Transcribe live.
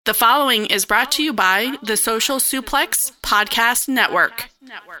The following is brought to you by the Social Suplex Podcast Network.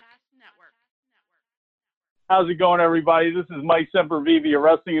 How's it going, everybody? This is Mike Sempervive, a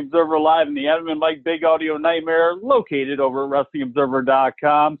Wrestling Observer Live in the Adam and Mike Big Audio Nightmare, located over at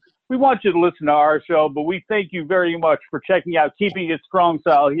WrestlingObserver.com. We want you to listen to our show, but we thank you very much for checking out Keeping It Strong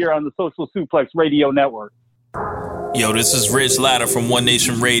Style here on the Social Suplex Radio Network. Yo, this is Rich Latta from One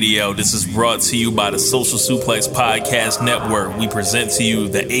Nation Radio. This is brought to you by the Social Suplex Podcast Network. We present to you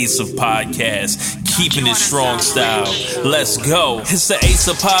the Ace of Podcasts, Keeping It Strong Style. Let's go. It's the Ace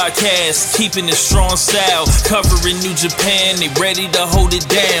of Podcasts, Keeping It Strong Style. Covering New Japan, they ready to hold it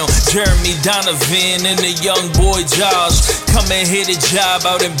down. Jeremy Donovan and the young boy Josh. Come and hit a job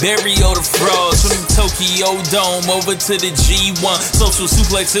out in Barrio the Frogs. From the Tokyo Dome over to the G1. Social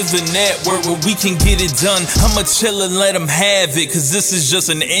Suplex is the network where we can get it done. I'ma chill and let them have it, cause this is just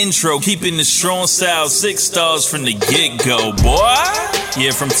an intro. Keeping the strong style, 6 stars from the get-go, boy. Yeah,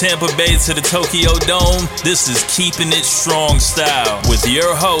 from Tampa Bay to the Tokyo Dome, this is Keeping It Strong Style with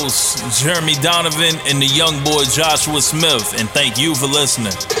your hosts, Jeremy Donovan and the young boy Joshua Smith. And thank you for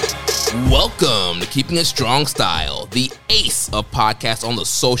listening. Welcome to Keeping It Strong Style, the ace of podcasts on the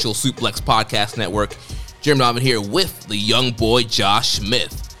Social Suplex Podcast Network. Jeremy Donovan here with the young boy Josh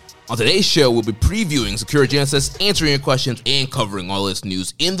Smith. On today's show, we'll be previewing Sakura Genesis, answering your questions, and covering all this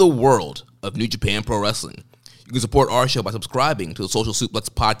news in the world of New Japan Pro Wrestling. You can support our show by subscribing to the Social Suplex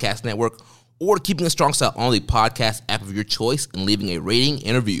Podcast Network or Keeping It Strong Style on the podcast app of your choice and leaving a rating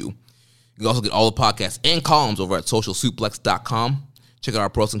and review. You can also get all the podcasts and columns over at socialsuplex.com. Check out our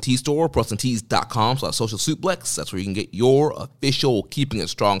Pro Wrestling Tees store, ProWrestlingTees.com/socialsuplex. That's where you can get your official Keeping It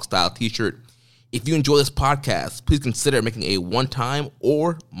Strong Style t-shirt. If you enjoy this podcast, please consider making a one-time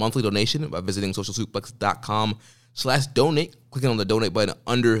or monthly donation by visiting socialsuplex.com/donate, clicking on the donate button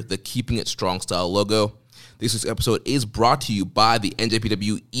under the Keeping It Strong Style logo. This week's episode is brought to you by the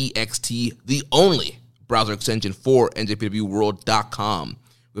NJPW EXT, the only browser extension for NJPWWorld.com,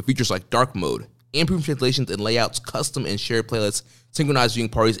 with features like dark mode, improved translations and layouts, custom and shared playlists, synchronized viewing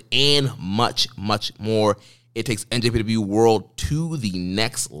parties, and much, much more. It takes NJPW World to the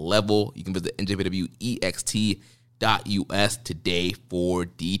next level. You can visit njpwext.us today for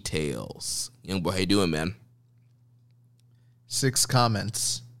details. Young boy, how you doing, man? 6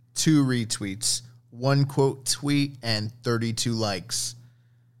 comments, 2 retweets, 1 quote tweet, and 32 likes.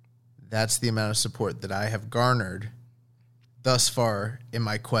 That's the amount of support that I have garnered thus far in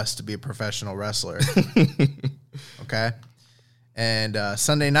my quest to be a professional wrestler. Okay? And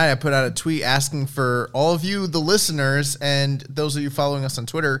Sunday night, I put out a tweet asking for all of you, the listeners, and those of you following us on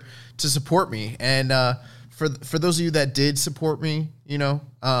Twitter, to support me. And for those of you that did support me, you know,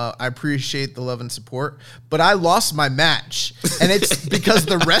 I appreciate the love and support. But I lost my match, and it's because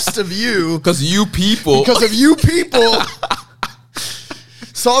the rest of you, because of you people.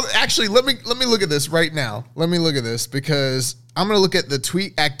 So actually, let me look at this right now. Let me look at this because I'm gonna look at the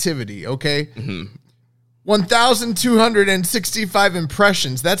tweet activity. Okay. Mm-hmm. 1,265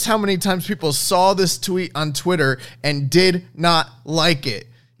 impressions. That's how many times people saw this tweet on Twitter and did not like it.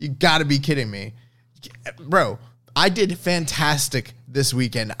 You got to be kidding me. Bro, I did fantastic this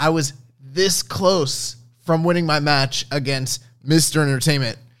weekend. I was this close from winning my match against Mr.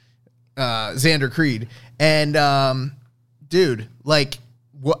 Entertainment, Xander Creed. And, dude, like,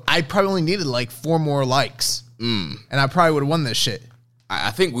 I probably only needed like 4 more likes. And I probably would have won this shit.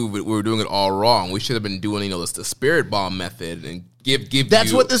 I think we were doing it all wrong. We should have been doing, the Spirit Bomb method and give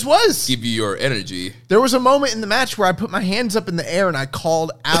That's what this was. Give you your energy. There was a moment in the match where I put my hands up in the air and I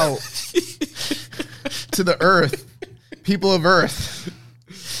called out to the earth, people of Earth.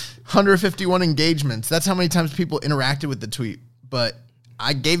 151 engagements. That's how many times people interacted with the tweet. But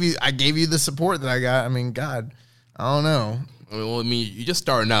I gave you the support that I got. I mean, God, I don't know. You're just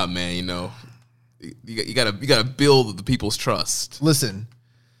starting out, man, you know. You gotta build the people's trust. Listen,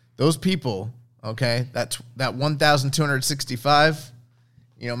 those people, okay, that 1,265,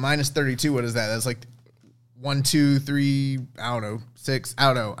 minus 32. What is that? That's like 1, 2, 3. I don't know, 6. I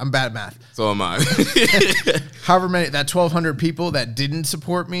don't know. I'm bad at math. So am I. However many, that 1,200 people that didn't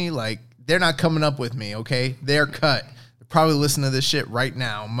support me, like they're not coming up with me. Okay, they're cut. They're probably listening to this shit right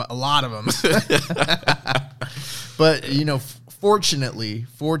now. A lot of them. But fortunately.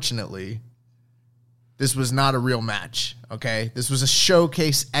 This was not a real match, okay? This was a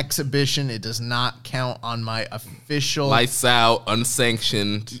showcase exhibition. It does not count on my official... Lights out,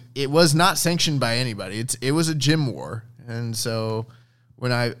 unsanctioned. It was not sanctioned by anybody. It was a gym war. And so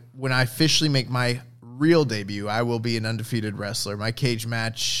when I officially make my real debut, I will be an undefeated wrestler. My cage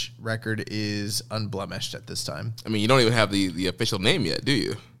match record is unblemished at this time. I mean, you don't even have the official name yet, do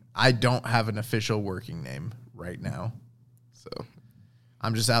you? I don't have an official working name right now. So...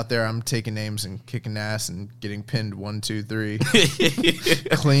 I'm just out there. I'm taking names and kicking ass and getting pinned 1, 2, 3,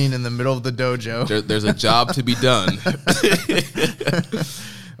 clean in the middle of the dojo. There's a job to be done.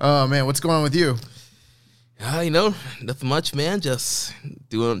 Oh man, what's going on with you? Nothing much, man. Just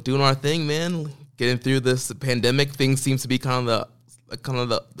doing our thing, man. Getting through this pandemic. Things seems to be kind of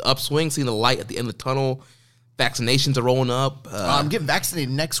the upswing. Seeing the light at the end of the tunnel. Vaccinations are rolling up. I'm getting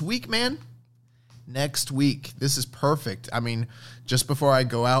vaccinated next week, man. Next week. This is perfect. I mean, just before I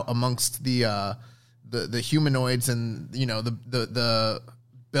go out amongst the humanoids and the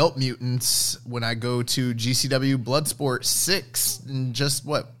belt mutants when I go to GCW Bloodsport 6 and just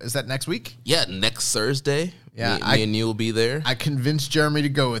what is that next week? Yeah, next Thursday. Yeah, me and you will be there. I convinced Jeremy to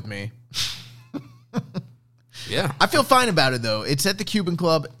go with me. Yeah, I feel fine about it though. It's at the Cuban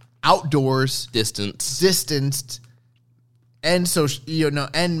Club, outdoors, distanced, and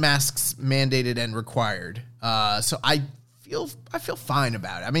and masks mandated and required. So I feel fine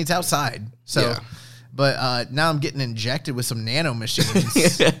about it. I mean, it's outside, so. Yeah. But now I'm getting injected with some nano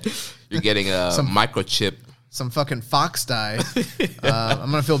machines. You're getting a microchip. Some fucking fox dye.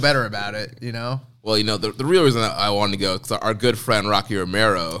 I'm going to feel better about it, Well, the real reason I wanted to go is because our good friend Rocky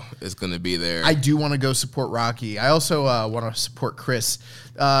Romero is going to be there. I do want to go support Rocky. I also want to support Chris.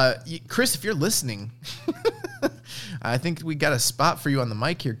 Chris, if you're listening, I think we got a spot for you on the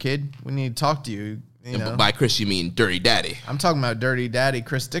mic here, kid. We need to talk to you. By Chris, you mean Dirty Daddy. I'm talking about Dirty Daddy,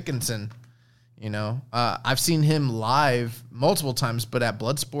 Chris Dickinson. I've seen him live multiple times, but at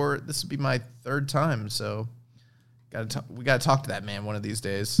Bloodsport, this would be my third time. So we got to talk to that man one of these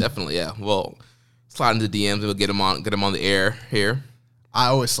days. Definitely, yeah. Well, slide into DMs and we'll get him on the air here. I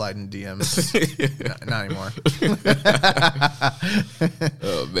always slide in DMs. Not anymore.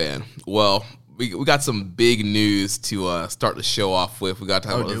 Oh man. Well, we got some big news to start the show off with. We got to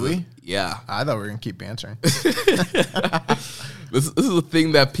talk about. Do we? Yeah. I thought we were gonna keep answering. This is a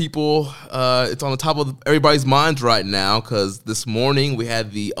thing that people, it's on the top of everybody's minds right now because this morning we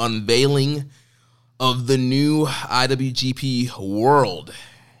had the unveiling of the new IWGP World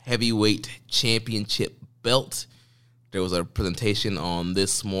Heavyweight Championship belt. There was a presentation on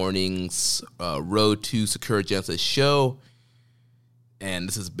this morning's Road to Sakura Genesis show, and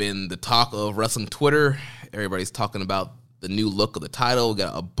this has been the talk of wrestling Twitter. Everybody's talking about the new look of the title. We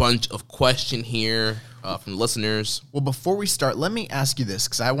got a bunch of questions here from listeners. Well, before we start, let me ask you this,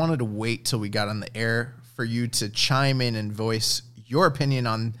 because I wanted to wait till we got on the air for you to chime in and voice your opinion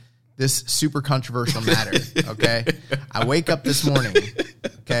on this super controversial matter, okay? I wake up this morning,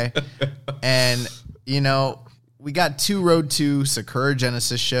 okay? And, we got 2 Road to Sakura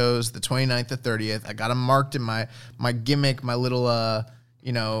Genesis shows, the 29th to 30th. I got them marked in my gimmick, my little...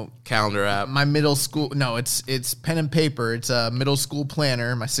 calendar app. My middle school, no, it's pen and paper. It's a middle school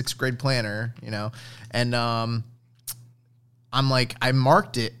planner, my 6th grade planner, and I'm like, I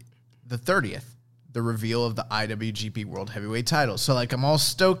marked it the 30th, the reveal of the IWGP World Heavyweight title. So like, I'm all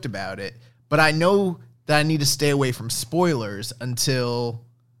stoked about it, but I know that I need to stay away from spoilers until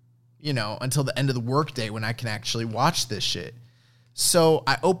the end of the workday when I can actually watch this shit. So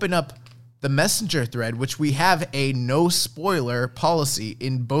I open up the messenger thread, which we have a no spoiler policy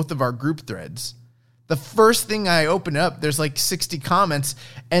in both of our group threads. The first thing I open up, there's like 60 comments,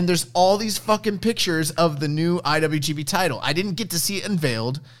 and there's all these fucking pictures of the new IWGP title. I didn't get to see it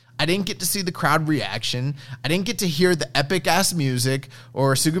unveiled. I didn't get to see the crowd reaction. I didn't get to hear the epic ass music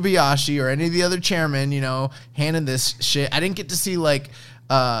or Sugabayashi or any of the other chairmen, handing this shit. I didn't get to see freaking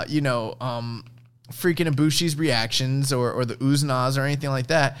Ibushi's reactions or the Uzna's or anything like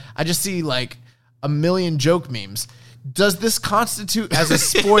that. I just see like a million joke memes. Does this constitute as a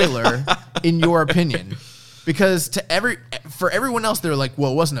spoiler in your opinion? Because for everyone else, they're like,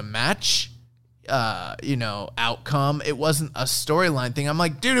 well, it wasn't a match, outcome. It wasn't a storyline thing. I'm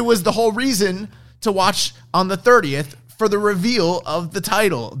like, dude, it was the whole reason to watch on the 30th for the reveal of the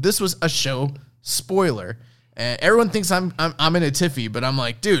title. This was a show spoiler. And everyone thinks I'm in a tiffy, but I'm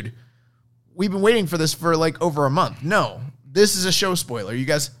like, dude, we've been waiting for this for like over a month. No, this is a show spoiler. You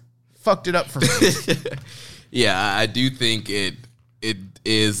guys fucked it up for me. Yeah, I do think it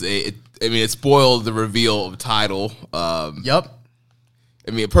spoiled the reveal of the title. Yep.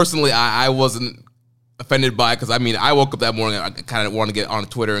 I mean, personally, I wasn't offended by it because, I woke up that morning and I kind of wanted to get on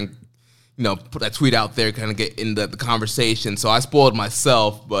Twitter and, put that tweet out there, kind of get into the conversation. So I spoiled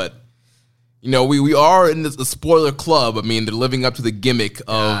myself, but... we are in the spoiler club. They're living up to the gimmick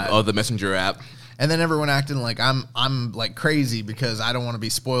of the messenger app. And then everyone acting like I'm like crazy because I don't want to be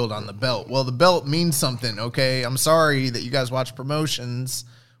spoiled on the belt. Well, the belt means something, okay? I'm sorry that you guys watch promotions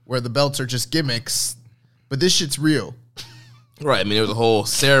where the belts are just gimmicks, but this shit's real. Right. There was a whole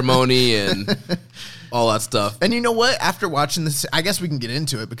ceremony and all that stuff. And you know what? After watching this, I guess we can get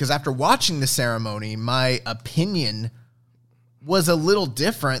into it, because after watching the ceremony, my opinion was a little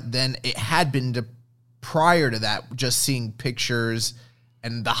different than it had been prior to that, just seeing pictures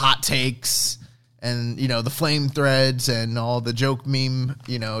and the hot takes and, you know, the flame threads and all the joke meme,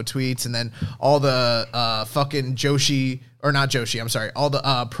 you know, tweets, and then all the fucking all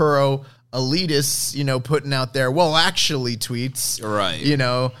the Puro elitists, you know, putting out their, well, actually tweets. Right. You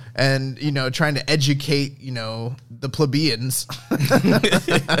know, and, you know, trying to educate, you know, the plebeians.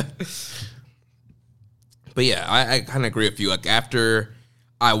 But yeah, I kind of agree with you. Like, after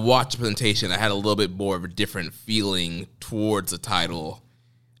I watched the presentation, I had a little bit more of a different feeling towards the title.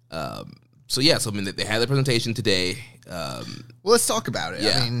 So I mean, they had the presentation today. Well, let's talk about it.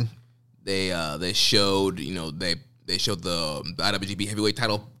 Yeah. I mean, they showed, you know, they showed the IWGP Heavyweight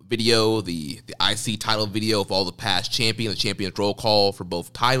title video, the IC title video of all the past champions, the champions roll call for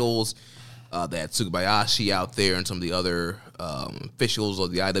both titles. They had Tsukubayashi out there and some of the other officials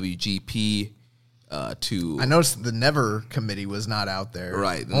of the IWGP. I noticed the Never committee was not out there.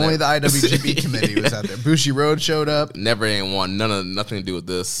 Right. Only the IWGP committee was out there. Bushi Road showed up. Never ain't won. Nothing to do with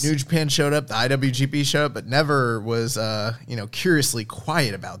this. New Japan showed up. The IWGP showed up, but Never was, curiously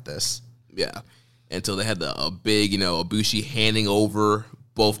quiet about this. Yeah. Until they had a big, you know, Ibushi handing over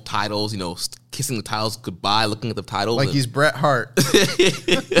both titles, you know, kissing the titles goodbye, looking at the titles. Like he's Bret Hart.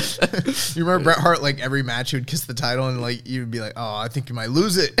 You remember Bret Hart, like every match he would kiss the title and like you'd be like, oh, I think you might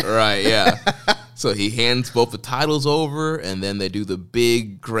lose it. Right, yeah. So he hands both the titles over, and then they do the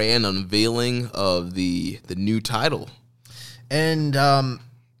big grand unveiling of the new title. And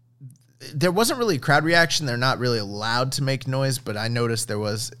there wasn't really a crowd reaction. They're not really allowed to make noise, but I noticed there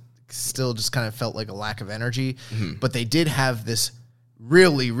was still just kind of felt like a lack of energy. Mm-hmm. But they did have this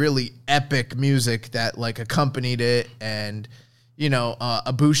really, really epic music that like accompanied it. And, you know,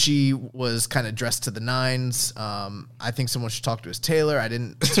 Ibushi was kind of dressed to the nines. I think someone should talk to his tailor. I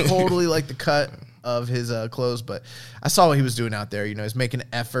didn't totally like the cut of his clothes, but I saw what he was doing out there. You know, he's making an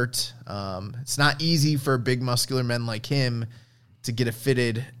effort. It's not easy for big muscular men like him to get a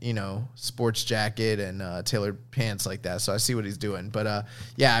fitted, you know, sports jacket and tailored pants like that. So I see what he's doing. But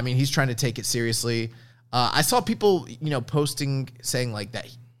yeah, I mean, he's trying to take it seriously. I saw people, you know, posting saying like that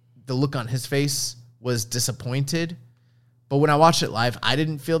the look on his face was disappointed. But when I watched it live, I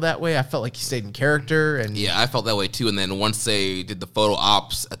didn't feel that way. I felt like he stayed in character. And yeah, I felt that way too. And then once they did the photo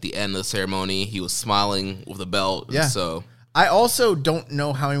ops at the end of the ceremony, he was smiling with the belt. Yeah. So I also don't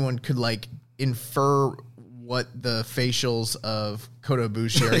know how anyone could like infer what the facials of Kota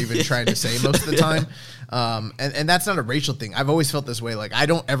Ibushi are even trying to say most of the time. And that's not a racial thing. I've always felt this way. Like, I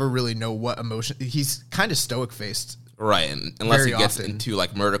don't ever really know what emotion. He's kind of stoic-faced. Right, and unless he gets often into,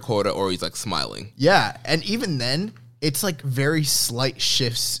 like, Murder Kota or he's, like, smiling. Yeah, and even then, it's, like, very slight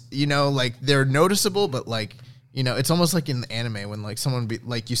shifts. You know, like, they're noticeable, but, like, you know, it's almost like in the anime when, like, someone be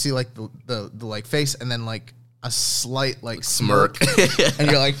like, you see, like, the like, face and then, like, a slight like smirk and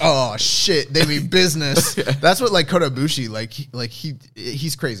you're like, oh shit, they mean business. That's what like Kota Ibushi,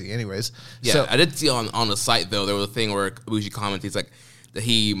 he's crazy anyways. Yeah, so, I did see on the site though, there was a thing where Ibushi commented, he's like, that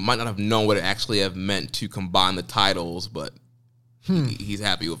he might not have known what it actually have meant to combine the titles, but he's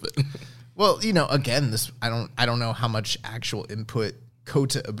happy with it. Well, you know, again, I don't know how much actual input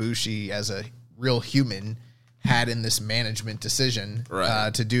Kota Ibushi as a real human had in this management decision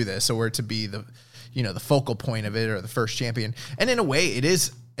to do this, or to be the, you know, the focal point of it, or the first champion. And in a way, it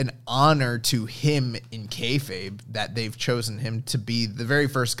is an honor to him in kayfabe that they've chosen him to be the very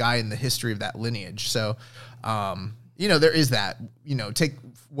first guy in the history of that lineage. So, you know, there is that, you know, take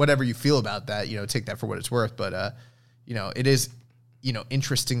whatever you feel about that, you know, take that for what it's worth. But, you know, it is, you know,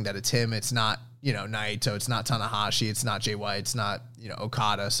 interesting that it's him. It's not, you know, Naito. It's not Tanahashi. It's not Jay White. It's not, you know,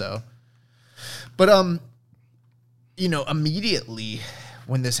 Okada. So, but, you know, immediately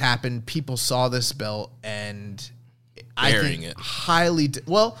when this happened, people saw this belt and I think it highly.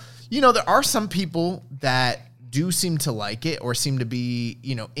 Well, you know, there are some people that do seem to like it or seem to be,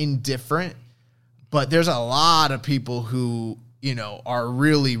 you know, indifferent, but there's a lot of people who, you know, are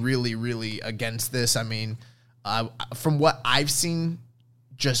really, really, really against this. I mean, from what I've seen,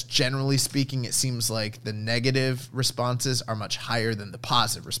 just generally speaking, it seems like the negative responses are much higher than the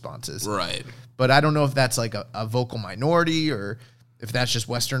positive responses. Right. But I don't know if that's like a vocal minority or if that's just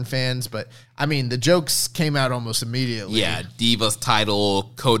Western fans. But, I mean, the jokes came out almost immediately. Yeah, Diva's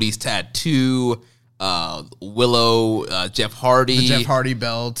title, Cody's tattoo, Willow, Jeff Hardy. The Jeff Hardy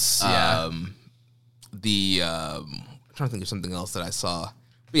belts, yeah. I'm trying to think of something else that I saw.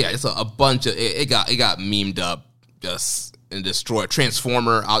 But yeah, it's a bunch of, it got memed up just and destroyed.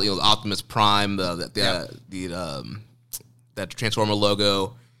 Transformer, you know, the Optimus Prime, that Transformer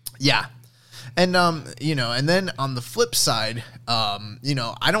logo. Yeah. And and then on the flip side, I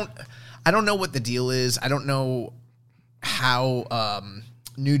don't know what the deal is. I don't know how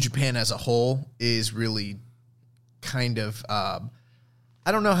New Japan as a whole is really kind of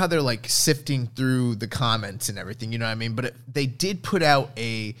I don't know how they're like sifting through the comments and everything, you know what I mean? But they did put out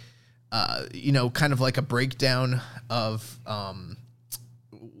a kind of like a breakdown of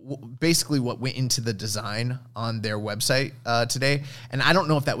basically what went into the design on their website today. And I don't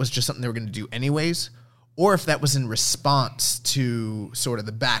know if that was just something they were going to do anyways, or if that was in response to sort of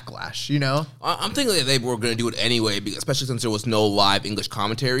the backlash, you know? I'm thinking that they were going to do it anyway, especially since there was no live English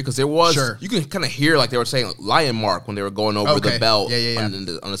commentary, because there was, you can kind of hear like they were saying like, Lion Mark when they were going over the belt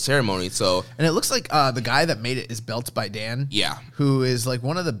on the ceremony. So, and it looks like the guy that made it is Belts by Dan. Yeah. Who is like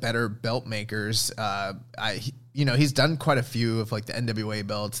one of the better belt makers. He's done quite a few of like the NWA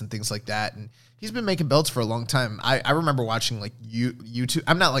belts and things like that. And he's been making belts for a long time. I remember watching like YouTube.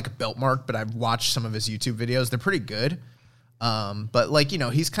 I'm not like a belt mark, but I've watched some of his YouTube videos. They're pretty good. But like,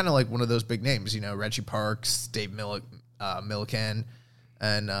 he's kind of like one of those big names, Reggie Parks, Dave Millican,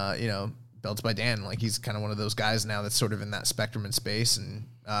 and, Belts by Dan. Like he's kind of one of those guys now that's sort of in that spectrum and space. And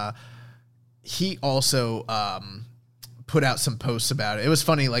he also put out some posts about it. It was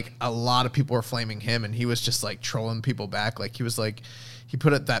funny. Like a lot of people were flaming him and he was just like trolling people back. Like he was like, he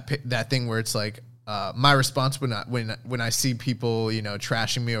put up that thing where it's like my response when I see people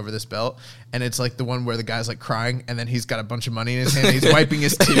trashing me over this belt, and it's like the one where the guy's like crying and then he's got a bunch of money in his hand and he's wiping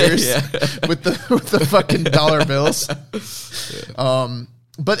his tears with the fucking dollar bills.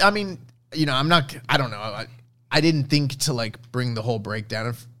 But I mean, I don't know. I didn't think to like bring the whole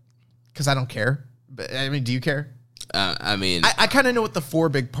breakdown because I don't care. But I mean, do you care? I kind of know what the four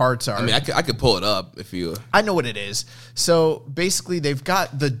big parts are. I mean, I could pull it up if you... I know what it is. So basically, they've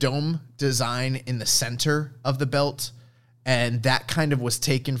got the dome design in the center of the belt, and that kind of was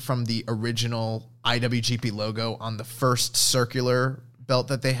taken from the original IWGP logo on the first circular belt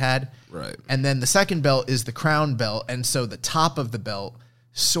that they had. Right. And then the second belt is the crown belt, and so the top of the belt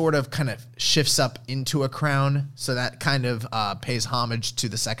sort of kind of shifts up into a crown, so that kind of pays homage to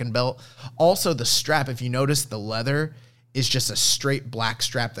the second belt. Also, the strap, if you notice, the leather is just a straight black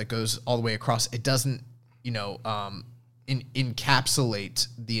strap that goes all the way across. It doesn't, encapsulate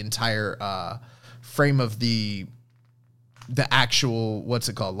the entire frame of the actual, what's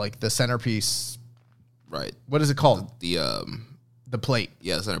it called? Like the centerpiece. Right. What is it called? The plate.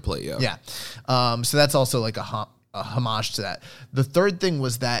 Yeah, the center plate, yeah. Yeah. So that's also like a homage to that. The third thing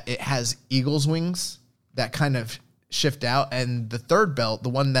was that it has eagle's wings that kind of shift out. And the third belt, the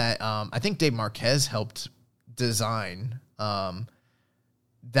one that I think Dave Marquez helped design,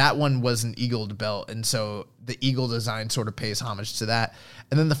 that one was an eagled belt. And so the eagle design sort of pays homage to that.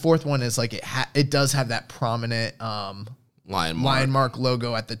 And then the fourth one is like it does have that prominent Lion Mark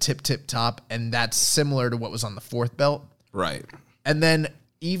logo at the tip top. And that's similar to what was on the fourth belt. Right. And then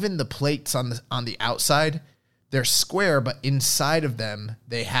even the plates on the outside, they're square, but inside of them,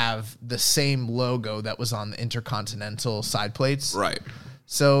 they have the same logo that was on the Intercontinental side plates. Right.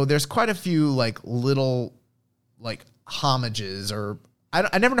 So there's quite a few like little like homages, or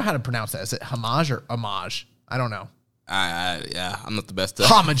I never know how to pronounce that. Is it homage or homage? I don't know. I'm not the best.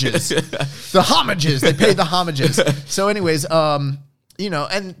 Homages. The homages. They pay the homages. So anyways,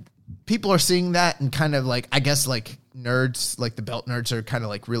 and people are seeing that and kind of like, I guess like nerds, like the belt nerds are kind of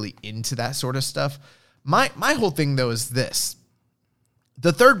like really into that sort of stuff. My whole thing, though, is this.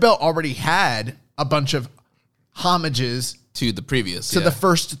 The third belt already had a bunch of homages to the previous. To the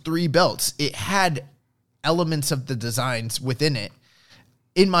first three belts. It had elements of the designs within it.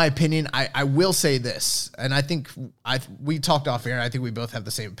 In my opinion, I will say this, and I think we talked off air, and I think we both have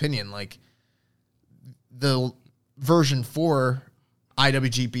the same opinion. Like, the version 4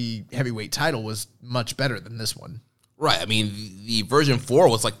 IWGP heavyweight title was much better than this one. Right. I mean, the version 4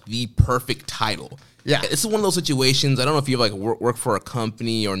 was like the perfect title. Yeah. It's one of those situations. I don't know if you like work for a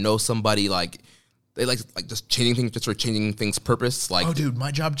company or know somebody like they like just changing things just for changing things purpose. Like, oh, dude, my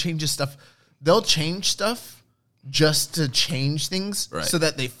job changes stuff. They'll change stuff just to change things so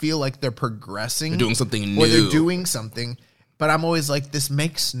that they feel like they're progressing. They're doing something new. Or they're doing something. But I'm always like, this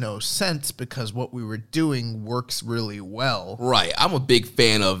makes no sense because what we were doing works really well. Right. I'm a big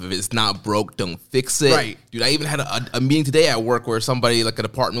fan of if it's not broke, don't fix it. Right. Dude, I even had a meeting today at work where somebody, like a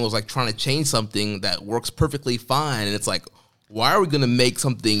department, was like trying to change something that works perfectly fine. And it's like, why are we going to make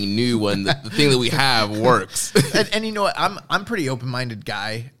something new when the thing that we have works? and you know what? I'm pretty open-minded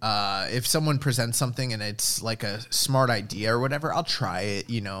guy. If someone presents something and it's like a smart idea or whatever, I'll try it,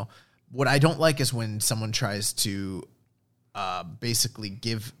 What I don't like is when someone tries to basically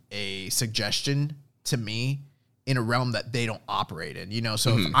give a suggestion to me in a realm that they don't operate in, you know?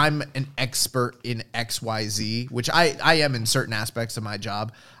 So if I'm an expert in XYZ, which I am in certain aspects of my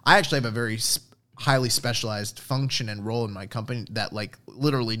job, I actually have a very highly specialized function and role in my company that like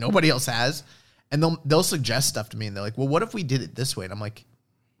literally nobody else has. And they'll suggest stuff to me and they're like, well, what if we did it this way? And I'm like,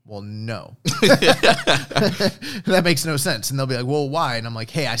 well, no, that makes no sense. And they'll be like, well, why? And I'm like,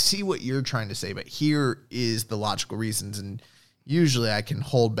 hey, I see what you're trying to say, but here is the logical reasons. And usually I can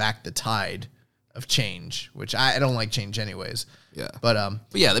hold back the tide of change, which I don't like change anyways. Yeah. But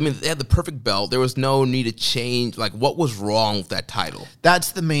yeah, I mean, they had the perfect belt. There was no need to change. Like, what was wrong with that title?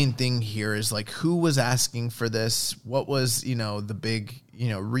 that's the main thing here is like, who was asking for this? What was, you know, the big, you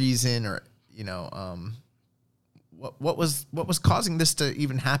know, reason or, you know, what was causing this to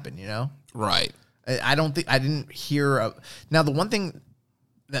even happen, you know? Right. I didn't hear. Now, the one thing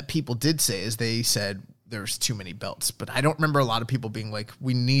that people did say is they said there's too many belts, but I don't remember a lot of people being like,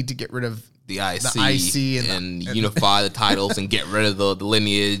 we need to get rid of the IC and unify the titles and get rid of the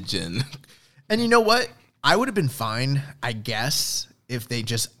lineage. And you know what? I would have been fine, I guess, if they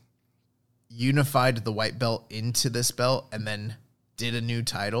just unified the white belt into this belt and then did a new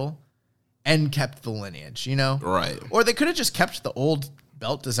title and kept the lineage, you know? Right. Or they could have just kept the old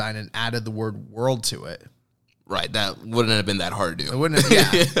belt design and added the word world to it. Right. That wouldn't have been that hard to do. It wouldn't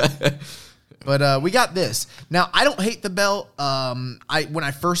have, yeah. But we got this. Now, I don't hate the belt. When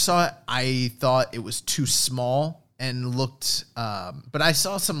I first saw it, I thought it was too small and looked... but I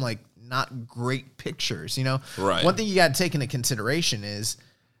saw some, like, not great pictures, you know? Right. One thing you got to take into consideration is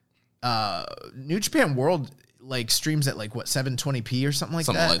New Japan World... like streams at like what 720p or something like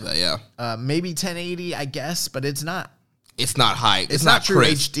that. Something like that, yeah. Maybe 1080, I guess, but it's not. It's not high. It's not true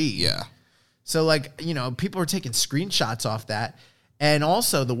crisp. HD. Yeah. So like, you know, people are taking screenshots off that, and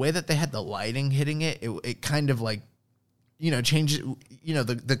also the way that they had the lighting hitting it kind of like, you know, changes. You know,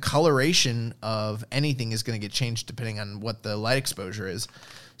 the coloration of anything is going to get changed depending on what the light exposure is.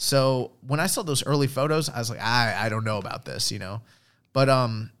 So when I saw those early photos, I was like, I don't know about this, you know. But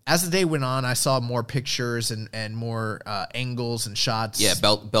as the day went on, I saw more pictures and more angles and shots. Yeah,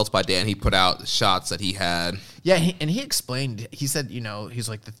 Belts by Dan. He put out shots that he had. Yeah, he explained. He said, you know, he's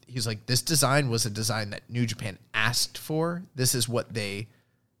like this design was a design that New Japan asked for. This is what they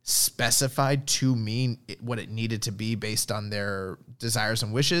specified to me, what it needed to be based on their desires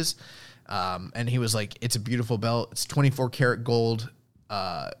and wishes. And he was like, it's a beautiful belt. It's 24 karat gold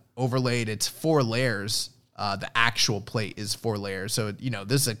overlaid. It's 4 layers. The actual plate is 4 layers. So, you know,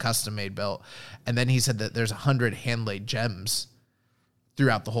 this is a custom-made belt. And then he said that there's 100 hand-laid gems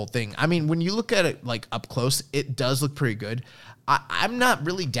throughout the whole thing. I mean, when you look at it, like, up close, it does look pretty good. I'm not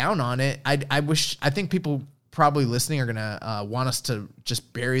really down on it. I think people probably listening are going to want us to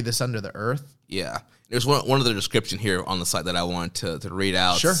just bury this under the earth. Yeah. There's one other description here on the site that I wanted to read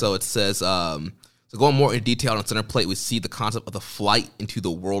out. Sure. So it says... So going more in detail on center plate, we see the concept of the flight into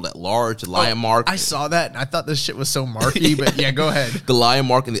the world at large. The lion mark. I saw that, and I thought this shit was so marky, but yeah, go ahead. The lion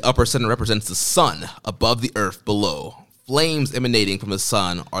mark in the upper center represents the sun above the earth below. Flames emanating from the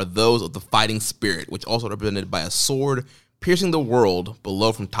sun are those of the fighting spirit, which also represented by a sword piercing the world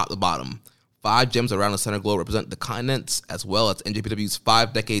below from top to bottom. 5 gems around the center globe represent the continents, as well as NJPW's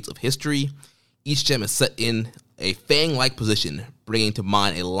 5 decades of history. Each gem is set in a fang-like position, bringing to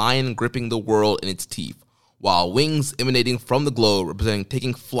mind a lion gripping the world in its teeth, while wings emanating from the globe representing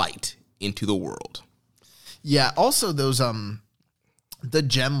taking flight into the world. Yeah, also those the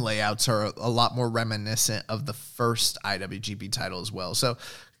gem layouts are a lot more reminiscent of the first IWGP title as well. So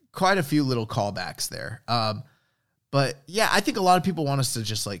quite a few little callbacks there. But yeah, I think a lot of people want us to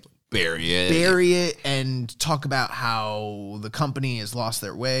just like bury it and talk about how the company has lost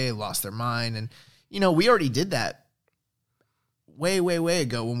their way, lost their mind. And, you know, we already did that way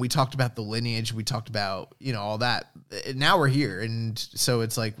ago when we talked about the lineage. We talked about, you know, all that. Now we're here. And so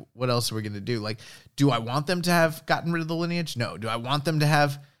it's like, what else are we going to do? Like, do I want them to have gotten rid of the lineage? No. Do I want them to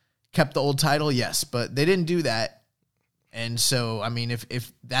have kept the old title? Yes. But they didn't do that. And so, I mean,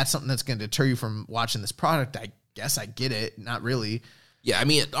 if that's something that's going to deter you from watching this product, I guess I get it. Not really. Yeah, I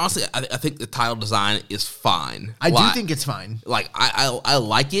mean, honestly, I think the title design is fine. I do think it's fine. Like, I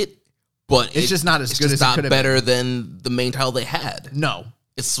like it, but it's just not as good as it could have been. It's not better than the main title they had. No.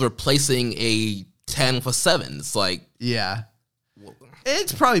 It's replacing a 10 for 7. It's like... Yeah.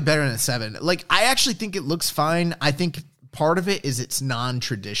 It's probably better than a 7. Like, I actually think it looks fine. I think part of it is it's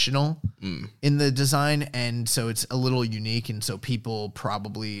non-traditional in the design, and so it's a little unique, and so people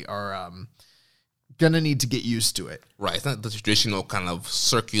probably are... gonna need to get used to it. Right. It's not the traditional kind of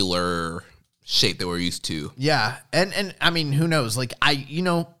circular shape that we're used to. Yeah. And I mean, who knows? Like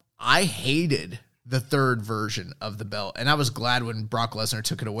I hated the third version of the belt. And I was glad when Brock Lesnar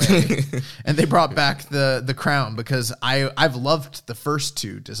took it away and they brought back the crown, because I've loved the first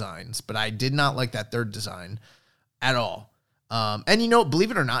two designs, but I did not like that third design at all. And, you know,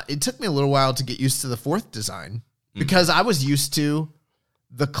 believe it or not, it took me a little while to get used to the fourth design, because I was used to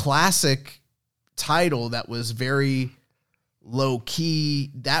the classic title that was very low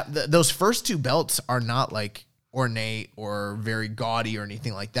key. Those first two belts are not like ornate or very gaudy or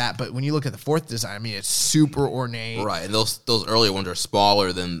anything like that, but when you look at the fourth design, I mean, it's super ornate, right? And those earlier ones are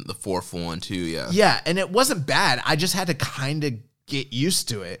smaller than the fourth one too. Yeah, and it wasn't bad. I just had to kind of get used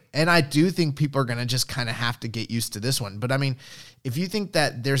to it, and I do think people are gonna just kind of have to get used to this one. But I mean, if you think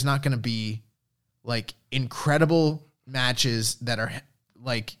that there's not gonna be like incredible matches that are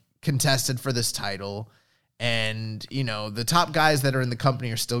like contested for this title, and, you know, the top guys that are in the company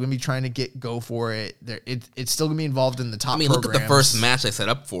are still going to be trying to go for it. It's still going to be involved in the top programs. Look at the first match they set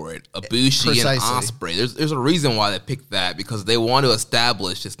up for it. Ibushi and Ospreay. There's a reason why they picked that, because they want to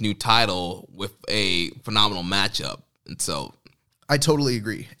establish this new title with a phenomenal matchup. And so I totally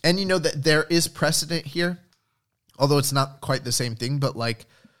agree. And, you know, that there is precedent here, although it's not quite the same thing. But, like,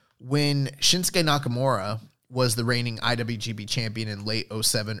 when Shinsuke Nakamura was the reigning IWGP champion in late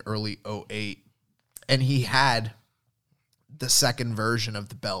 07, early 08, and he had the second version of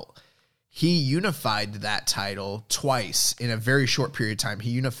the belt, he unified that title twice in a very short period of time. He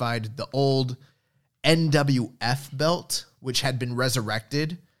unified the old NWF belt, which had been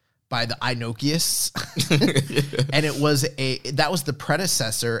resurrected by the Inokiists. And that was the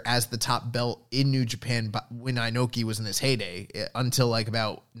predecessor as the top belt in New Japan when Inoki was in his heyday, until like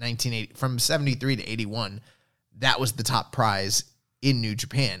about 1980, from 73 to 81. That was the top prize in New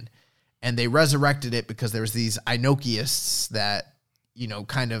Japan. And they resurrected it because there was these Inokiists that, you know,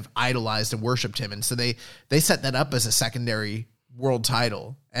 kind of idolized and worshipped him. And so they set that up as a secondary world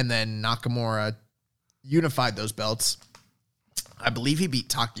title. And then Nakamura unified those belts. I believe he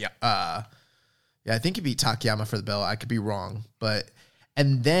beat I think he beat Takayama for the belt. I could be wrong.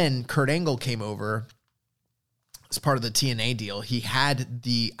 And then Kurt Angle came over as part of the TNA deal. He had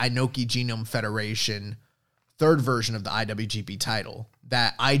the Inoki Genome Federation third version of the IWGP title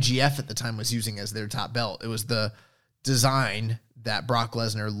that IGF at the time was using as their top belt. It was the design that Brock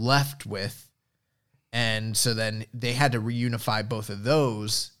Lesnar left with. And so then they had to reunify both of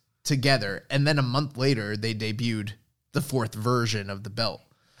those together. And then a month later, they debuted the fourth version of the belt.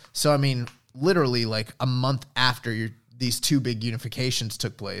 So, I mean, literally like a month after these two big unifications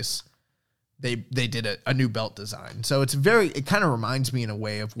took place, they did a new belt design. So it kind of reminds me in a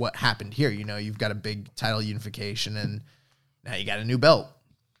way of what happened here. You know, you've got a big title unification and now you got a new belt.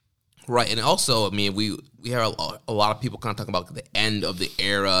 Right. And also, I mean, we have a lot of people kind of talking about the end of the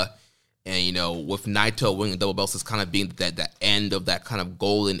era. And, you know, with Naito winning double belts, it's kind of being that end of that kind of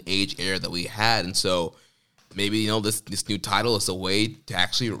golden age era that we had. And so maybe, you know, this new title is a way to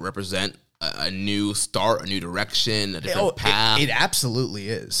actually represent a new start, a new direction, a different path. It absolutely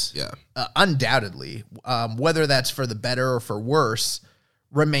is. Yeah. Undoubtedly. Whether that's for the better or for worse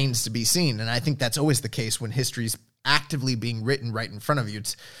remains to be seen. And I think that's always the case when history's actively being written right in front of you.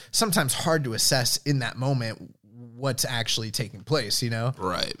 It's sometimes hard to assess in that moment what's actually taking place, you know?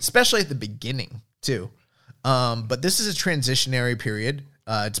 Right. Especially at the beginning, too. But this is a transitionary period.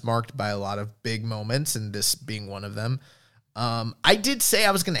 It's marked by a lot of big moments, and this being one of them. I did say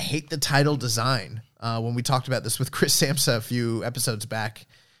I was going to hate the title design when we talked about this with Chris Samsa a few episodes back.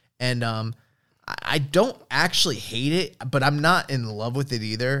 And I don't actually hate it, but I'm not in love with it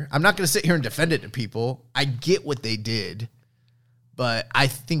either. I'm not going to sit here and defend it to people. I get what they did, but I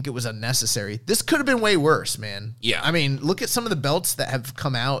think it was unnecessary. This could have been way worse, man. Yeah. I mean, look at some of the belts that have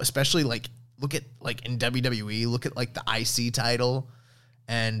come out, especially look at in WWE, look at like the IC title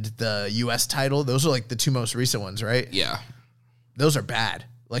and the US title. Those are like the two most recent ones, right? Yeah. Those are bad.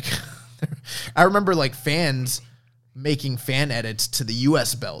 Like, I remember like fans making fan edits to the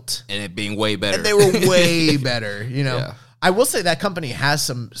US belt. And it being way better. And they were way better, you know? Yeah. I will say that company has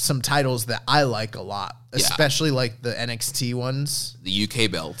some titles that I like a lot, especially like the NXT ones. The UK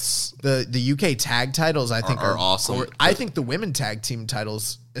belts. The UK tag titles, I think, are awesome. I think the women tag team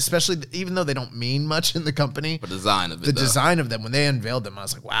titles, especially, even though they don't mean much in the company. The design of it, The design of them, when they unveiled them, I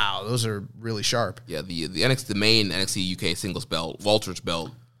was like, wow, those are really sharp. Yeah, the main NXT UK singles belt, Walter's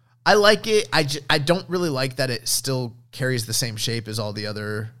belt. I like it. I don't really like that it still carries the same shape as all the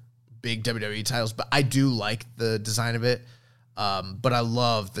other big WWE titles, but I do like the design of it. But I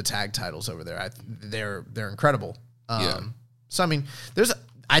love the tag titles over there. They're incredible. So I mean,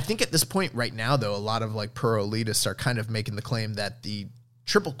 I think at this point right now, though, a lot of like pro elitists are kind of making the claim that the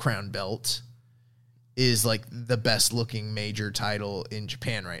Triple Crown belt is like the best looking major title in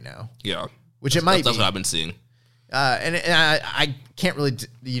Japan right now. Yeah. which it might That's be. what I've been seeing. And I can't really,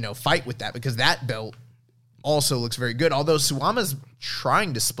 fight with that because that belt also looks very good. Although Suwama's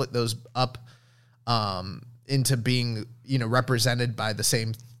trying to split those up into being, represented by the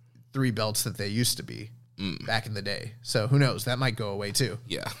same 3 belts that they used to be back in the day. So who knows? That might go away too.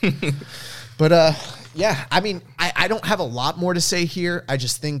 Yeah. But yeah, I mean, I don't have a lot more to say here. I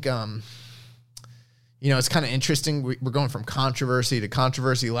just think, it's kind of interesting. We're going from controversy to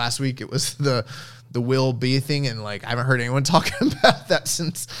controversy. Last week it was the Will B thing, and I haven't heard anyone talking about that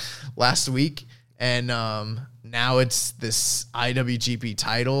since last week. And now it's this IWGP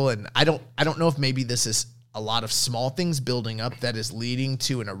title, and I don't know if maybe this is a lot of small things building up that is leading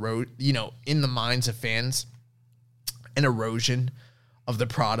to in the minds of fans, an erosion of the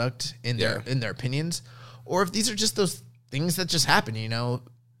product in their opinions, or if these are just those things that just happen.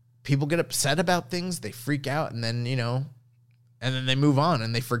 People get upset about things, they freak out, and then and then they move on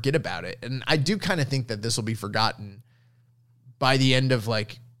and they forget about it. And I do kind of think that this will be forgotten by the end of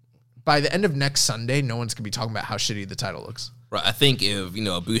next Sunday. No one's gonna be talking about how shitty the title looks. Right. I think if,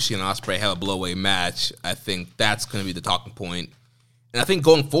 Ibushi and Ospreay have a blowaway match, I think that's going to be the talking point. And I think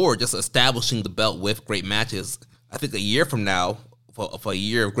going forward, just establishing the belt with great matches, I think a year from now, for a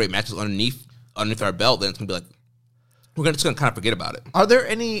year of great matches underneath our belt, then it's going to be we're just going to kind of forget about it. Are there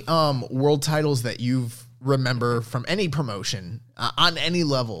any world titles that you've remember from any promotion on any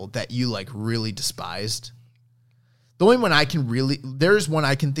level that you really despised? The only one there's one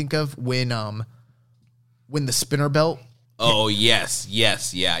I can think of when the spinner belt. Oh, yes, yeah.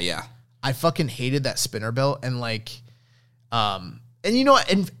 I fucking hated that spinner belt, and and you know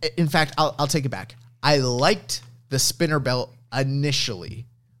what? In fact, I'll take it back. I liked the spinner belt initially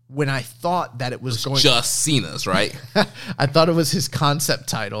when I thought that it was going just Cena's, right? I thought it was his concept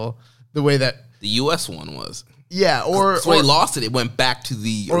title, the way that the U.S. one was. Yeah, or he lost it. It went back to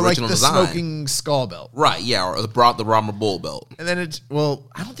the original the design. smoking skull belt, right? Yeah, or brought the Rama Bull belt, and then I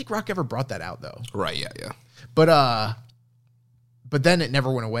don't think Rock ever brought that out though. Right? Yeah. But then it never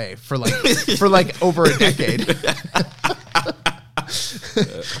went away for over a decade.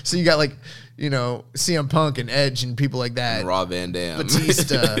 So you got CM Punk and Edge and people like that. And Rob Van Dam.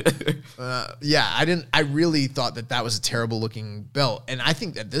 Batista. I really thought that was a terrible looking belt. And I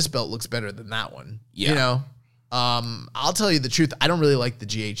think that this belt looks better than that one. Yeah. I'll tell you the truth. I don't really like the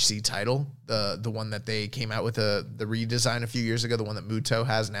GHC title, the one that they came out with the redesign a few years ago, the one that Muto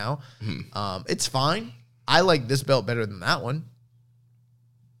has now. Mm-hmm. It's fine. I like this belt better than that one.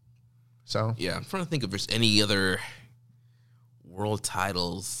 So yeah, I'm trying to think if there's any other world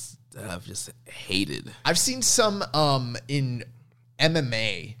titles that I've just hated. I've seen some in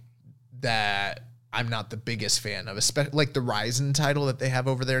MMA that I'm not the biggest fan of, especially like the Ryzen title that they have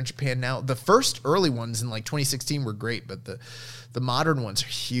over there in Japan now. The first early ones in 2016 were great, but the modern ones are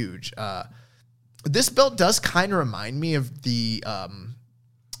huge. This belt does kind of remind me of the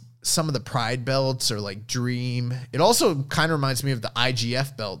some of the Pride belts or like Dream. It also kind of reminds me of the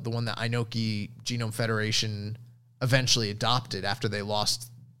IGF belt, the one that Inoki Genome Federation eventually adopted after they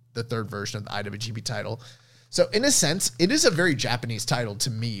lost the third version of the IWGP title. So in a sense, it is a very Japanese title to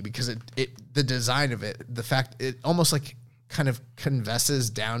me because the design of it, the fact it almost like kind of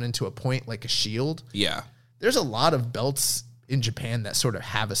convesses down into a point like a shield. Yeah. There's a lot of belts in Japan that sort of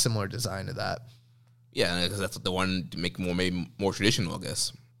have a similar design to that. Yeah, because that's the one to make maybe more traditional, I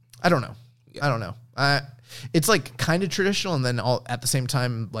guess. I don't know. Yeah. I don't know. It's like kind of traditional and then all at the same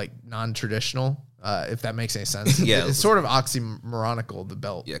time like non-traditional. If that makes any sense. Yeah. It's sort of oxymoronical, the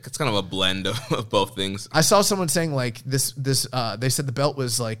belt. Yeah, it's kind of a blend of both things. I saw someone saying like this they said the belt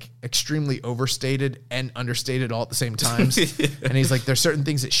was like extremely overstated and understated all at the same times. And he's like, there's certain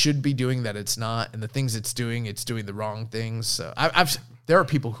things it should be doing that it's not, and the things it's doing the wrong things. So there are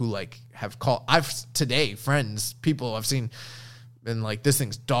people who like have called people I've seen been like, this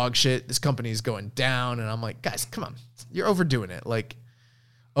thing's dog shit, this company's going down, and I'm like, guys, come on, you're overdoing it. Like,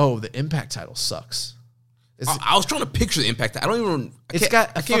 oh, the Impact title sucks. I was trying to picture the Impact. I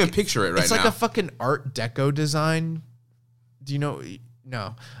can't even picture it right now. It's like a fucking Art Deco design. Do you know?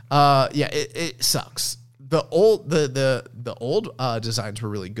 No. Yeah, it sucks. The old designs were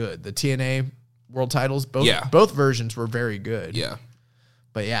really good. The TNA world titles, both versions were very good. Yeah.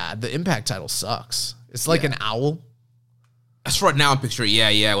 But yeah, the Impact title sucks. It's like an owl. That's right now I'm picturing,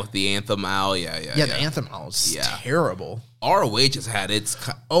 with the Anthem owl. Yeah, the Anthem owl is terrible. ROH has had its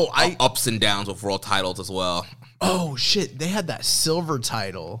ups and downs with world titles as well. Oh, shit. They had that silver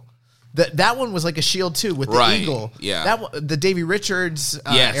title. That one was like a shield, too, with the eagle. Yeah. The Davey Richards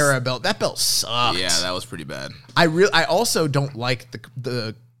era belt. That belt sucked. Yeah, that was pretty bad. I also don't like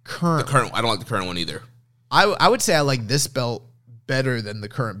the current. I don't like the current one either. I would say I like this belt better than the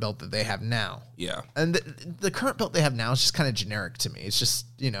current belt that they have now. Yeah. And the current belt they have now is just kind of generic to me. It's just,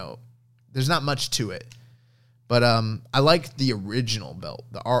 there's not much to it. But I like the original belt,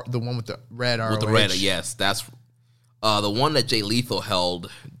 the one with the red ROH. With the red, yes. That's the one that Jay Lethal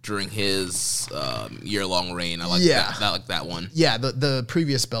held during his year-long reign. I like that. I like that one. Yeah, the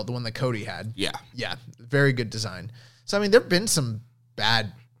previous belt, the one that Cody had. Yeah. Yeah, very good design. So, I mean, there have been some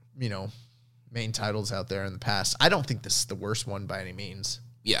bad, main titles out there in the past. I don't think this is the worst one by any means.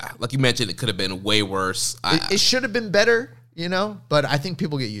 Yeah, like you mentioned, it could have been way worse. It should have been better, but I think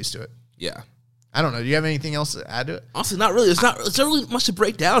people get used to it. Yeah. I don't know. Do you have anything else to add to it? Honestly, not really. It's not really much to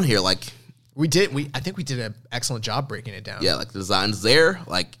break down here. Like I think we did an excellent job breaking it down. Yeah, like the design's there.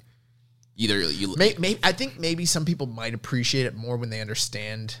 Like I think maybe some people might appreciate it more when they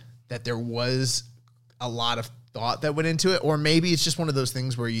understand that there was a lot of thought that went into it, or maybe it's just one of those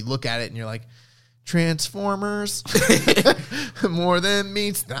things where you look at it and you're like, Transformers, more than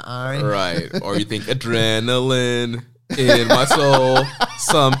meets the eye. Right. Or you think adrenaline in my soul,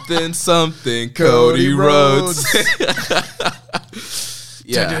 something, Cody Rhodes.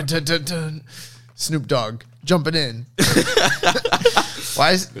 Yeah. Dun, dun, dun, dun, dun. Snoop Dogg jumping in.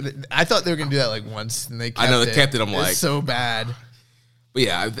 I thought they were gonna do that like once, and they kept it. I'm like, it's so bad. But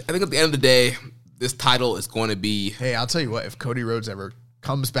yeah, I think at the end of the day, this title is going to be. Hey, I'll tell you what. If Cody Rhodes ever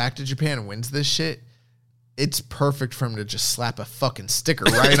comes back to Japan and wins this shit, it's perfect for him to just slap a fucking sticker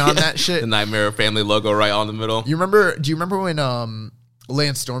right on that shit. The Nightmare Family logo right on the middle. Do you remember when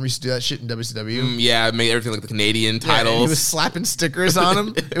Lance Storm used to do that shit in WCW? Yeah, made everything like the Canadian titles. He was slapping stickers on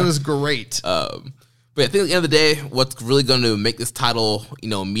them. It was great. But I think at the end of the day, what's really going to make this title,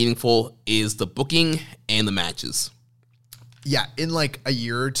 meaningful is the booking and the matches. Yeah, in like a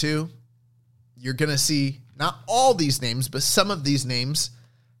year or two, you're going to see not all these names, but some of these names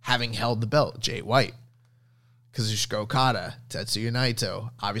having held the belt. Jay White, Kazuchika Okada, Tetsuya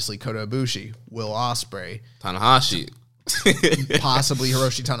Naito, obviously Kota Ibushi, Will Ospreay, Tanahashi. Possibly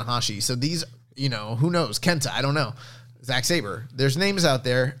Hiroshi Tanahashi. So these, who knows? Kenta, I don't know. Zack Sabre. There's names out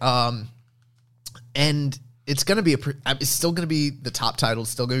there. And it's going to be it's still going to be the top title.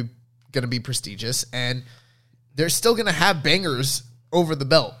 It's still going to be prestigious. And they're still going to have bangers over the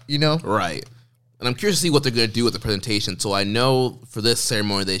belt, Right. And I'm curious to see what they're going to do with the presentation. So I know for this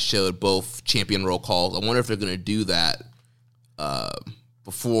ceremony, they showed both champion roll calls. I wonder if they're going to do that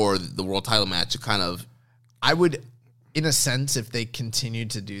before the world title match to kind of... I would, in a sense, if they continued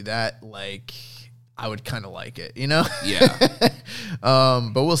to do that, like... I would kind of like it, Yeah.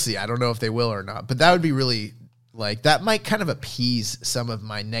 But we'll see. I don't know if they will or not. But that would be really, that might kind of appease some of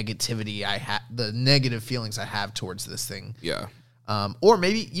my negativity the negative feelings I have towards this thing. Yeah. Or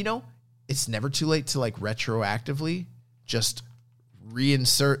maybe, it's never too late to, retroactively just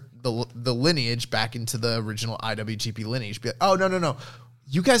reinsert the lineage back into the original IWGP lineage. Be like, oh, no.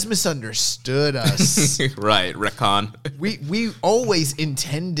 You guys misunderstood us. Right, retcon. We always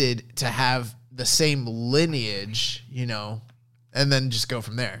intended to have the same lineage, and then just go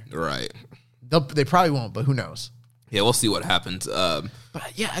from there. Right. They probably won't, but who knows? Yeah, we'll see what happens. But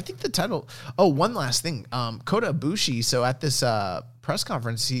yeah, I think the title... Oh, one last thing. Kota Ibushi, so at this press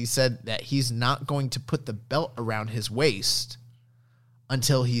conference, he said that he's not going to put the belt around his waist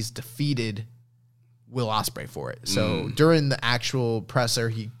until he's defeated Will Ospreay for it. So during the actual presser,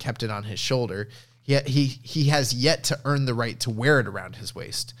 he kept it on his shoulder. He has yet to earn the right to wear it around his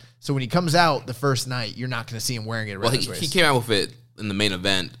waist. So when he comes out the first night, you're not going to see him wearing it around his waist. He came out with it in the main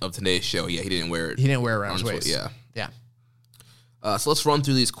event of today's show. Yeah, he didn't wear it. He didn't wear it around his waist. Yeah. So let's run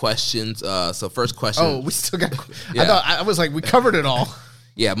through these questions. So first question. Oh, we still got... Yeah. I was like, we covered it all.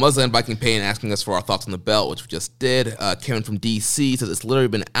 Yeah, Muzzleland Viking Pain asking us for our thoughts on the belt, which we just did. Kevin from DC says it's literally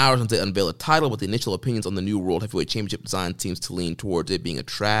been hours since they unveiled a title, but the initial opinions on the new World Heavyweight Championship design seems to lean towards it being a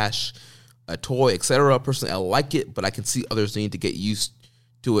toy, etc. Personally, I like it, but I can see others need to get used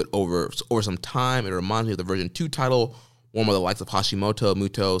to it over some time. It reminds me of the version 2 title, worn by the likes of Hashimoto,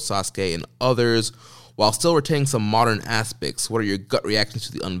 Muto, Sasuke, and others, while still retaining some modern aspects. What are your gut reactions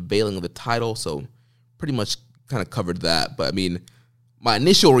to the unveiling of the title? So pretty much kind of covered that, but I mean, my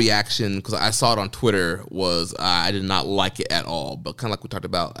initial reaction, because I saw it on Twitter, was I did not like it at all. But kind of like we talked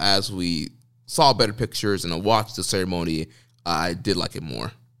about, as we saw better pictures and watched the ceremony, I did like it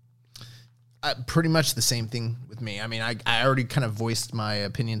more. Pretty much the same thing with me. I mean, I already kind of voiced my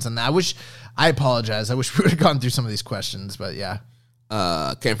opinions on that. I apologize. I wish we would have gone through some of these questions, but yeah.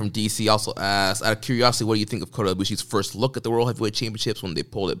 Ken from DC also asked, out of curiosity, what do you think of Kota Ibushi's first look at the World Heavyweight Championships when they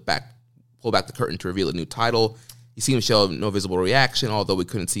pulled back the curtain to reveal a new title? He seemed to show no visible reaction, although we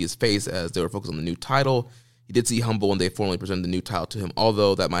couldn't see his face as they were focused on the new title. He did see humble when they formally presented the new title to him,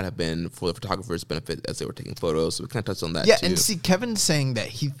 although that might have been for the photographer's benefit as they were taking photos. So we kind of touched on that, yeah, too. and see, Kevin's saying that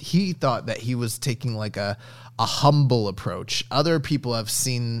he thought that he was taking like a humble approach. Other people have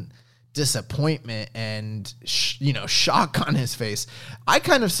seen disappointment and shock on his face. I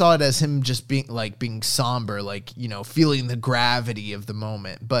kind of saw it as him just being somber, like, feeling the gravity of the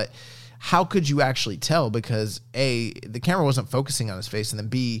moment. But how could you actually tell? Because A, the camera wasn't focusing on his face, and then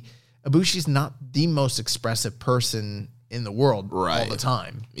B, Ibushi's not the most expressive person in the world all the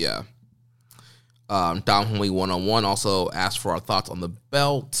time. Yeah. Dom Homely 101 also asked for our thoughts on the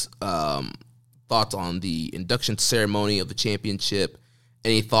belt, thoughts on the induction ceremony of the championship,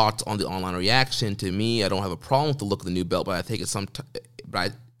 any thoughts on the online reaction. To me, I don't have a problem with the look of the new belt, but I think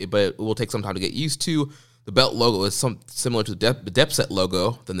but it will take some time to get used to. The belt logo is similar to the depth set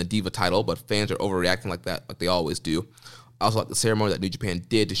logo than the Diva title, but fans are overreacting like that, like they always do. I also like the ceremony that New Japan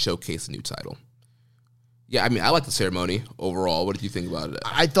did to showcase the new title. Yeah, I mean, I like the ceremony overall. What did you think about it?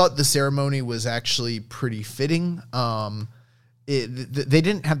 I thought the ceremony was actually pretty fitting. They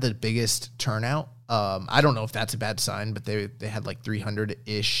didn't have the biggest turnout. I don't know if that's a bad sign, but they had like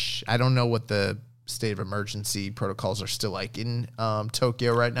 300-ish. I don't know what the state of emergency protocols are still like in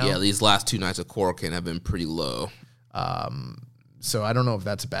Tokyo right now. Yeah, these last 2 nights of Korakuen have been pretty low. So I don't know if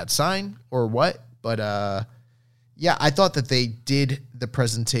that's a bad sign or what, but yeah, I thought that they did the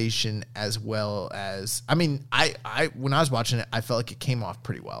presentation as well as, I mean, I when I was watching it, I felt like it came off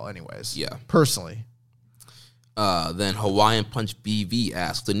pretty well anyways. Yeah. Personally. Then Hawaiian Punch BV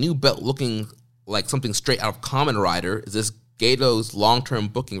asks, the new belt looking like something straight out of Kamen Rider. Is this Gato's long-term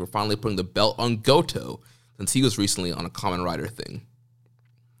booking for finally putting the belt on Goto, since he was recently on a Kamen Rider thing?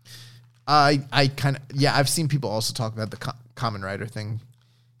 I've seen people also talk about the Kamen Rider thing.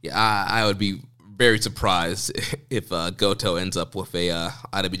 Yeah, I would be very surprised if Goto ends up with a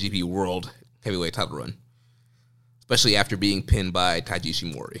IWGP World Heavyweight title run, especially after being pinned by Taiji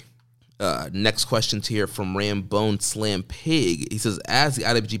Ishimori. Next question's here from Rambone Slam Pig. He says, as the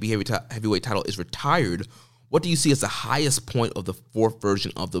IWGP Heavyweight title is retired, what do you see as the highest point of the 4th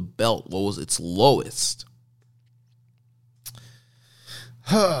version of the belt? What was its lowest?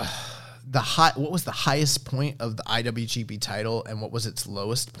 What was the highest point of the IWGP title, and what was its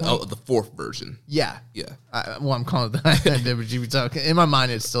lowest point? Oh, the 4th version. Yeah. Yeah. I'm calling it the IWGP title. In my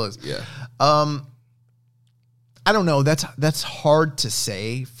mind, it still is. Yeah. I don't know. That's hard to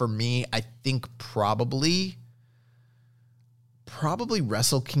say for me. I think probably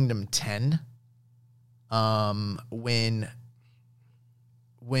Wrestle Kingdom 10. When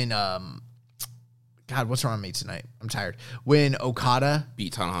God, what's wrong with me tonight? I'm tired. When Okada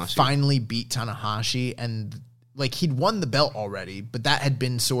finally beat Tanahashi, and like he'd won the belt already, but that had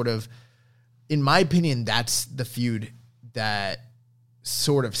been sort of, in my opinion, that's the feud that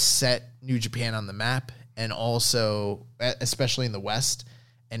sort of set New Japan on the map, and also, especially in the West,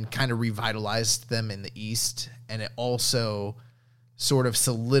 and kind of revitalized them in the East, and it also sort of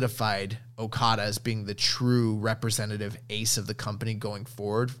solidified Okada as being the true representative ace of the company going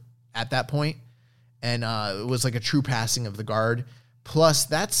forward at that point. And it was like a true passing of the guard. Plus,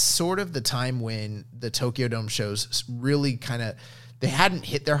 that's sort of the time when the Tokyo Dome shows really kind of, they hadn't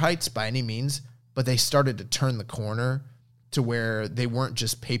hit their heights by any means, but they started to turn the corner to where they weren't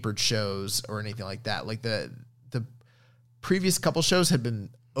just papered shows or anything like that. Like the previous couple shows had been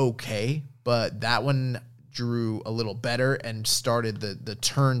okay, but that one drew a little better and started the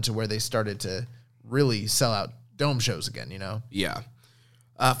turn to where they started to really sell out dome shows again, Yeah.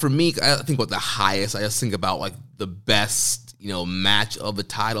 For me, I think about the highest. I just think about like the best, match of the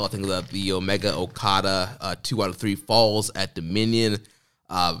title. I think that the Omega Okada 2 out of 3 falls at Dominion.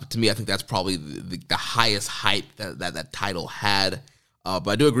 To me, I think that's probably the highest hype that title had. But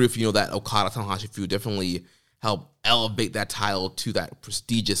I do agree with you, that Okada Tanahashi feud definitely helped elevate that title to that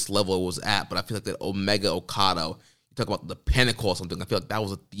prestigious level it was at. But I feel like that Omega Okada, you talk about the pinnacle or something, I feel like that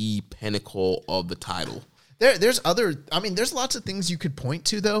was the pinnacle of the title. There's lots of things you could point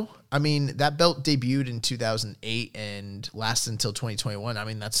to, though. I mean, that belt debuted in 2008 and lasted until 2021. I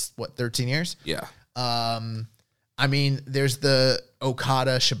mean, that's, 13 years? Yeah. I mean, there's the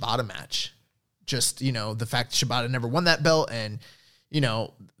Okada-Shibata match. Just, the fact that Shibata never won that belt, and,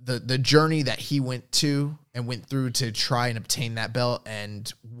 the journey that he went through to try and obtain that belt,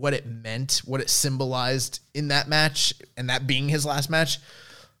 and what it meant, what it symbolized in that match, and that being his last match,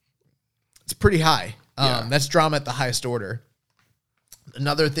 it's pretty high. That's drama at the highest order.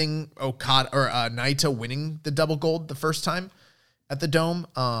 Another thing, Okada or Naito winning the double gold the first time at the Dome.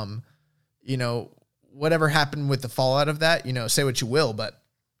 Whatever happened with the fallout of that, say what you will, but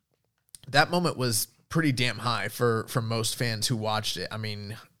that moment was pretty damn high for most fans who watched it. I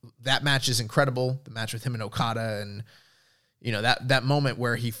mean, that match is incredible. The match with him and Okada, and you know, that moment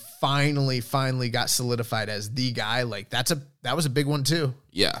where he finally got solidified as the guy, like that was a big one too.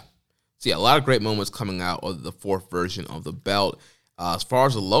 Yeah. So yeah, a lot of great moments coming out of the fourth version of the belt. As far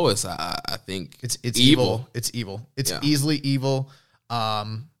as the lowest, I think it's evil. It's evil. It's easily evil.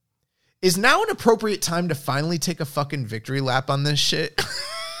 Is now an appropriate time to finally take a fucking victory lap on this shit?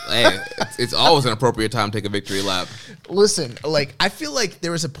 Hey, it's always an appropriate time to take a victory lap. Listen, like, I feel like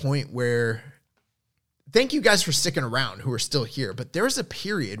there was a point where, thank you guys for sticking around who are still here, but there was a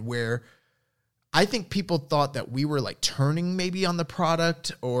period where I think people thought that we were like turning maybe on the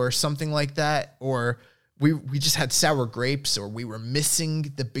product or something like that, or we just had sour grapes, or we were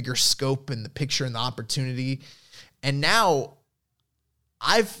missing the bigger scope and the picture and the opportunity. And now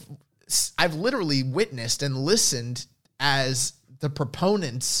I've literally witnessed and listened as the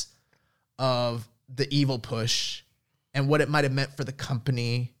proponents of the evil push and what it might have meant for the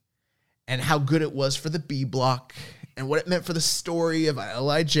company and how good it was for the B block and what it meant for the story of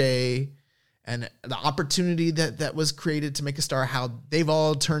LIJ and the opportunity that was created to make a star, how they've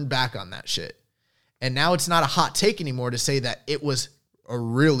all turned back on that shit. And now it's not a hot take anymore to say that it was a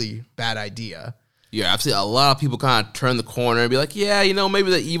really bad idea. Yeah, I've seen a lot of people kind of turn the corner and be like, yeah, you know, maybe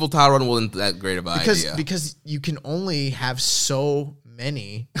the evil title run wasn't that great of an idea. Because you can only have so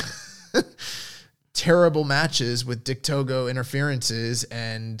many terrible matches with Dick Togo interferences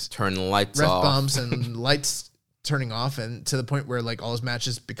and turn the lights ref off. bumps and lights turning off, and to the point where like all his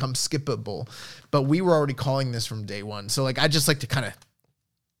matches become skippable. But we were already calling this from day one. So like I just like to kind of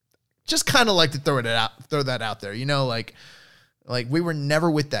like to throw that out there. You know, like we were never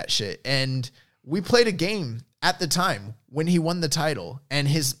with that shit. And we played a game at the time when he won the title, and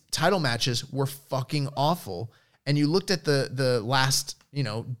his title matches were fucking awful. And you looked at the last, you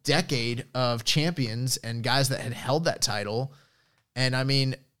know, decade of champions and guys that had held that title. And I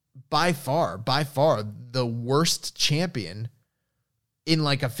mean, by far, the worst champion in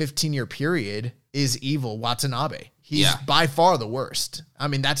like a 15-year period is Evil Watanabe. He's by far the worst. I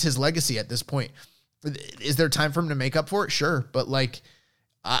mean, that's his legacy at this point. Is there time for him to make up for it? Sure. But like,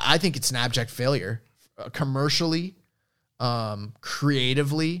 I think it's an abject failure commercially,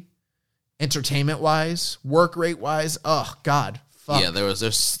 creatively, entertainment-wise, work rate-wise. Oh, God. Fuck. Yeah,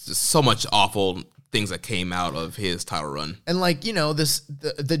 there's so much awful things that came out of his title run. And like, you know,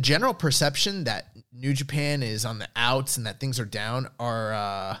 the general perception that New Japan is on the outs and that things are down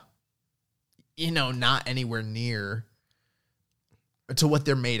are, you know, not anywhere near to what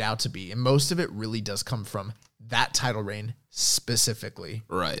they're made out to be. And most of it really does come from that title reign specifically.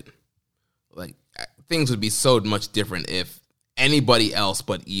 Right. Like, things would be so much different if anybody else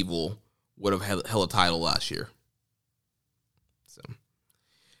but Evil would have held a title last year. So,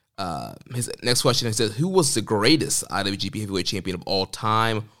 his next question, he says, who was the greatest IWGP Heavyweight Champion of all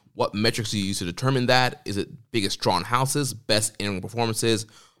time? What metrics do you use to determine that? Is it biggest drawn houses, best in-ring performances,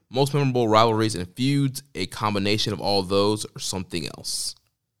 most memorable rivalries and feuds, a combination of all those, or something else?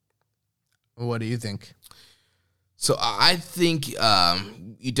 What do you think? So I think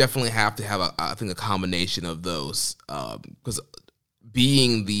you definitely have to have a combination of those, because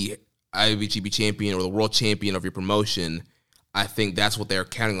being the IWGP champion or the world champion of your promotion, I think that's what they're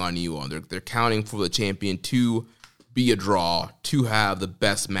counting on you on. They're counting for the champion to be a draw, to have the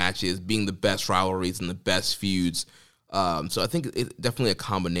best matches, being the best rivalries and the best feuds. So I think it's definitely a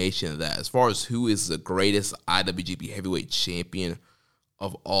combination of that. As far as who is the greatest IWGP heavyweight champion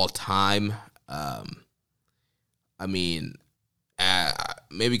of all time, I mean,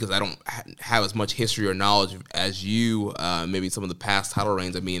 maybe because I don't have as much history or knowledge as you, maybe some of the past title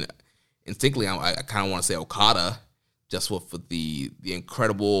reigns. I mean, instinctively, I kind of want to say Okada, just with the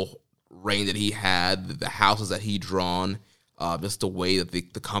incredible reign that he had, the houses that he drawn, just the way that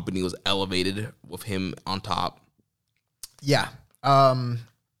the company was elevated with him on top. Yeah. I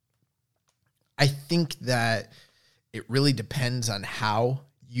think that it really depends on how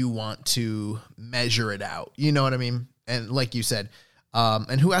you want to measure it out. You know what I mean? And like you said,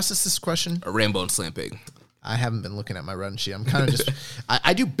 and who asked us this question? A Rambo and Slam Pig. I haven't been looking at my run sheet. I'm kind of just,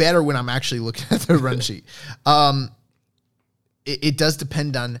 I do better when I'm actually looking at the run sheet. It does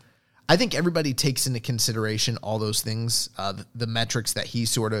depend on, I think everybody takes into consideration all those things, the metrics that he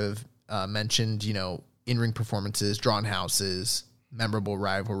sort of mentioned, you know, in-ring performances, drawn houses, memorable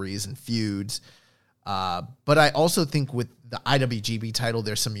rivalries and feuds. But I also think with the IWGP title,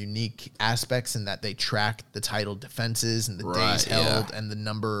 there's some unique aspects in that they track the title defenses and the days held and the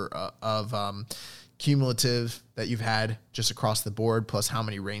number of cumulative that you've had just across the board, plus how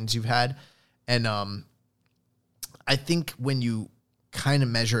many reigns you've had. And I think when you kind of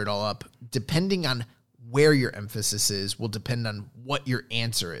measure it all up, depending on where your emphasis is will depend on what your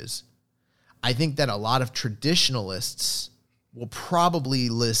answer is. I think that a lot of traditionalists will probably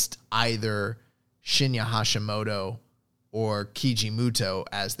list either Shinya Hashimoto or Keiji Muto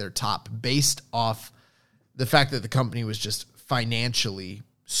as their top based off the fact that the company was just financially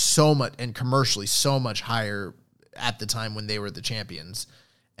so much and commercially so much higher at the time when they were the champions,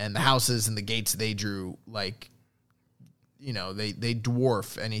 and the houses and the gates they drew, like, you know, they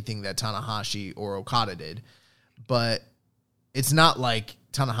dwarf anything that Tanahashi or Okada did. But it's not like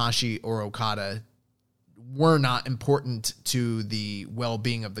Tanahashi or Okada were not important to the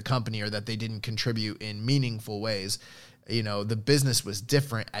well-being of the company or that they didn't contribute in meaningful ways. You know, the business was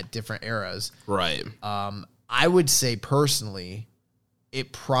different at different eras. Right. I would say personally,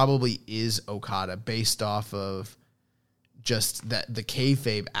 it probably is Okada based off of just that the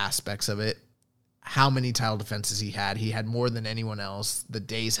kayfabe aspects of it. How many title defenses he had. He had more than anyone else. The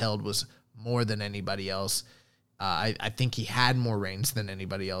days held was more than anybody else. I think he had more reigns than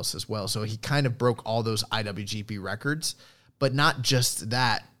anybody else as well. So he kind of broke all those IWGP records, but not just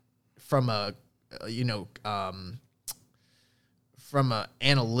that. From a, from an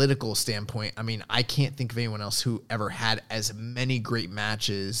analytical standpoint, I mean, I can't think of anyone else who ever had as many great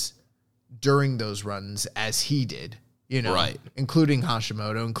matches during those runs as he did, you know, right. Including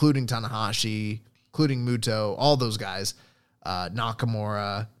Hashimoto, including Tanahashi, including Muto, all those guys,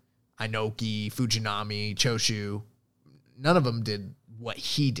 Nakamura, Inoki, Fujinami, Choshu. None of them did what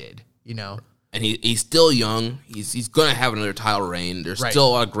he did, you know. And he's still young. He's going to have another title reign. There's still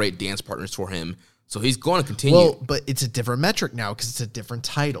a lot of great dance partners for him. So he's going to continue. Well, but it's a different metric now because it's a different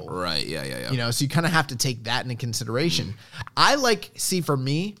title. Right, yeah. You know, so you kind of have to take that into consideration. For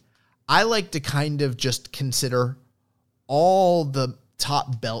me, I like to kind of just consider all the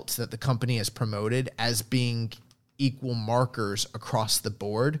top belts that the company has promoted as being equal markers across the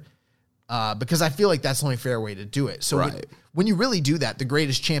board. Because I feel like that's the only fair way to do it. So when you really do that, the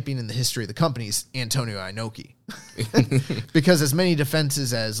greatest champion in the history of the company is Antonio Inoki. Because as many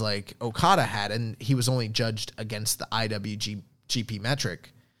defenses as like Okada had, and he was only judged against the IWGP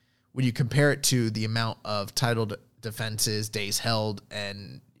metric, when you compare it to the amount of title defenses, days held,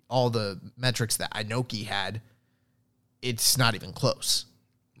 and all the metrics that Inoki had, it's not even close.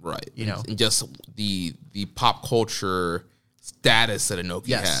 Right. You know, and just the pop culture status that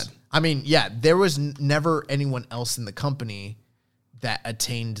Inoki had. I mean, yeah, there was never anyone else in the company that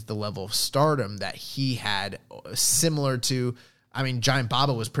attained the level of stardom that he had, similar to, I mean, Giant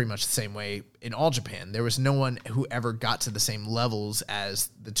Baba was pretty much the same way in All Japan. There was no one who ever got to the same levels as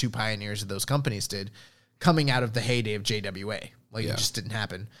the two pioneers of those companies did coming out of the heyday of JWA. It just didn't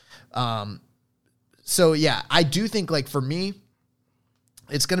happen. So, yeah, I do think, like, for me,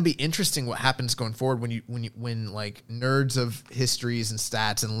 it's going to be interesting what happens going forward when like nerds of histories and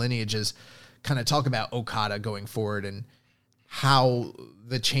stats and lineages kind of talk about Okada going forward and how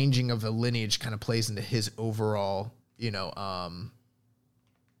the changing of the lineage kind of plays into his overall,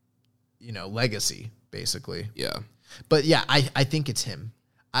 legacy, basically. Yeah. But yeah, I think it's him.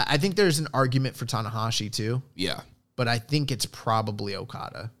 I think there's an argument for Tanahashi too. Yeah. But I think it's probably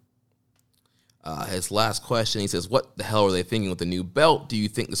Okada. His last question, he says, what the hell are they thinking with the new belt? Do you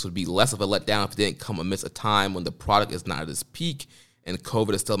think this would be less of a letdown if it didn't come amidst a time when the product is not at its peak and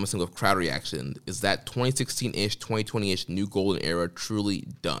COVID is still messing with crowd reaction? Is that 2016-ish, 2020-ish new golden era truly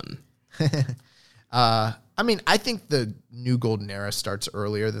done? I mean, I think the new golden era starts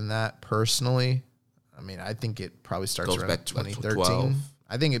earlier than that, personally. I mean, I think it probably starts around back 2013.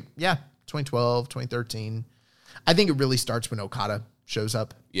 I think 2012, 2013. I think it really starts when Okada shows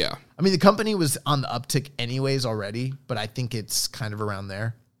up. Yeah. I mean, the company was on the uptick anyways already, but I think it's kind of around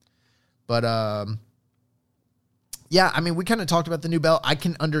there. But, yeah, I mean, we kind of talked about the new belt.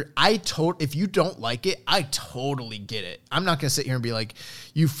 If you don't like it, I totally get it. I'm not going to sit here and be like,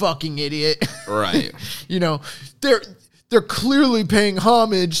 you fucking idiot. Right. They're clearly paying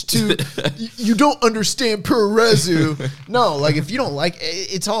homage to, you don't understand Puroresu. No, like, if you don't like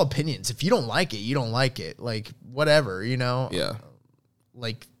it, it's all opinions. If you don't like it, you don't like it. Like, whatever, you know? Yeah.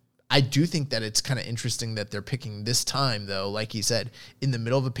 Like, I do think that it's kind of interesting that they're picking this time, though, like he said, in the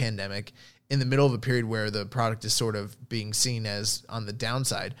middle of a pandemic, in the middle of a period where the product is sort of being seen as on the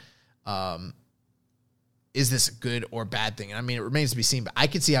downside. Is this a good or bad thing? And I mean, it remains to be seen, but I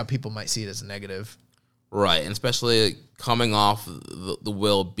could see how people might see it as a negative. Right, and especially coming off the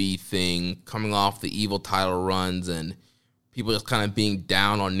Will B thing, coming off the Evil title runs, and people just kind of being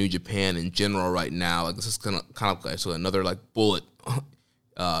down on New Japan in general right now. Like, this is kind of like another like bullet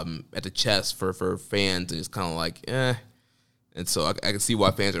at the chest for fans, and it's kind of like, eh. And so I can see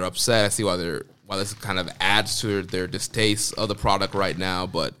why fans are upset. I see why this kind of adds to their distaste of the product right now.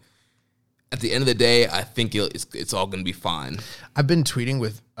 But at the end of the day, I think it's all going to be fine. I've been tweeting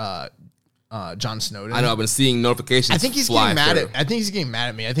with John Snowden. I know. I've been seeing notifications. I think he's getting mad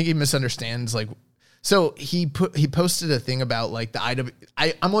at me. I think he misunderstands. Like, so he posted a thing about like the IW.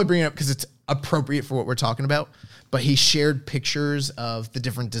 I'm only bringing it up because it's appropriate for what we're talking about. But he shared pictures of the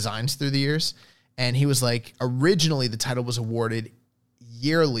different designs through the years, and he was like, originally the title was awarded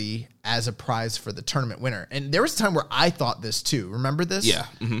yearly as a prize for the tournament winner. And there was a time where I thought this too. Remember this? Yeah.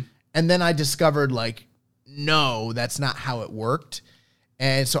 Mm-hmm. And then I discovered like, no, that's not how it worked.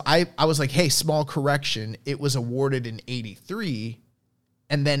 And so I was like, hey, small correction. It was awarded in 83.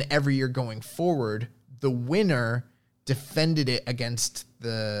 And then every year going forward, the winner defended it against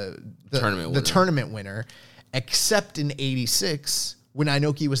the tournament winner, except in 86 when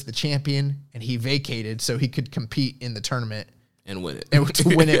Inoki was the champion and he vacated so he could compete in the tournament and win it and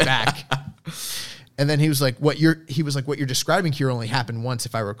to win it back. And then he was like, what you're describing here only happened once,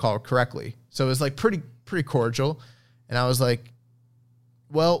 if I recall correctly. So it was like pretty cordial. And I was like,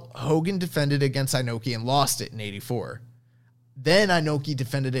 well, Hogan defended against Inoki and lost it in 84. Then Inoki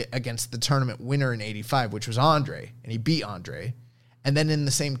defended it against the tournament winner in 85, which was Andre, and he beat Andre. And then in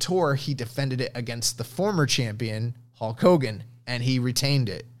the same tour, he defended it against the former champion, Hulk Hogan, and he retained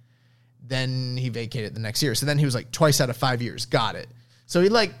it. Then he vacated the next year. So then he was like, twice out of 5 years, got it. So he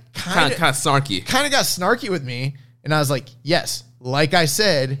like kind of snarky. Kind of got snarky with me. And I was like, yes, like I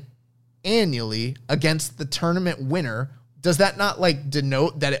said, annually against the tournament winner. Does that not like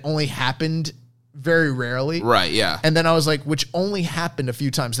denote that it only happened very rarely? Right, yeah. And then I was like, which only happened a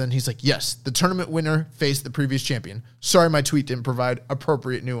few times. Then he's like, yes, the tournament winner faced the previous champion. Sorry, my tweet didn't provide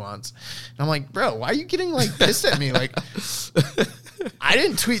appropriate nuance. And I'm like, bro, why are you getting like pissed at me? Like, I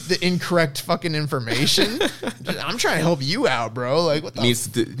didn't tweet the incorrect fucking information. I'm trying to help you out, bro. Like, what the needs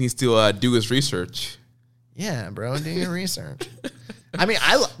to do his research. Yeah, bro, do your research. I mean,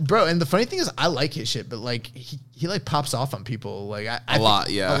 bro, and the funny thing is, I like his shit, but like he like pops off on people like a lot.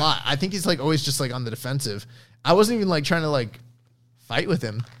 I think he's like always just like on the defensive. I wasn't even like trying to like fight with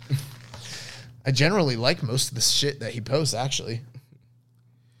him. I generally like most of the shit that he posts, actually.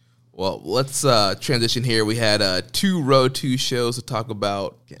 Well, let's transition here. We had 2 Road 2 shows to talk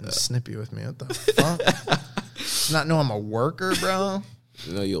about. Getting snippy with me. What the fuck? Not know I'm a worker, bro.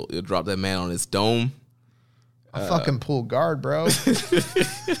 You know, you'll drop that man on his dome. I fucking pull guard, bro.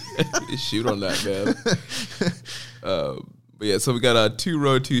 Shoot on that, man. But yeah, so we got 2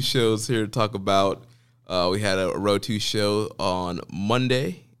 Road 2 shows here to talk about. We had a Road 2 show on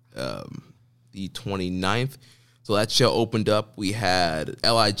Monday, the 29th. So that show opened up. We had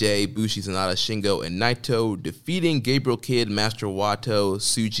LIJ, Bushi, Sanada, Shingo, and Naito defeating Gabriel Kidd, Master Wato,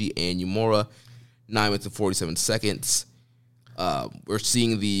 Tsuji, and Yumura. 9 minutes and 47 seconds. We're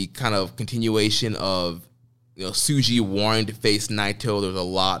seeing the kind of continuation of Tsuji wanting to face Naito. There's a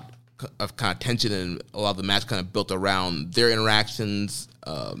lot of kind of tension, and a lot of the match kind of built around their interactions.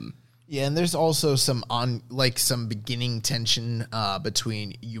 Yeah, and there's also some beginning tension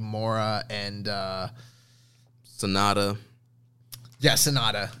between Yumura and Sanada. Yeah,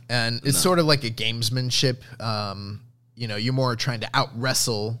 Sanada. And it's sort of like a gamesmanship. Yumura trying to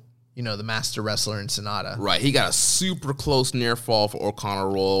out-wrestle, the master wrestler in Sanada. Right. He got a super close near fall for O'Connor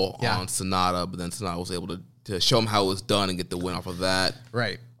roll on Sanada, but then Sanada was able to show him how it was done and get the win off of that.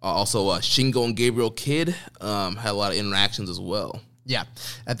 Right. Also, Shingo and Gabriel Kidd had a lot of interactions as well. Yeah.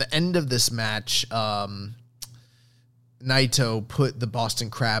 At the end of this match, Naito put the Boston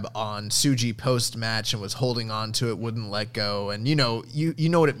Crab on Tsuji post-match and was holding on to it, wouldn't let go. And, you know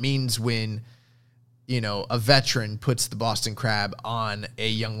what it means when, a veteran puts the Boston Crab on a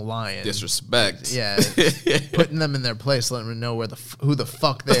young lion. Disrespect. Yeah. Putting them in their place, letting them know who the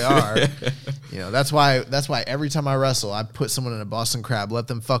fuck they are. That's why every time I wrestle, I put someone in a Boston Crab, let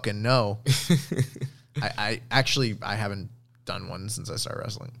them fucking know. I haven't done one since I started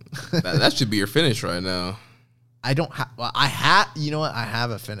wrestling. That should be your finish right now. I don't have. Well, I have. You know what? I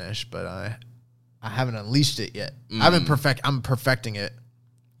have a finish, but I haven't unleashed it yet. I'm perfecting it.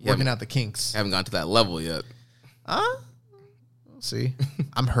 Working out the kinks. Haven't gotten to that level yet. We'll see.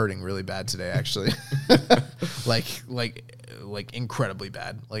 I'm hurting really bad today, actually. like incredibly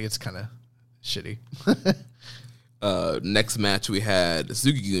bad. Like it's kind of shitty. Next match we had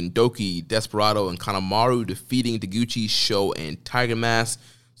Suzuki-gun, Doki, Desperado, and Kanemaru defeating Taguchi, Sho, and Tiger Mask.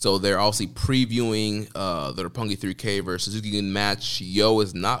 So they're obviously previewing the Roppongi 3K versus Suzuki-gun match. Yo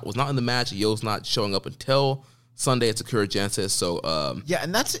was not in the match. Yo's not showing up until Sunday at Sakura Genesis. So yeah,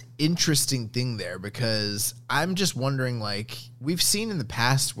 and that's an interesting thing there because I'm just wondering, like, we've seen in the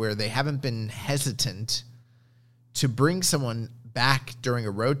past where they haven't been hesitant to bring someone back during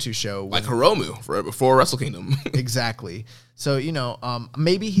a Road to show. Like Hiromu before Wrestle Kingdom. Exactly. So,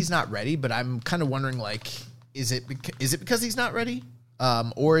 maybe he's not ready, but I'm kind of wondering, like, is it because he's not ready?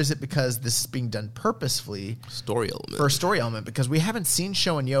 Or is it because this is being done purposefully for a story element? Because we haven't seen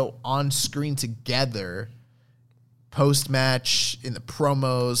Sho and Yo on screen together post-match, in the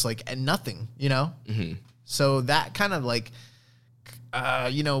promos, like, and nothing, Mm-hmm. So that kind of, like,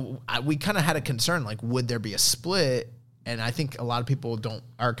 we kind of had a concern, like, would there be a split? And I think a lot of people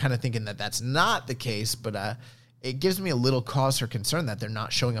are kind of thinking that that's not the case, but it gives me a little cause for concern that they're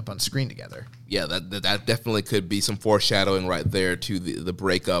not showing up on screen together. Yeah, that definitely could be some foreshadowing right there to the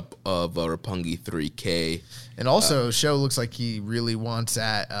breakup of Roppongi 3K. And also, Sho looks like he really wants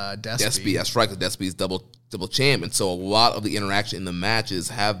at Despy. That's right, because Despy's double champ, and so a lot of the interaction in the matches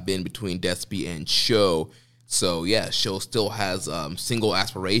have been between Despy and Sho. So, yeah, Sho still has single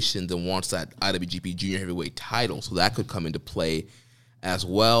aspirations and wants that IWGP Junior Heavyweight title, so that could come into play as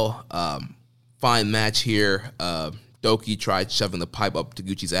well. Fine match here. Doki tried shoving the pipe up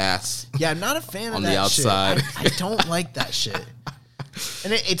Taguchi's ass. Yeah, I'm not a fan of that the outside. Shit. I don't like that shit.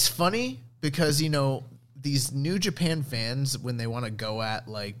 And it's funny because, these New Japan fans, when they want to go at,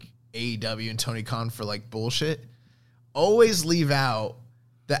 like, AEW and Tony Khan for, like, bullshit, always leave out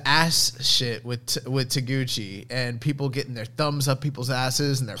the ass shit with Taguchi and people getting their thumbs up people's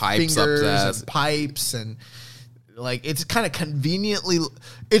asses and their pipes fingers and pipes and... Like, it's kind of conveniently...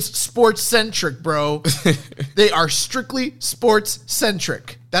 It's sports-centric, bro. They are strictly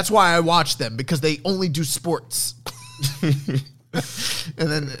sports-centric. That's why I watch them, because they only do sports. and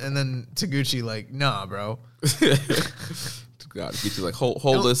then Taguchi, like, nah, bro. God, Taguchi, like,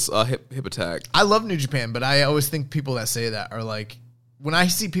 hold this hip attack. I love New Japan, but I always think people that say that are like... When I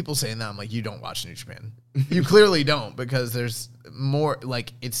see people saying that, I'm like, you don't watch New Japan. You clearly don't, because there's more...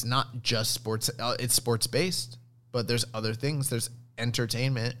 Like, it's not just sports... it's sports-based. But there's other things. There's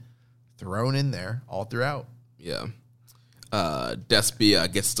entertainment thrown in there all throughout. Yeah. Despy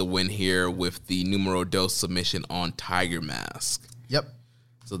gets the win here with the numero dos submission on Tiger Mask. Yep.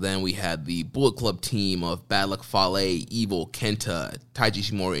 So then we had the Bullet Club team of Bad Luck Fale, Evil, Kenta, Taiji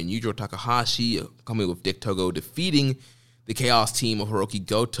Ishimori, and Yujiro Takahashi coming with Dick Togo defeating the Chaos team of Hiroki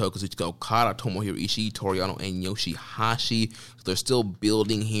Goto, Kazuchika Okada, Tomohiro Ishii, Toriano, and Yoshihashi. So they're still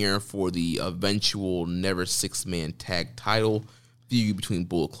building here for the eventual Never Six-Man Tag title feud between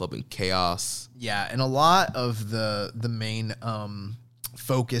Bullet Club and Chaos. Yeah, and a lot of the main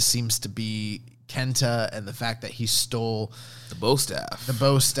focus seems to be Kenta and the fact that he stole the bow staff. The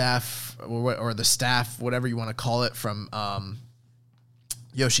bow staff, or the staff, whatever you want to call it, from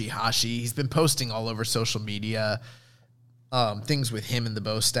Yoshihashi. He's been posting all over social media things with him and the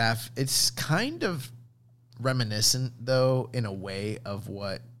bow staff. It's kind of reminiscent, though, in a way, of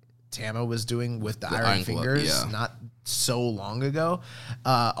what Tama was doing with the Iron Fingers not so long ago.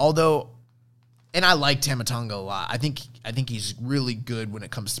 Although, and I like Tama Tonga a lot. I think he's really good when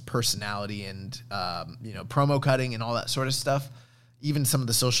it comes to personality and promo cutting and all that sort of stuff. Even some of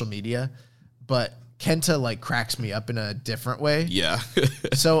the social media, but Kenta, like, cracks me up in a different way. Yeah.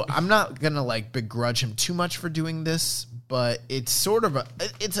 So I'm not gonna, like, begrudge him too much for doing this, but it's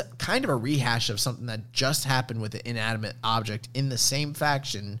kind of a rehash of something that just happened with an inanimate object in the same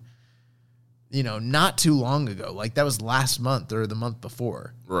faction, not too long ago. Like, that was last month or the month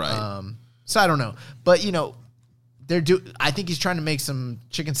before. Right. So I don't know, but I think he's trying to make some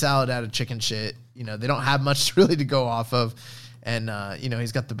chicken salad out of chicken shit. They don't have much really to go off of, and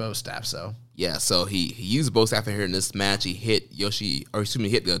he's got the bow staff. So yeah, so he used bow staff here in this match. He hit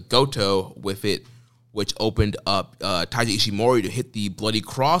Goto with it, which opened up Taiji Ishimori to hit the Bloody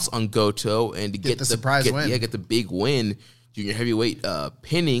Cross on Goto and to get the surprise win. Yeah, get the big win. Junior heavyweight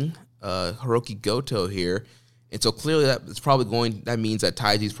pinning Hiroki Goto here. And so clearly that means that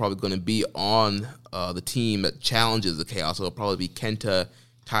Taiji's probably going to be on the team that challenges the Chaos. So it'll probably be Kenta,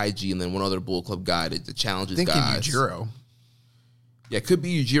 Taiji, and then one other Bullet Club guy that challenges guys. Yujiro. Yeah, it could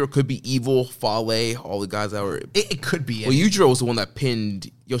be Yujiro, could be Evil, Fale, all the guys that were... It could be. Well, Yujiro was the one that pinned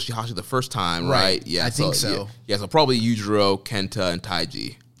Yoshihashi the first time, right? Yeah, I think so. Yeah, so probably Yujiro, Kenta, and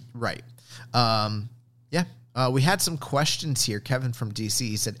Taiji. Right. We had some questions here. Kevin from DC,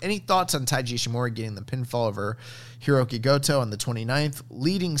 he said, any thoughts on Taiji Ishimori getting the pinfall over Hiroki Goto on the 29th,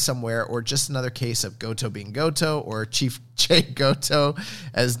 leading somewhere, or just another case of Goto being Goto, or Chief J Goto,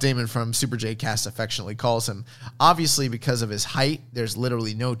 as Damon from Super J Cast affectionately calls him? Obviously, because of his height, there's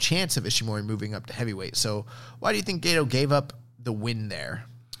literally no chance of Ishimori moving up to heavyweight. So why do you think Goto gave up the win there?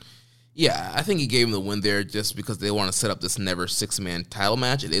 Yeah, I think he gave him the win there just because they want to set up this Never Six-Man title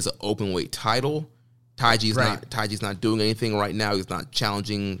match. It is an open weight title. Taiji's not doing anything right now. He's not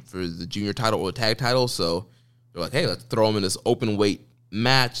challenging for the junior title or the tag title. So They're like, hey, let's throw him in this open weight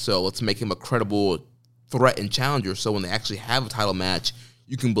match, so let's make him a credible threat and challenger. So when they actually have a title match,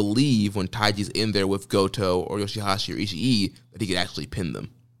 you can believe when Taiji's in there with Goto or Yoshihashi or Ishii that he could actually pin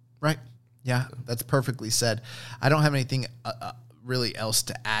them. Right. Yeah, that's perfectly said. I don't have anything really else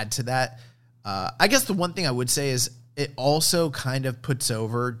to add to that. I guess the one thing I would say is it also kind of puts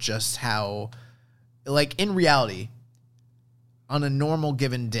over just how, like, in reality, on a normal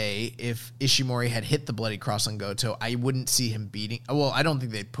given day, if Ishimori had hit the Bloody Cross on Goto, I wouldn't see him beating. Well, I don't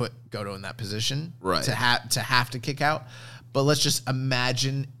think they'd put Goto in that position to have to kick out. But let's just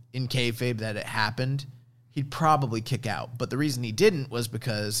imagine in kayfabe that it happened. He'd probably kick out. But the reason he didn't was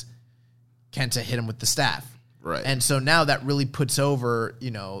because Kenta hit him with the staff. Right. And so now that really puts over,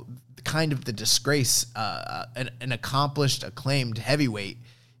 kind of the disgrace, an accomplished, acclaimed heavyweight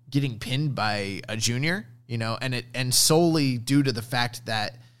getting pinned by a junior. And solely due to the fact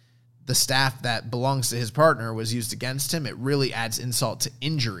that the staff that belongs to his partner was used against him, it really adds insult to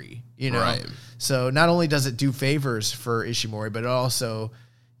injury, Right. So not only does it do favors for Ishimori, but it also,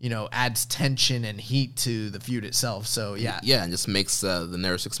 adds tension and heat to the feud itself. So, yeah. Yeah, and just makes the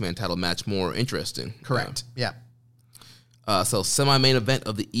Nero 6-man title match more interesting. Correct. Yeah. So semi-main event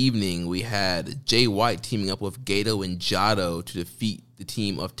of the evening, we had Jay White teaming up with Gato and Jado to defeat the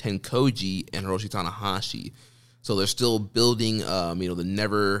team of Tenkoji and Hiroshi Tanahashi. So they're still building,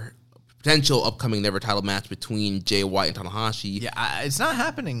 the potential upcoming Never title match between Jay White and Tanahashi. Yeah, it's not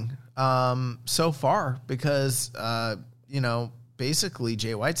happening so far because, basically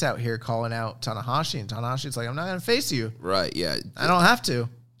Jay White's out here calling out Tanahashi, and Tanahashi's like, I'm not going to face you. Right, yeah. I don't have to.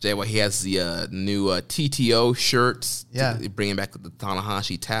 Jay White, he has the new TTO shirts. Yeah. Bringing back the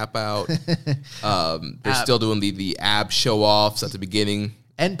Tanahashi tap out. They're still doing the ab show-offs at the beginning.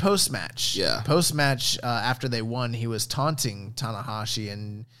 And post-match. Yeah. Post-match, after they won, he was taunting Tanahashi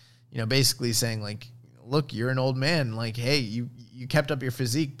and, basically saying, like, look, you're an old man. Like, hey, you kept up your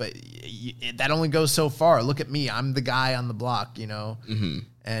physique, but that only goes so far. Look at me. I'm the guy on the block, Mm-hmm.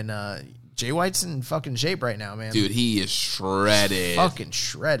 And Jay White's in fucking shape right now, man. Dude, he is shredded. Fucking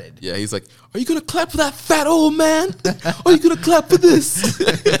shredded. Yeah, he's like, are you going to clap for that fat old man? Or are you going to clap for this?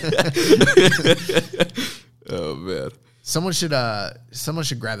 Oh, man. Someone should grab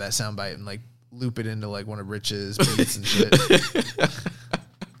that soundbite and, like, loop it into, like, one of Rich's beats and shit.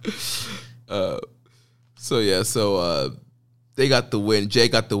 So they got the win. Jay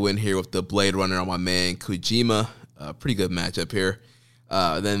got the win here with the Blade Runner on my man Kojima. Pretty good matchup here.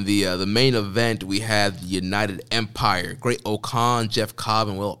 Then the main event, we had the United Empire, Great Okan, Jeff Cobb,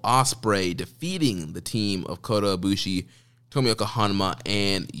 and Will Ospreay defeating the team of Kota Ibushi, Tomioka Hanma,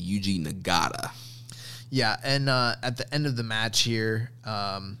 and Yuji Nagata. Yeah, and at the end of the match here,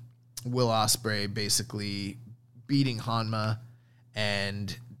 Will Ospreay basically beating Hanma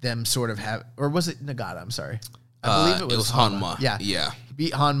and them sort of have, or was it Nagata? I'm sorry. I believe it was Hanma. Yeah. He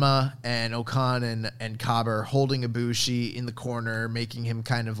beat Hanma, and Okan and Cobb are holding Ibushi in the corner, making him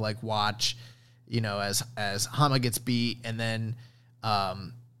kind of like watch, as Hanma gets beat, and then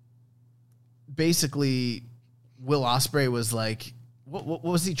basically Will Ospreay was like, what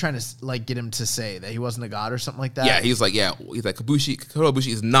was he trying to like get him to say, that he wasn't a god or something like that? Yeah, he's like Kota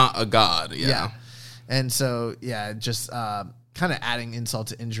Ibushi is not a god. Yeah. And so just kind of adding insult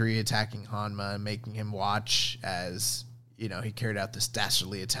to injury, attacking Hanma and making him watch as, he carried out this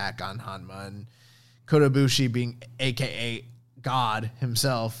dastardly attack on Hanma, and Kota Ibushi, being AKA God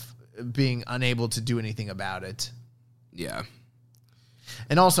himself, being unable to do anything about it. Yeah.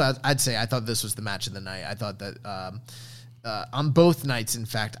 And also, I'd say I thought this was the match of the night. I thought that on both nights, in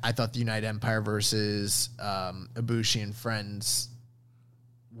fact, I thought the United Empire versus Ibushi and friends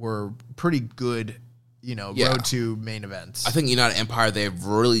were pretty good, road to main events. I think United Empire, they've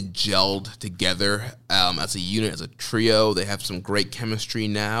really gelled together as a unit, as a trio. They have some great chemistry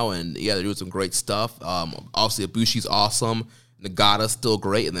now, and they're doing some great stuff. Obviously, Ibushi's awesome. Nagata's still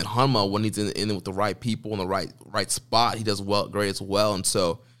great, and then Hanma, when he's in with the right people in the right spot, he does great as well. And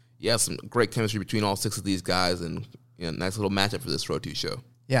so, some great chemistry between all six of these guys, and nice little matchup for this Road 2 show.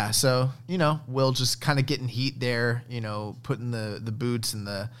 Yeah, so, Will just kind of getting heat there, putting the boots and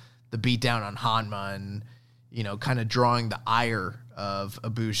the beat down on Hanma, and, kind of drawing the ire of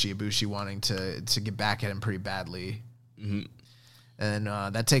Ibushi wanting to get back at him pretty badly. Mm-hmm. And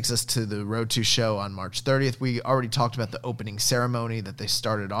that takes us to the Road 2 show on March 30th. We already talked about the opening ceremony that they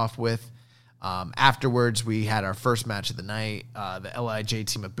started off with. Afterwards, we had our first match of the night. The LIJ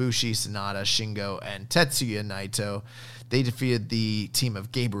team of Bushi, Sanada, Shingo, and Tetsuya Naito. They defeated the team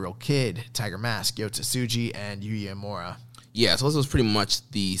of Gabriel Kidd, Tiger Mask, Yota Tsuji, and Yuya Uemura. Yeah, so this was pretty much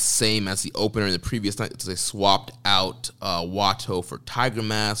the same as the opener in the previous night. So they swapped out Wato for Tiger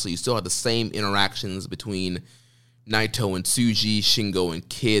Mask, so you still had the same interactions between Naito and Tsuji, Shingo and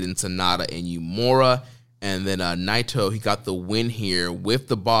Kid, and Sonata and Yumura. And then Naito, he got the win here with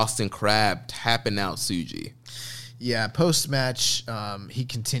the Boston Crab tapping out Tsuji. Yeah, post-match, he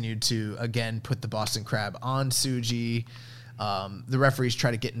continued to, again, put the Boston Crab on Tsuji. The referees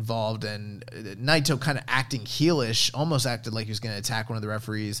try to get involved, and Naito kind of acting heelish, almost acted like he was going to attack one of the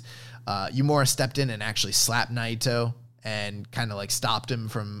referees. Yumura stepped in and actually slapped Naito and kind of like stopped him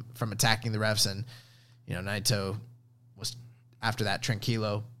from attacking the refs. And, you know, Naito was, after that,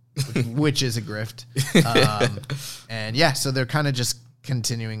 tranquilo, which is a grift. And yeah, so they're kind of just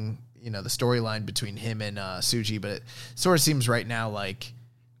continuing, you know, the storyline between him and Tsuji, but it sort of seems right now like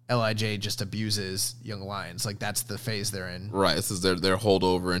LIJ just abuses Young Lions. Like, that's the phase they're in. Right. This is their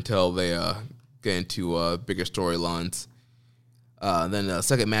holdover until they get into bigger storylines. Then the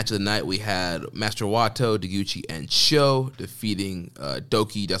second match of the night, we had Master Wato, Taguchi, and Sho defeating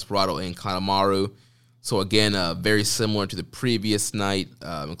Doki, Desperado, and Kanemaru. So again, very similar to the previous night,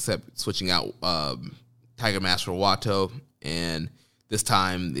 except switching out Tiger Master Wato, and this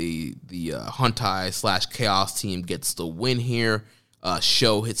time the Huntai / Chaos team gets the win here.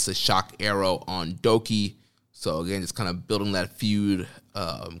 Sho hits the shock arrow on Doki. So again, just kind of building that feud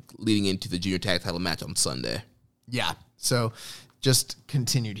leading into the junior tag title match on Sunday. Yeah. So just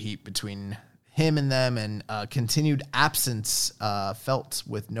continued heat between him and them, and continued absence felt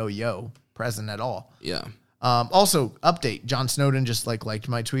with no Yo present at all. Yeah. Also, update, John Snowden just liked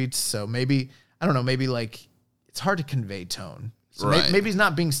my tweets. So maybe, I don't know, maybe it's hard to convey tone. So right. maybe he's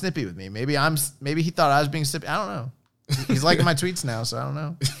not being snippy with me. Maybe he thought I was being snippy. I don't know. He's liking my tweets now, so I don't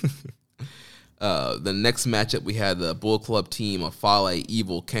know. The next matchup, we had the Bullet Club team of Fale,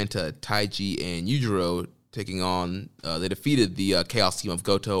 Evil, Kenta, Taiji, and Yujiro taking on. They defeated the Chaos team of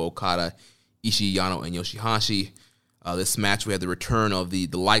Goto, Okada, Ishii, Yano, and Yoshihashi. This match, we had the return of the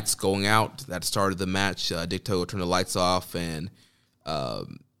lights going out. That started the match. Dicto turned the lights off, and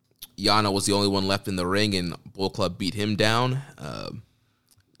Yano was the only one left in the ring, and Bullet Club beat him down.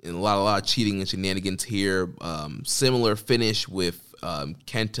 And a lot of cheating and shenanigans here. Similar finish with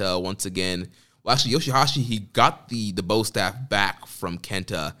Kenta once again. Well, actually, Yoshihashi, he got the bow staff back from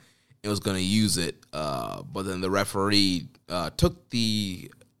Kenta and was going to use it. But then the referee took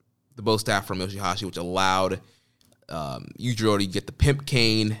the bow staff from Yoshihashi, which allowed Yujiro to get the pimp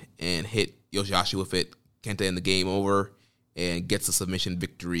cane and hit Yoshihashi with it. Kenta in the game over and gets a submission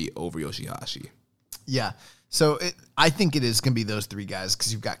victory over Yoshihashi. Yeah. So I think it is going to be those three guys,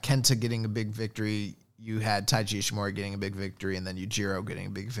 because you've got Kenta getting a big victory, you had Taiji Ishimori getting a big victory, and then Yujiro getting a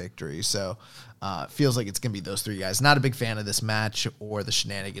big victory. So it feels like it's going to be those three guys. Not a big fan of this match or the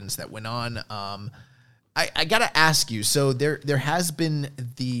shenanigans that went on. I got to ask you, so there has been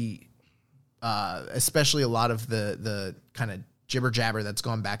especially a lot of the kind of jibber-jabber that's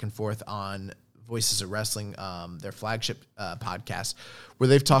gone back and forth on Voices of Wrestling, their flagship podcast, where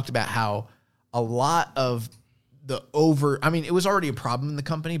they've talked about how a lot of it was already a problem in the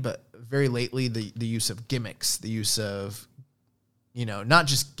company, but very lately the use of gimmicks, the use of, not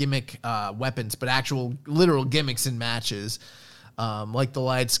just gimmick weapons, but actual literal gimmicks in matches, like the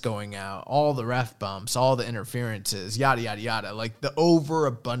lights going out, all the ref bumps, all the interferences, yada, yada, yada. Like the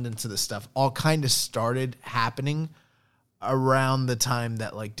overabundance of this stuff all kind of started happening around the time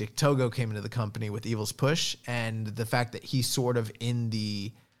that Dick Togo came into the company with Evil's Push, and the fact that he's sort of in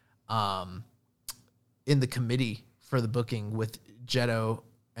the committee for the booking with Geto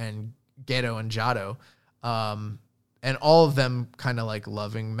and Jado, and all of them kind of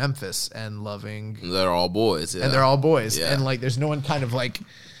loving Memphis and loving. They're all boys, yeah. And they're all boys, yeah. And there's no one kind of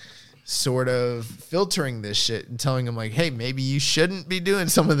sort of filtering this shit and telling them hey, maybe you shouldn't be doing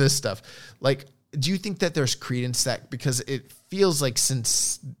some of this stuff. Do you think that there's credence that, because it feels like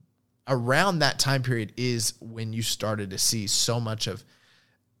since around that time period is when you started to see so much of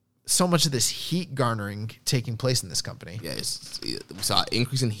this heat garnering taking place in this company? Yeah, we saw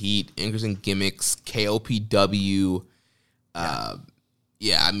increase in heat, increase in gimmicks, KOPW. And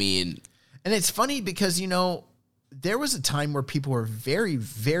it's funny because, there was a time where people were very,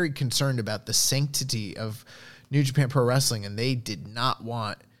 very concerned about the sanctity of New Japan Pro Wrestling, and they did not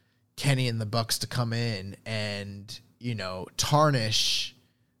want Kenny and the Bucks to come in and, tarnish,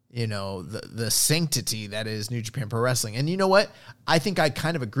 the sanctity that is New Japan Pro Wrestling. And you know what? I think I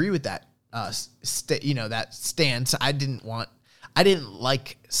kind of agree with that, that stance. I didn't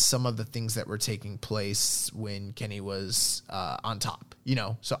like some of the things that were taking place when Kenny was on top,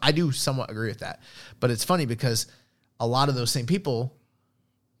 So I do somewhat agree with that. But it's funny because a lot of those same people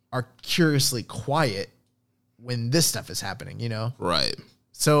are curiously quiet when this stuff is happening, Right.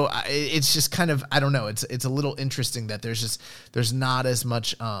 So it's just kind of, I don't know. It's a little interesting that there's not as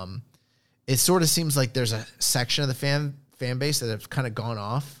much it sort of seems like there's a section of the fan base that have kind of gone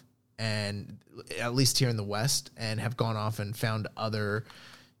off, and at least here in the West, and have gone off and found other,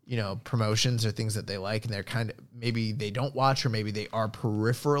 promotions or things that they like, and they're kind of, maybe they don't watch, or maybe they are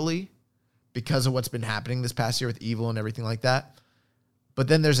peripherally because of what's been happening this past year with Evil and everything like that. But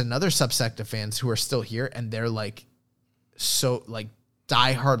then there's another subsect of fans who are still here, and they're like so like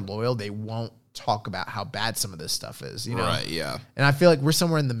diehard loyal. They won't talk about how bad some of this stuff is, Right, yeah. And I feel like we're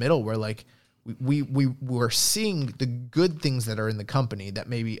somewhere in the middle where like we're seeing the good things that are in the company that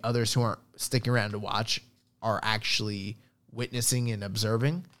maybe others who aren't sticking around to watch are actually witnessing and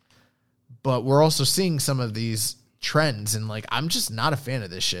observing. But we're also seeing some of these trends, and like I'm just not a fan of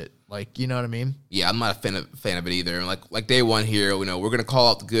this shit. Like, you know what I mean? Yeah, I'm not a fan of it either. And like day one here, we're gonna call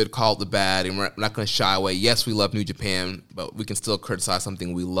out the good, call out the bad, and we're not gonna shy away. Yes, we love New Japan, but we can still criticize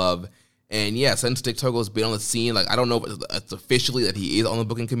something we love. And yeah, since Dick Togo's been on the scene, like I don't know if it's officially that he is on the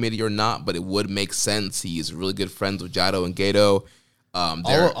booking committee or not, but it would make sense. He's really good friends with Jado and Gato.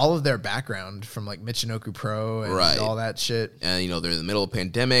 All of their background from like Michinoku Pro and all that shit. And they're in the middle of a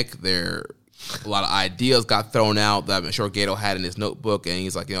pandemic. A lot of ideas got thrown out that I'm sure Gato had in his notebook, and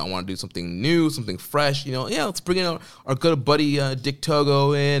he's like, I want to do something new, something fresh. Let's bring in our good buddy Dick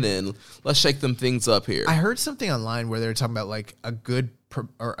Togo in, and let's shake them things up here. I heard something online where they were talking about like a good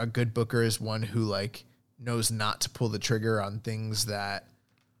booker is one who like knows not to pull the trigger on things that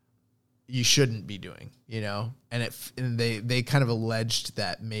you shouldn't be doing, and they kind of alleged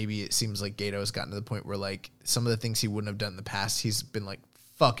that maybe it seems like Gato has gotten to the point where like some of the things he wouldn't have done in the past, he's been like,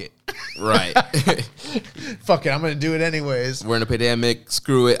 fuck it. Right. Fuck it. I'm going to do it anyways. We're in a pandemic.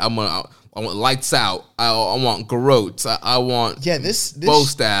 Screw it. I want lights out. I want garrotes. I want bow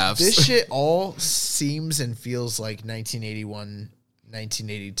staffs. This shit all seems and feels like 1981,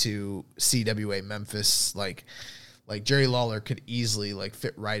 1982 CWA Memphis. Like Jerry Lawler could easily like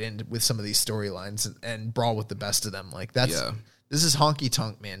fit right in with some of these storylines and brawl with the best of them. Like this is honky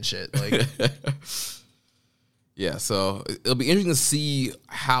tonk man shit. Like, yeah, so it'll be interesting to see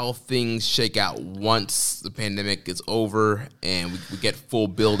how things shake out once the pandemic is over and we get full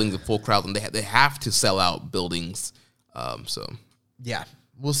buildings and full crowds, and they have to sell out buildings. Yeah,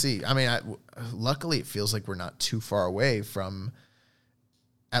 we'll see. I mean, luckily it feels like we're not too far away from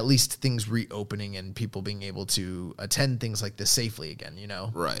at least things reopening and people being able to attend things like this safely again,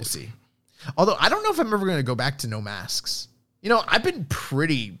 Right. We'll see. Although I don't know if I'm ever going to go back to no masks. I've been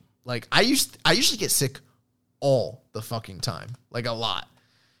pretty, like, I usually get sick all the fucking time, like a lot.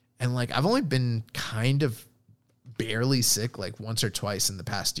 And like, I've only been kind of barely sick like once or twice in the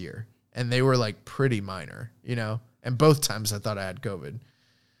past year. And they were like pretty minor, and both times I thought I had COVID.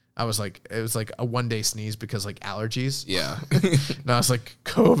 It was like a 1-day sneeze because like allergies. Yeah. And I was like,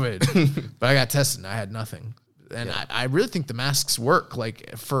 COVID, but I got tested and I had nothing. And I really think the masks work.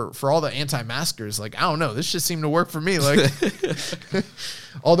 Like for all the anti-maskers, like, I don't know, this just seemed to work for me. Like,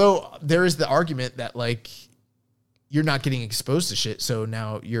 although there is the argument that like, you're not getting exposed to shit, so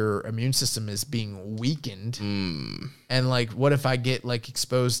now your immune system is being weakened. And like, what if I get like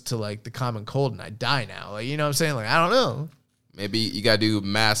exposed to like the common cold and I die now? Like, you know what I'm saying? Like, I don't know. Maybe you gotta do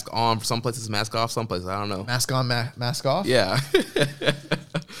mask on for some places, mask off some places. I don't know. Mask on, mask off. Yeah.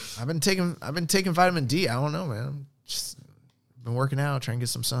 I've been taking vitamin D. I don't know, man. I'm just been working out, trying to get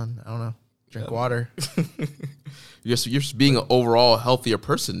some sun. I don't know. Drink water. You're just being an overall healthier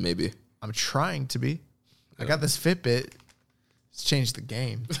person, maybe. I'm trying to be. I got this Fitbit. It's changed the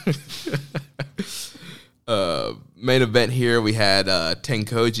game. Main event here, we had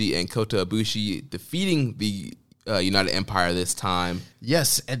Tenkoji and Kota Ibushi defeating the United Empire this time.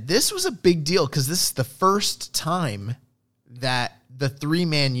 Yes, and this was a big deal because this is the first time that the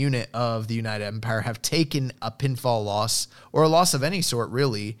 3-man unit of the United Empire have taken a pinfall loss, or a loss of any sort,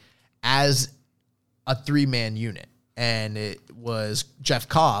 really, as a 3-man unit. And it was Jeff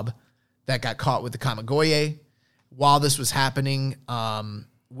Cobb that got caught with the Kamigoye. While this was happening,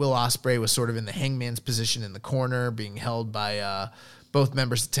 Will Ospreay was sort of in the hangman's position in the corner, being held by both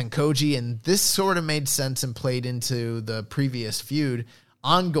members of Tenkoji, and this sort of made sense and played into the previous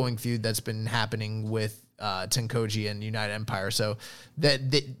ongoing feud that's been happening with Tenkoji and United Empire. So that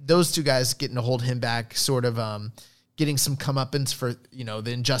those two guys getting to hold him back, sort of getting some comeuppance for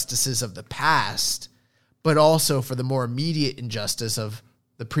the injustices of the past, but also for the more immediate injustice of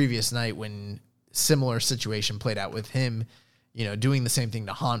the previous night when similar situation played out with him, doing the same thing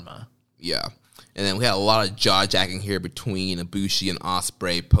to Hanma. Yeah. And then we had a lot of jaw-jacking here between Ibushi and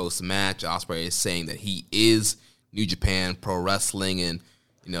Ospreay post-match. Ospreay is saying that he is New Japan Pro Wrestling, and,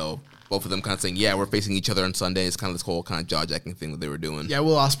 both of them kind of saying, yeah, we're facing each other on Sunday. It's kind of this whole kind of jaw-jacking thing that they were doing. Yeah,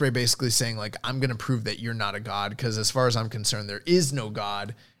 Will Ospreay basically saying, like, I'm going to prove that you're not a god, because as far as I'm concerned, there is no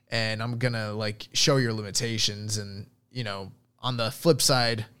god, and I'm gonna like show your limitations. And on the flip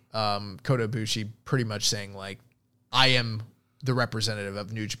side, Kota Ibushi pretty much saying like, I am the representative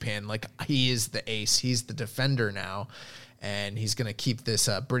of New Japan. Like, he is the ace. He's the defender now. And he's going to keep this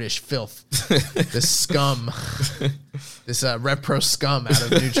British filth, this scum, this Rev Pro scum out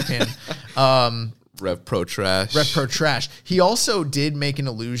of New Japan. Rev Pro trash. Rev Pro trash. He also did make an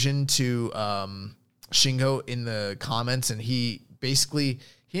allusion to Shingo in the comments, and he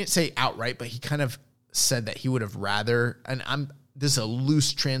didn't say outright, but he kind of said that he would have rather, and this is a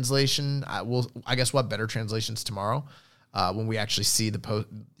loose translation. I guess we'll have better translations tomorrow when we actually see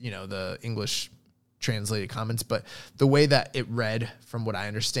the English translated comments, but the way that it read from what I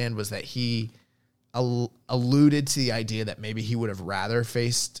understand was that he alluded to the idea that maybe he would have rather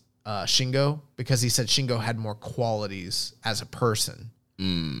faced Shingo, because he said Shingo had more qualities as a person.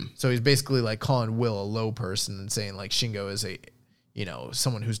 So he's basically like calling Will a low person and saying like Shingo is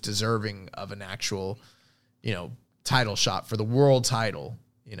someone who's deserving of an actual, title shot for the world title,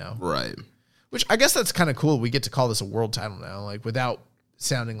 Right. Which I guess that's kind of cool. We get to call this a world title now, like without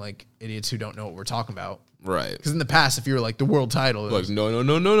sounding like idiots who don't know what we're talking about. Right. Because in the past, if you were like the world title, Like, no.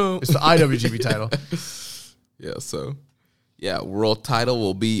 it's the IWGP title. Yeah, so, world title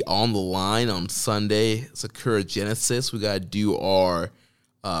will be on the line on Sunday. Sakura Genesis. We got to do our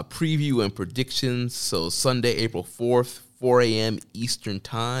preview and predictions. So, Sunday, April 4th, 4 a.m. Eastern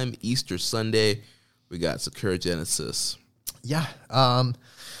Time, Easter Sunday, we got Sakura Genesis. Yeah.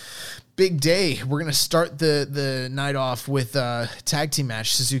 Big day. We're going to start the night off with a tag team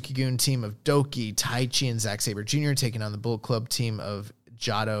match. Suzuki-gun team of Doki, Taichi, and Zack Sabre Jr. taking on the Bullet Club team of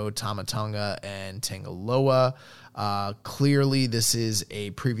Jado, Tama Tonga, and Tangaloa. Clearly, this is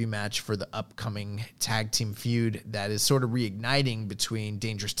a preview match for the upcoming tag team feud that is sort of reigniting between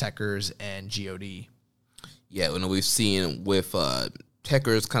Dangerous Tekkers and GOD. Yeah, we've seen with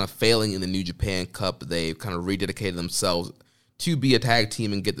Tekkers kind of failing in the New Japan Cup, they've kind of rededicated themselves to be a tag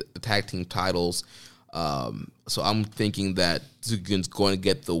team and get the tag team titles. So I'm thinking that Suzuki-gun's going to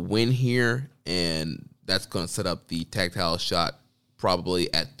get the win here, and that's going to set up the tag title shot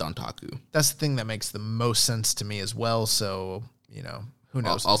probably at Dontaku. That's the thing that makes the most sense to me as well. So, who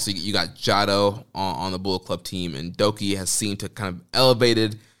knows? Also, you got Jado on the Bullet Club team, and Doki has seemed to kind of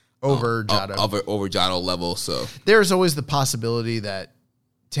elevated over Jado. Over Jado level. So there's always the possibility that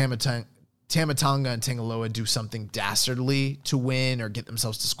Tama Tonga and Tangaloa do something dastardly to win or get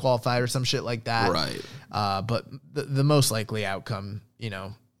themselves disqualified or some shit like that. Right. But the most likely outcome, I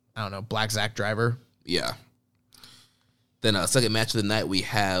don't know, Black Zack Driver. Yeah. Then second match of the night, we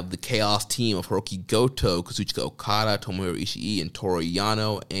have the Chaos team of Hiroki Goto, Kazuchika Okada, Tomohiro Ishii, and Toru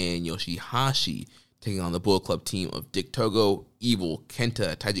Yano, and Yoshihashi taking on the Bullet Club team of Dick Togo, Evil,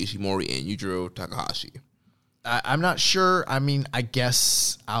 Kenta, Taiji Ishimori, and Yujiro Takahashi. I'm not sure. I mean, I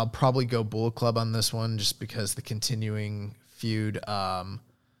guess I'll probably go Bullet Club on this one just because the continuing feud. I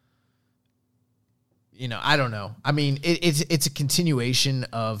don't know. I mean, it's a continuation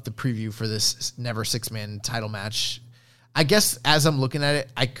of the preview for this Never Six-Man title match. I guess as I'm looking at it,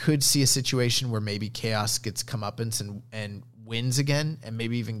 I could see a situation where maybe Chaos gets comeuppance and wins again, and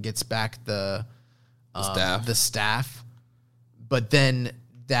maybe even gets back the staff. But then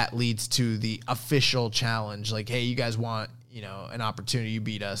that leads to the official challenge. Like, hey, you guys want, an opportunity. You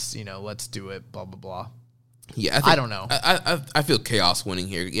beat us, let's do it, blah, blah, blah. Yeah, I don't know. I feel Chaos winning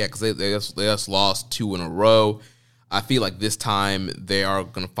here. Yeah, because they just lost 2 in a row. I feel like this time they are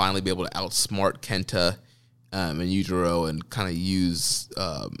going to finally be able to outsmart Kenta and Yujiro and kind of use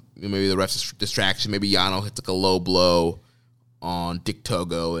maybe the ref's distraction. Maybe Yano hits like a low blow on Dick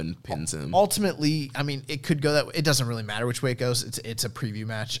Togo and pins him. Ultimately, I mean, it could go that way. It doesn't really matter which way it goes. It's a preview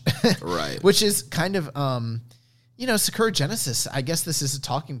match. Right. Which is kind of, Sakura Genesis. I guess this is a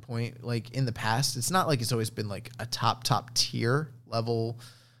talking point, like, in the past. It's not like it's always been, like, a top tier level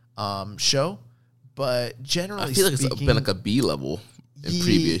show. But generally speaking, I feel like it's been like a B level in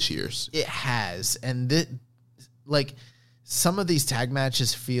previous years. It has. And, some of these tag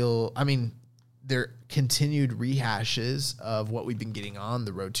matches feel, I mean, they're continued rehashes of what we've been getting on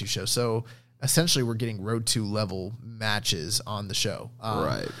the Road 2 show. So essentially we're getting Road 2 level matches on the show.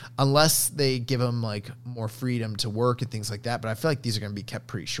 Right. Unless they give them like more freedom to work and things like that. But I feel like these are going to be kept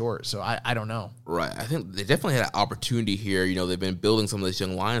pretty short. So I don't know. Right. I think they definitely had an opportunity here. They've been building some of this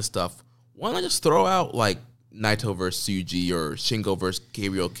Young Lion stuff. Why not just throw out like Naito versus Tsuji or Shingo versus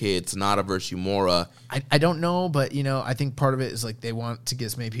Gabriel Kidd, Sonata versus Yumura? I don't know, but I think part of it is like they want to get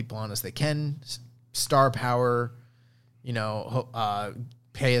as many people on as they can. Star power,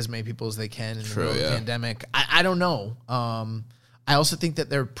 pay as many people as they can in the middle of the pandemic. I don't know. I I also think that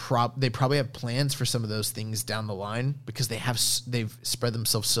they probably have plans for some of those things down the line because they've spread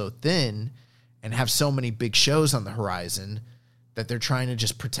themselves so thin and have so many big shows on the horizon that they're trying to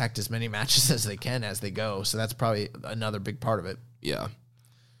just protect as many matches as they can as they go. So that's probably another big part of it. Yeah.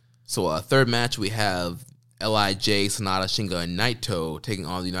 So third match, we have LIJ, Sonata, Shingo, and Naito taking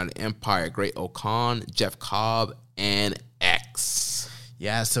on the United Empire, Great Okan, Jeff Cobb, and X.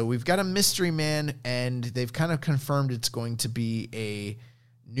 Yeah, so we've got a mystery man, and they've kind of confirmed it's going to be a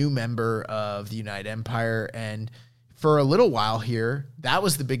new member of the United Empire. And for a little while here, that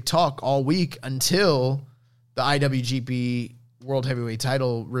was the big talk all week until the IWGP World Heavyweight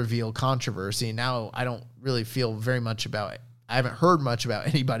title reveal controversy. Now I don't really feel very much about it. I haven't heard much about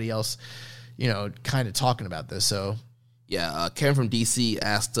anybody else, kind of talking about this. So, yeah, Kevin from DC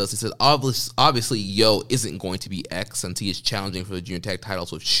asked us, he said, obviously Yo isn't going to be X since he is challenging for the junior tag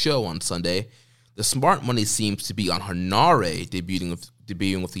titles with Show on Sunday. The smart money seems to be on Hanare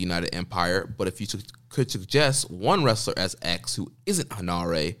debuting with the United Empire, but if you could suggest one wrestler as X who isn't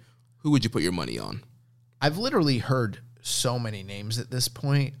Hanare, who would you put your money on? I've literally heard so many names at this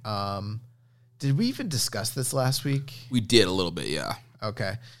point. Did we even discuss this last week? We did a little bit, yeah.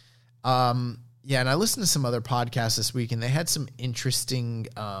 Okay. Yeah, and I listened to some other podcasts this week, and they had some interesting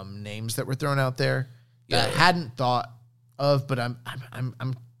names that were thrown out there that I hadn't thought of, but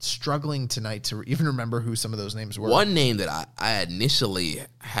I'm struggling tonight to even remember who some of those names were. One name that I initially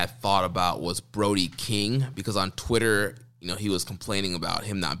had thought about was Brody King, because on Twitter, he was complaining about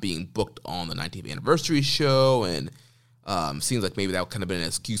him not being booked on the 19th anniversary show, and seems like maybe that would kind of been an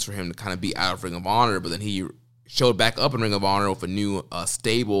excuse for him to kind of be out of Ring of Honor, but then he showed back up in Ring of Honor with a new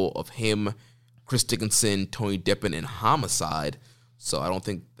stable of him, Chris Dickinson, Tony Deppen, and Homicide. So I don't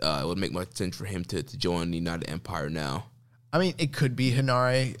think it would make much sense for him to join the United Empire now. I mean, it could be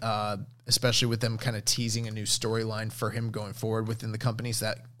Hanare, especially with them kind of teasing a new storyline for him going forward within the company. So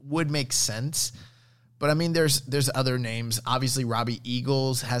that would make sense. But I mean, there's other names. Obviously, Robbie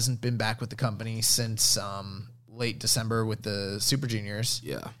Eagles hasn't been back with the company since late December with the Super Juniors.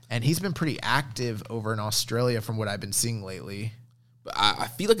 Yeah. And he's been pretty active over in Australia from what I've been seeing lately. But I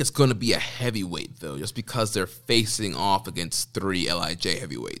feel like it's going to be a heavyweight, though, just because they're facing off against 3 LIJ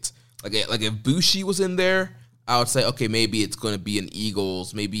heavyweights. Like if Bushi was in there, I would say, okay, maybe it's going to be an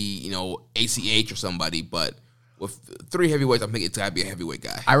Eagles, maybe, ACH or somebody. But with 3 heavyweights, I'm thinking it's got to be a heavyweight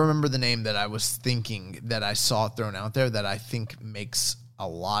guy. I remember the name that I was thinking that I saw thrown out there that I think makes a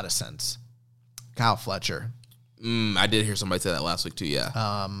lot of sense. Kyle Fletcher. I did hear somebody say that last week, too, yeah.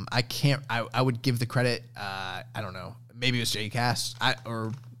 I would give the credit, I don't know. Maybe it was J-Cast, I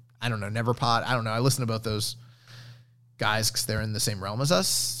don't know, Neverpod. I don't know. I listen to both those guys because they're in the same realm as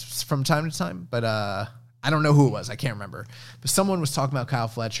us from time to time. But I don't know who it was. I can't remember. But someone was talking about Kyle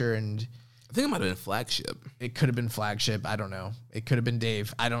Fletcher, and I think it might have been Flagship. It could have been Flagship. I don't know. It could have been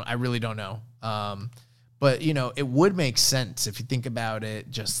Dave. I really don't know. But, it would make sense if you think about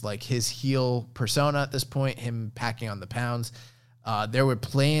it, just like his heel persona at this point, him packing on the pounds. There were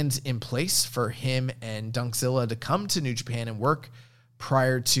plans in place for him and Dunkzilla to come to New Japan and work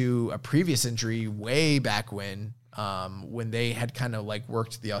prior to a previous injury way back when they had kind of like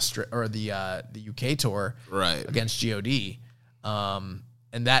worked the UK tour right against GOD.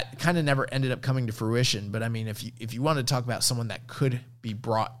 And that kind of never ended up coming to fruition. But I mean, if you want to talk about someone that could be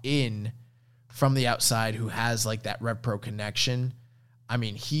brought in from the outside who has like that Rev Pro connection, I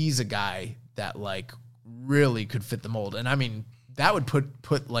mean, he's a guy that like really could fit the mold. And I mean, that would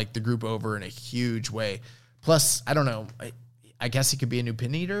put like the group over in a huge way. Plus, I don't know, I guess he could be a new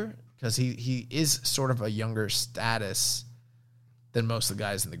pin eater because he is sort of a younger status than most of the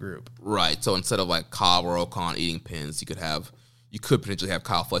guys in the group. Right. So instead of like Cobb or Okan eating pins, you could potentially have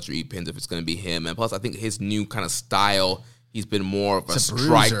Kyle Fletcher eat pins if it's going to be him. And plus, I think his new kind of style, he's been more of a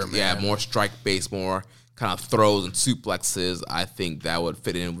strike, more strike based, more kind of throws and suplexes. I think that would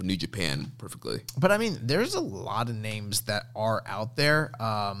fit in with New Japan perfectly. But I mean, there's a lot of names that are out there.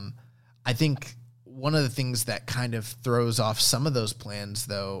 I think one of the things that kind of throws off some of those plans,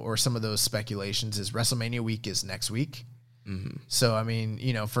 though, or some of those speculations, is WrestleMania week is next week. Mm-hmm. So, I mean,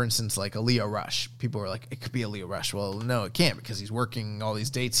 for instance, like a Leo Rush. People are like, it could be a Leo Rush. Well, no, it can't because he's working all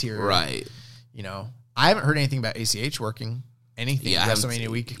these dates here. Right. I haven't heard anything about ACH working anything WrestleMania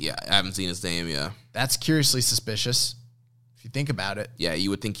week. Yeah, I haven't seen his name, yeah. That's curiously suspicious if you think about it. Yeah, you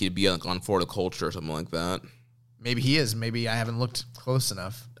would think he'd be like on For the Culture or something like that. Maybe he is. Maybe I haven't looked close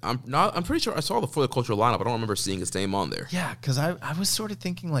enough. I'm pretty sure I saw the For the Culture lineup. I don't remember seeing his name on there. Yeah, because I was sort of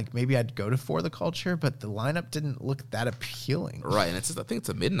thinking like maybe I'd go to For the Culture, but the lineup didn't look that appealing. Right, and I think it's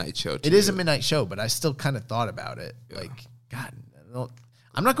a midnight show, too. It is a midnight show, but I still kind of thought about it. Yeah. Like, God,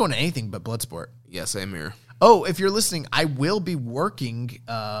 I'm not going to anything but Bloodsport. Yeah, same here. Oh, if you're listening, I will be working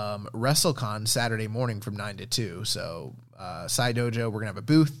WrestleCon Saturday morning from 9 to 2. So, Sai Dojo, we're going to have a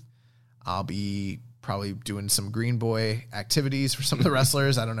booth. I'll be probably doing some Green Boy activities for some of the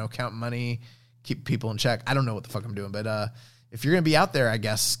wrestlers. I don't know, counting money, keep people in check. I don't know what the fuck I'm doing. But if you're going to be out there, I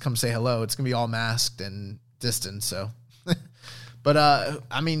guess, come say hello. It's going to be all masked and distant. So, but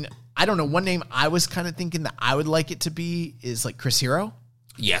I mean, I don't know. One name I was kind of thinking that I would like it to be is like Chris Hero.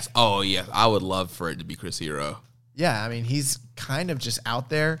 Yes. Oh, yeah. I would love for it to be Chris Hero. Yeah, I mean, he's kind of just out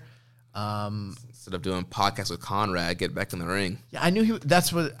there. Instead of doing podcasts with Conrad, get back in the ring. Yeah, I knew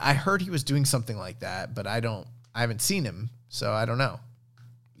that's what I heard. He was doing something like that, but I haven't seen him, so I don't know.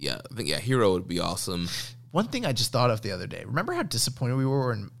 Yeah, I think Hero would be awesome. One thing I just thought of the other day. Remember how disappointed we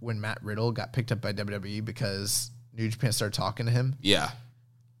were when Matt Riddle got picked up by WWE because New Japan started talking to him? Yeah.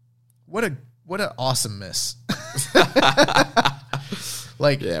 What an awesome miss.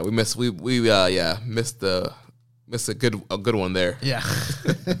 Like, yeah, we missed a good one there. Yeah.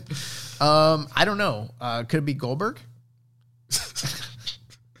 I don't know. Could it be Goldberg?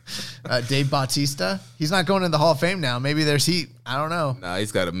 Dave Bautista? He's not going in the Hall of Fame now. Maybe there's heat. I don't know. No,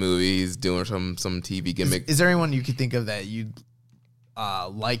 he's got a movie. He's doing some TV gimmick. Is there anyone you could think of that you'd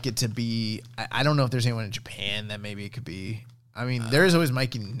like it to be? I don't know if there's anyone in Japan that maybe it could be. I mean, there is always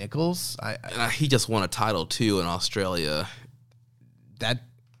Mikey Nichols. He just won a title, too, in Australia. That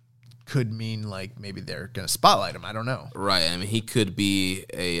could mean, like, maybe they're going to spotlight him. I don't know. Right. I mean, he could be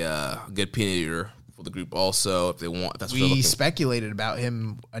a good peanut eater for the group also if they want. That's what we speculated about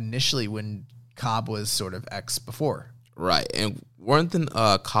him initially when Cobb was sort of X before. Right. And weren't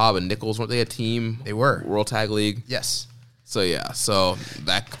Cobb and Nichols, weren't they a team? They were. World Tag League? Yes. So, yeah. So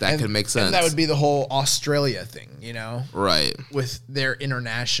that could make sense. And that would be the whole Australia thing, you know? Right. With their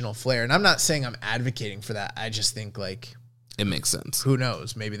international flair. And I'm not saying I'm advocating for that. I just think, like, it makes sense. Who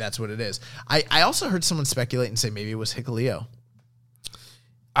knows? Maybe that's what it is. I also heard someone speculate and say maybe it was Hikuleo.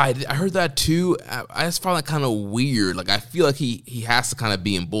 I heard that too. I just found that kind of weird. Like, I feel like he has to kind of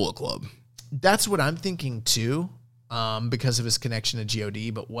be in Bullet Club. That's what I'm thinking too, because of his connection to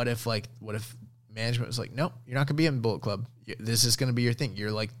GOD. But what if management was like, nope, you're not going to be in Bullet Club. This is going to be your thing.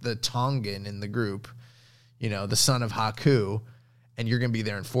 You're like the Tongan in the group, you know, the son of Haku, and you're going to be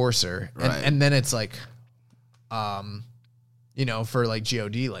their enforcer. Right. And then it's like, you know, for like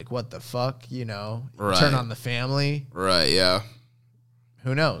GOD, like, what the fuck, you know, right. Turn on the family. Right, yeah.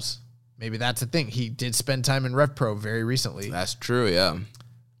 Who knows? Maybe that's a thing. He did spend time in Rev Pro very recently. That's true, yeah.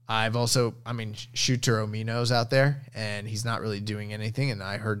 Shooter Omino's out there, and he's not really doing anything, and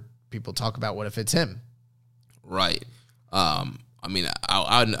I heard people talk about what if it's him. Right. I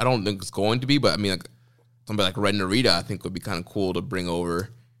don't think it's going to be, but I mean, like, somebody like Red Narita, I think would be kind of cool to bring over.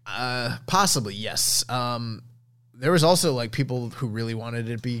 Possibly, yes. There was also like people who really wanted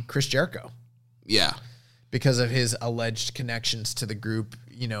it to be Chris Jericho. Yeah. Because of his alleged connections to the group,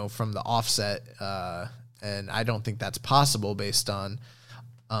 you know, from the Offset. And I don't think that's possible based on,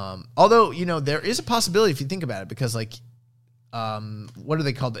 although, you know, there is a possibility if you think about it, because like, what are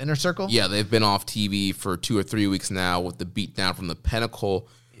they called? The Inner Circle? Yeah. They've been off TV for 2 or 3 weeks now with the beatdown from the Pinnacle.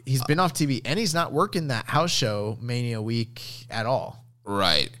 He's been off TV and he's not working that house show Mania week at all.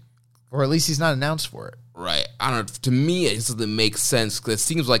 Right. Or at least he's not announced for it. Right. I don't know. To me, it just doesn't make sense because it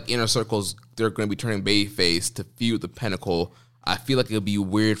seems like Inner Circle's, they're going to be turning babyface to feud the Pinnacle. I feel like it would be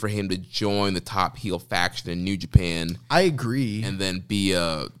weird for him to join the top heel faction in New Japan. I agree. And then be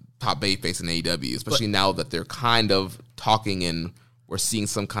a top babyface in AEW, especially now that they're kind of talking and we're seeing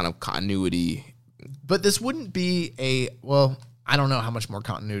some kind of continuity. But this wouldn't be I don't know how much more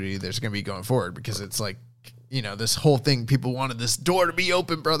continuity there's going to be going forward because it's like, you know, this whole thing, people wanted this door to be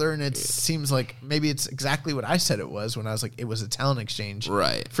open, brother, and it seems like maybe it's exactly what I said it was when I was like, it was a talent exchange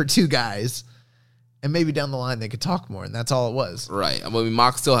for two guys, and maybe down the line they could talk more, and that's all it was. Right. I mean,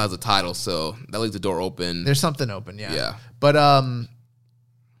 Mox still has a title, so that leaves the door open. There's something open, yeah. Yeah. But I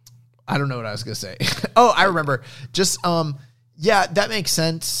don't know what I was going to say. Oh, I remember. Just, yeah, that makes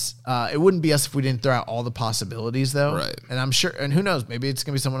sense. It wouldn't be us if we didn't throw out all the possibilities, though. Right. And I'm sure, and who knows, maybe it's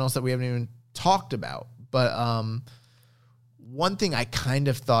going to be someone else that we haven't even talked about. But one thing I kind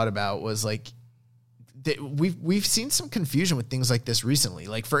of thought about was like we've seen some confusion with things like this recently.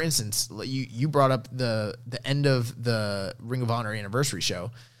 Like for instance, you brought up the end of the Ring of Honor anniversary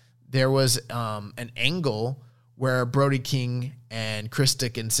show. There was an angle where Brody King and Chris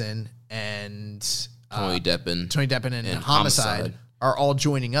Dickinson and Tony Deppen and Homicide are all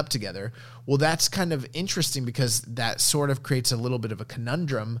joining up together. Well, that's kind of interesting because that sort of creates a little bit of a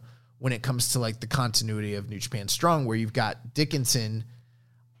conundrum when it comes to like the continuity of New Japan Strong, where you've got Dickinson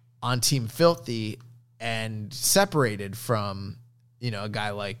on Team Filthy and separated from, a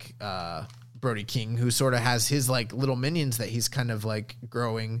guy like Brody King, who sort of has his like little minions that he's kind of like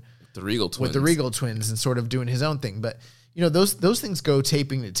growing The Regal Twins. with the Regal Twins and sort of doing his own thing. But those things go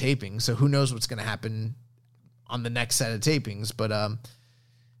taping to taping, so who knows what's going to happen on the next set of tapings. But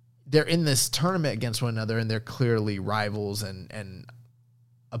they're in this tournament against one another, and they're clearly rivals and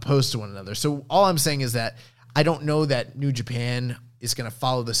opposed to one another. So all I'm saying is that I don't know that New Japan is going to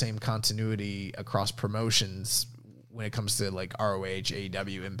follow the same continuity across promotions when it comes to like ROH,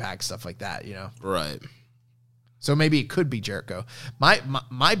 AEW, Impact, stuff like that, Right. So maybe it could be Jericho.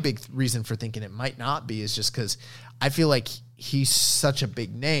 My big reason for thinking it might not be is just because I feel like he's such a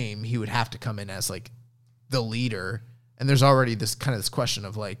big name, he would have to come in as like the leader. And there's already this question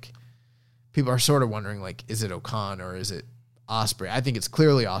of like, people are sort of wondering like, is it O'Khan or is it Ospreay? I think it's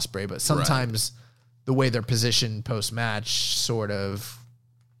clearly Ospreay, but sometimes the way they're positioned post-match sort of,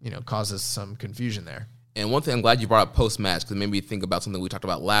 causes some confusion there. And one thing I'm glad you brought up post-match, because it made me think about something we talked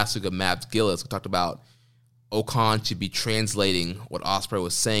about last week of Mavs Gillis. We talked about O'Khan should be translating what Ospreay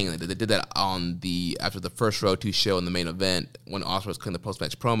was saying. And they did that after the first Road 2 show in the main event. When Ospreay was cutting the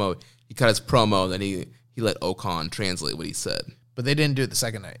post-match promo, he cut his promo, then he let O'Khan translate what he said. But they didn't do it the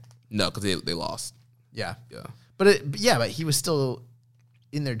second night. No, because they lost. Yeah. Yeah. But he was still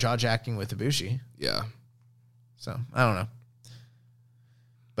in there jaw-jacking with Ibushi. Yeah. So, I don't know.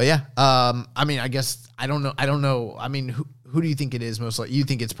 But yeah, I guess I don't know. I mean, who do you think it is most likely? You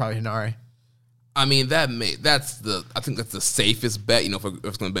think it's probably Hinari? I mean, I think that's the safest bet, if we're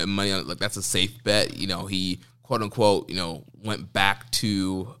going to bet money on it, like that's a safe bet. He quote unquote, went back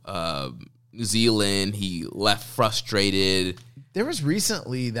to New Zealand. He left frustrated. There was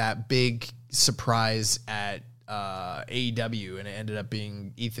recently that big surprise at AEW, and it ended up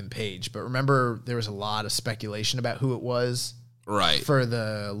being Ethan Page. But remember, there was a lot of speculation about who it was, right, for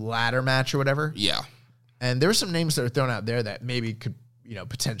the ladder match or whatever. Yeah, and there were some names that are thrown out there that maybe could,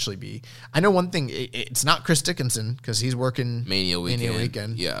 potentially be. I know one thing: it's not Chris Dickinson because he's working Mania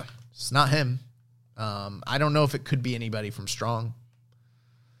weekend. Yeah, it's not him. I don't know if it could be anybody from Strong.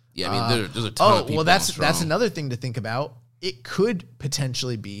 Yeah, I mean, there's a ton of people. Well, that's another thing to think about. It could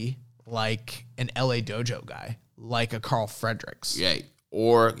potentially be like an LA Dojo guy, like a Carl Fredericks. Yeah.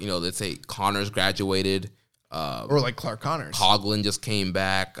 Or, let's say Connors graduated. Or like Clark Connors. Coughlin just came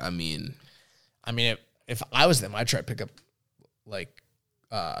back. I mean, if I was them, I'd try to pick up like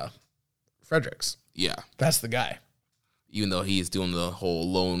Fredericks. Yeah. That's the guy. Even though he's doing the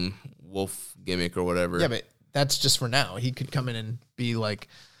whole lone wolf gimmick or whatever. Yeah, but that's just for now. He could come in and be like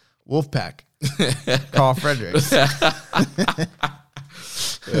Wolfpack. Carl Fredericks.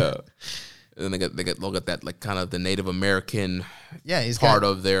 Yeah. And then they'll get that like kind of the Native American he's part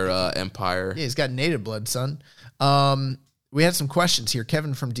of their empire. Yeah, he's got native blood, son. We had some questions here.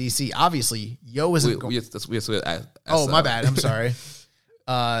 Kevin from DC. Obviously, Yo isn't going. Oh, my bad. I'm sorry.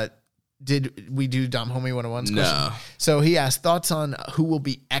 Did we do Dom Homie 101's question? No. So he asked thoughts on who will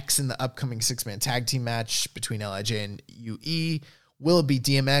be X in the upcoming 6-man tag team match between LIJ and UE. Will it be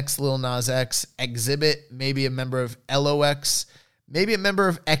DMX, Lil Nas X, Exhibit, maybe a member of LOX, maybe a member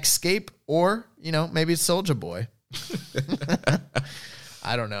of Xscape, or, maybe it's Soulja Boy.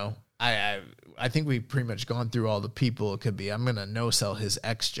 I don't know. I think we've pretty much gone through all the people it could be. I'm going to no-sell his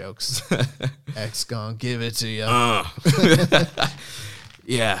X jokes. X gonna give it to you.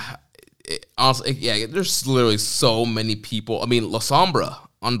 Yeah. Honestly, there's literally so many people. I mean, La Sombra,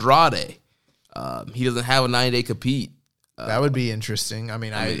 Andrade, he doesn't have a 9-day compete. That would be interesting. I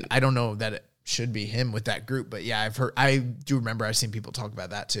mean, I don't know that it should be him with that group, but yeah, I do remember I've seen people talk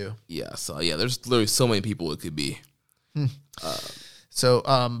about that too. Yeah, so there's literally so many people it could be.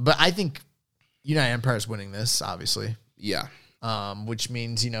 But I think United Empire is winning this, obviously. Yeah. Which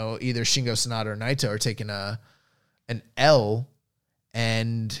means, either Shingo Sonata or Naito are taking an L,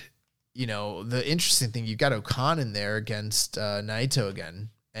 and, the interesting thing, you've got O'Khan in there against Naito again.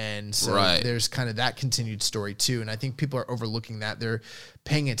 And so there's kind of that continued story too. And I think people are overlooking that. They're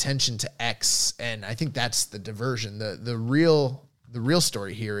paying attention to X, and I think that's the diversion. The real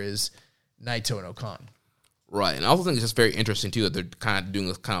story here is Naito and O'Khan. Right. And I also think it's just very interesting too that they're kind of doing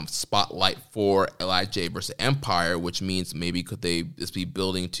this kind of spotlight for LIJ versus Empire, which means maybe could they just be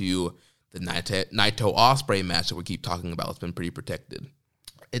building to the Naito Ospreay match that we keep talking about? It's been pretty protected.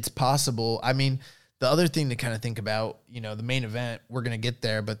 It's possible. I mean, the other thing to kind of think about, the main event, we're going to get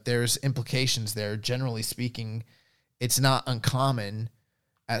there, but there's implications there. Generally speaking, it's not uncommon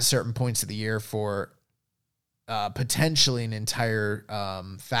at certain points of the year for potentially an entire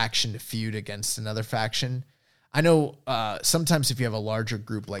faction to feud against another faction. I know sometimes if you have a larger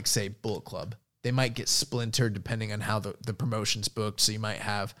group, like, say, Bullet Club, they might get splintered depending on how the promotion's booked. So you might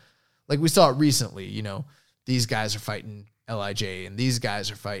have, like we saw it recently, these guys are fighting LIJ, and these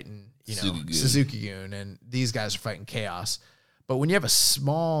guys are fighting, Suzuki-gun, and these guys are fighting Chaos. But when you have a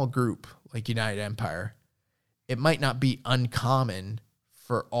small group like United Empire, it might not be uncommon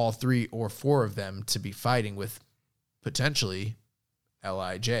for all 3 or 4 of them to be fighting with potentially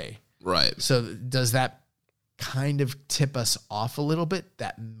LIJ. Right. So does that kind of tip us off a little bit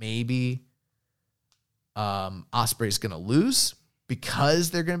that maybe Ospreay's going to lose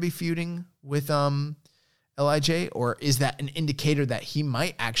because they're going to be feuding with LIJ? Or is that an indicator that he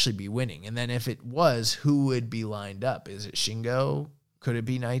might actually be winning? And then if it was, who would be lined up? Is it Shingo? Could it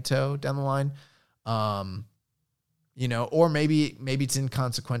be Naito down the line? Or maybe it's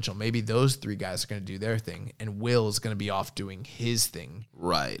inconsequential. Maybe those 3 guys are going to do their thing and Will's going to be off doing his thing.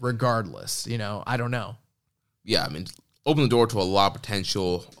 Right. Regardless, I don't know. Yeah, I mean, open the door to a lot of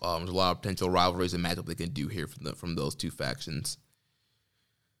potential. There's a lot of potential rivalries and matchup they can do here from those 2 factions.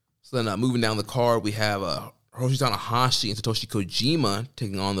 So then moving down the card, we have Hiroshi Tanahashi and Satoshi Kojima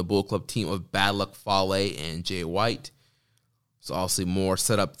taking on the Bullet Club team of Bad Luck Fale and Jay White. So obviously more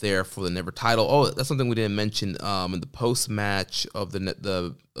set up there for the Never title. Oh, that's something we didn't mention in the post-match of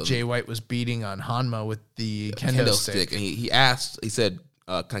the Jay White was beating on Hanma with the kendo stick. And he said,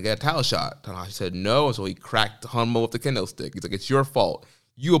 can I get a title shot? Tanahashi said no, so he cracked Hanma with the kendo stick. He's like, it's your fault.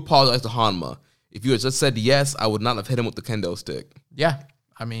 You apologize to Hanma. If you had just said yes, I would not have hit him with the kendo stick. Yeah,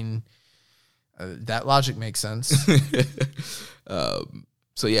 I mean, that logic makes sense.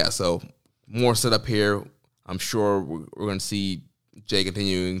 So more set up here. I'm sure we're going to see Jay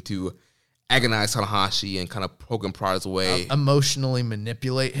continuing to agonize Tanahashi and kind of poke and prod his way. Emotionally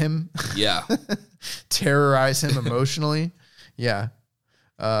manipulate him. Yeah. Terrorize him emotionally. Yeah.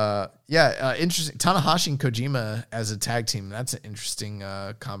 Interesting. Tanahashi and Kojima as a tag team, that's an interesting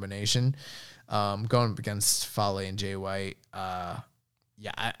combination. Going up against Fale and Jay White.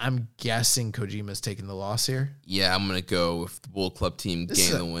 I'm guessing Kojima's taking the loss here. Yeah, I'm going to go with the Bullet Club team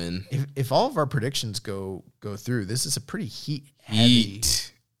getting the win. If all of our predictions go through, this is a pretty heat-heavy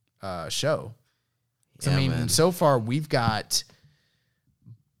show. Yeah, I mean, man. So far we've got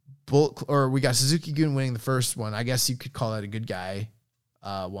Suzuki-gun winning the first one. I guess you could call that a good guy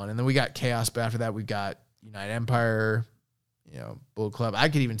one. And then we got Chaos, but after that we've got United Empire, Bullet Club. I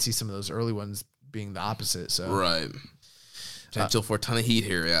could even see some of those early ones being the opposite. So right. Potential for a ton of heat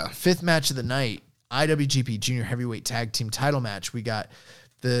here, yeah. 5th match of the night, IWGP Junior Heavyweight Tag Team title match. We got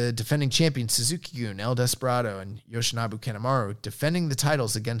the defending champion Suzuki-gun, El Desperado, and Yoshinobu Kanemaru defending the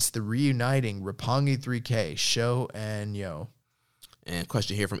titles against the reuniting Roppongi 3K, Sho and Yo. And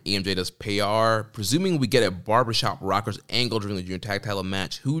question here from EMJ does PR. Presuming we get a Barbershop Rockers angle during the junior tag title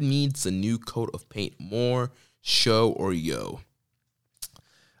match, who needs a new coat of paint more, Sho or Yo?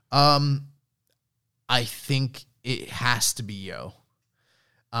 I think it has to be Yo.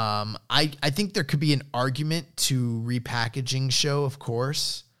 I think there could be an argument to repackaging Sho, of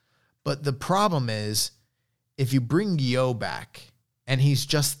course. But the problem is, if you bring Yo back, and he's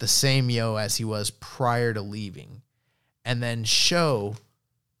just the same Yo as he was prior to leaving, and then Sho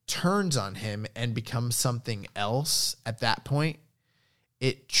turns on him and becomes something else at that point,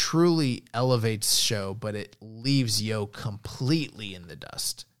 it truly elevates Sho, but it leaves Yo completely in the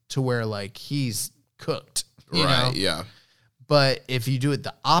dust to where, he's cooked. You know? Yeah. But if you do it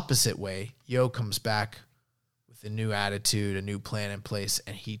the opposite way, Yo comes back with a new attitude, a new plan in place,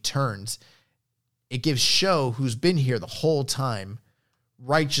 and he turns. It gives Sho, who's been here the whole time,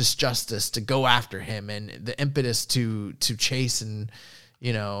 righteous justice to go after him and the impetus to chase and,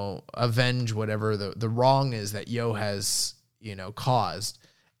 avenge whatever the wrong is that Yo has, caused.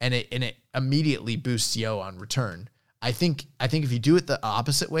 And it immediately boosts Yo on return. I think if you do it the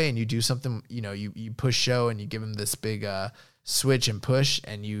opposite way and you do something, you push Sho and you give him this big switch and push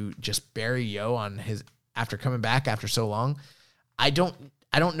and you just bury Yo on his after coming back after so long, I don't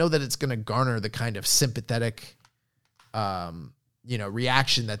know that it's going to garner the kind of sympathetic,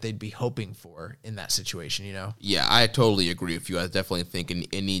 reaction that they'd be hoping for in that situation. Yeah, I totally agree with you. I definitely think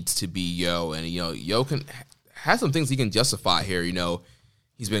it needs to be Yo, and Yo has some things he can justify here.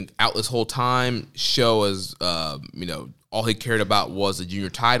 He's been out this whole time. Sho is, all he cared about was the junior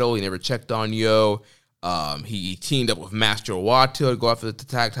title. He never checked on Yo. He teamed up with Master Wato to go after the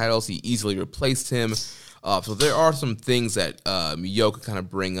tag titles. He easily replaced him. So there are some things that Yo could kind of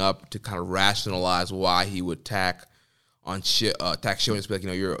bring up to kind of rationalize why he would attack Sho and just be like,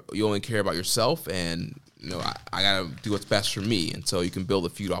 you only care about yourself, and I gotta do what's best for me. And so you can build a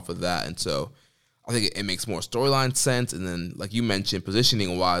feud off of that. And so I think it makes more storyline sense. And then, like you mentioned,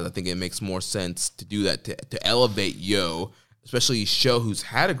 positioning-wise, I think it makes more sense to do that, to elevate Yo, especially Sho, who's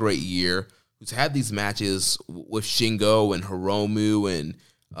had a great year, who's had these matches with Shingo and Hiromu and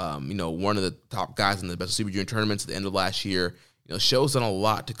one of the top guys in the Best of Super Junior tournaments at the end of last year. Sho's done a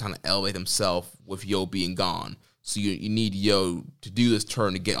lot to kind of elevate himself with Yo being gone. So you need Yo to do this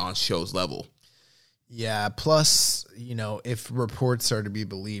turn to get on Sho's level. Yeah, plus, if reports are to be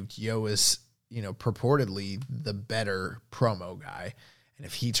believed, Yo is, purportedly the better promo guy. And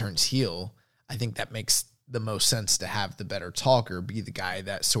if he turns heel, I think that makes the most sense to have the better talker be the guy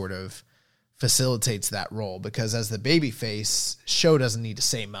that sort of facilitates that role, because as the babyface, Sho doesn't need to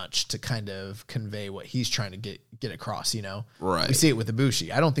say much to kind of convey what he's trying to get across, Right. We see it with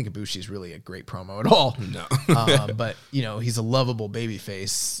Ibushi. I don't think Ibushi is really a great promo at all. No. But, he's a lovable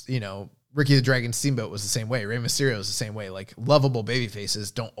babyface. Ricky the Dragon Steamboat was the same way. Rey Mysterio is the same way. Like, lovable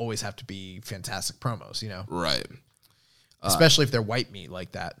babyfaces don't always have to be fantastic promos, Right. Especially if they're white meat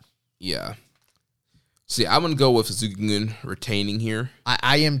like that. Yeah. See, I'm going to go with Suzuki-gun retaining here.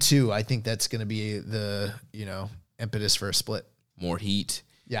 I am too. I think that's going to be the, impetus for a split. More heat.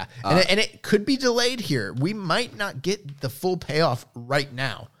 Yeah. And it could be delayed here. We might not get the full payoff right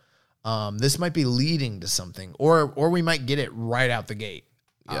now. This might be leading to something, or we might get it right out the gate.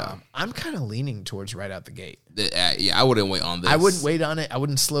 Yeah. I'm kind of leaning towards right out the gate. Yeah, I wouldn't wait on this. I wouldn't wait on it. I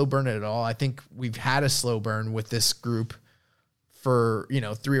wouldn't slow burn it at all. I think we've had a slow burn with this group for,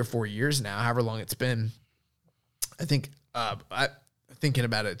 3 or 4 years now, however long it's been. I think, thinking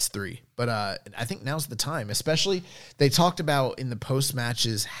about it, it's 3. But I think now's the time. Especially, they talked about in the post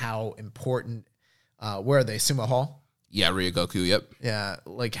matches how important. Where are they? Sumo Hall. Yeah, Ryogoku. Yep. Yeah,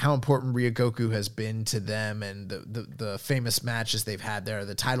 like how important Ryogoku has been to them, and the famous matches they've had there,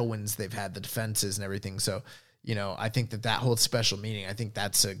 the title wins they've had, the defenses and everything. So, I think that holds special meaning. I think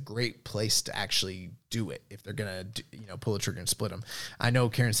that's a great place to actually do it if they're gonna, pull the trigger and split them. I know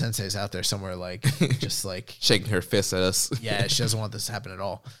Karen Sensei is out there somewhere, like just like shaking her fist at us. Yeah, she doesn't want this to happen at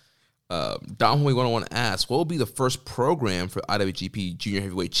all. Dom, we want to ask, what will be the first program for IWGP Junior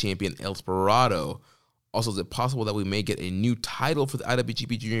Heavyweight Champion El Desperado? Also, is it possible that we may get a new title for the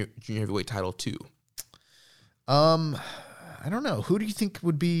IWGP Junior Heavyweight title too? I don't know. Who do you think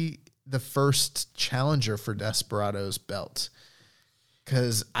would be the first challenger for Desperado's belt?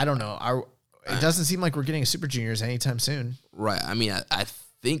 Because I don't know. It doesn't seem like we're getting a Super Juniors anytime soon. Right. I mean, I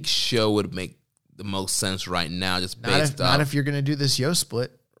think Sho would make the most sense right now, just based on... Not if you're going to do this Yo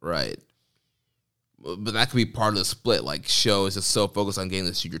split. Right. But that could be part of the split. Like, Sho is just so focused on getting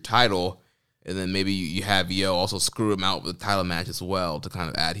the Super title, and then maybe you have Yo also screw him out with the title match as well to kind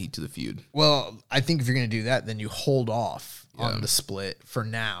of add heat to the feud. Well, I think if you're going to do that, then you hold off on the split for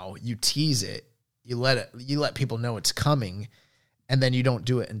now. You tease it. You let people know it's coming, and then you don't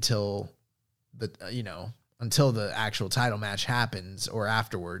do it until the actual title match happens or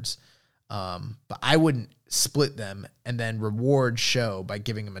afterwards. But I wouldn't split them and then reward Sho by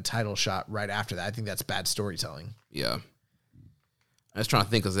giving him a title shot right after that. I think that's bad storytelling. Yeah. I was trying to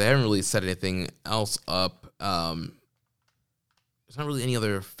think because they haven't really set anything else up. There's not really any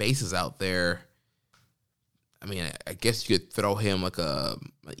other faces out there. I mean, I guess you could throw him like an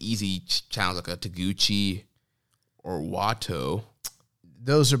easy challenge, like a Taguchi or Wato.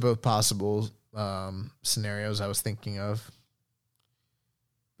 Those are both possible scenarios I was thinking of.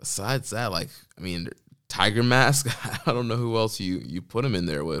 Besides that, Tiger Mask, I don't know who else you put him in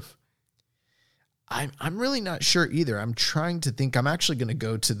there with. I'm really not sure either. I'm trying to think. I'm actually going to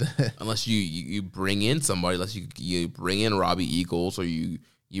go to the... Unless you bring in somebody, unless you bring in Robbie Eagles or you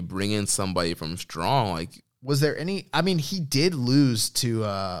bring in somebody from Strong. Was there any... I mean, he did lose to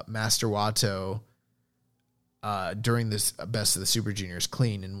Master Wato during this Best of the Super Juniors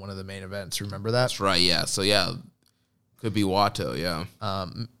clean in one of the main events. Remember that? That's right, yeah. So, yeah, could be Wato, yeah.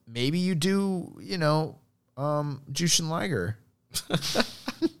 Maybe you do, Jushin Liger.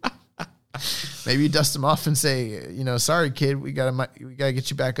 Maybe you dust him off and say, sorry, kid, we gotta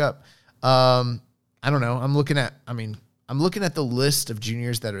get you back up. I don't know. I'm looking at the list of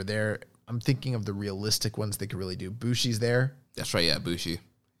juniors that are there. I'm thinking of the realistic ones they could really do. Bushi's there. That's right, yeah, Bushi.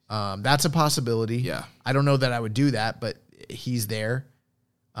 That's a possibility. Yeah. I don't know that I would do that, but he's there.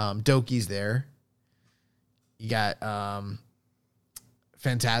 Doki's there. You got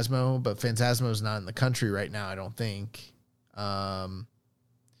Phantasmo, but Phantasmo's not in the country right now, I don't think.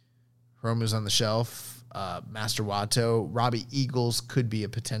 Hiromu's on the shelf. Master Wato. Robbie Eagles could be a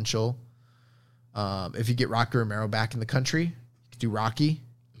potential. If you get Rocky Romero back in the country, you could do Rocky.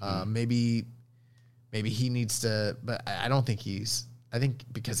 Maybe he needs to, but I don't think I think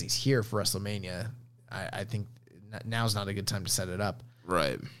because he's here for WrestleMania, I think now's not a good time to set it up.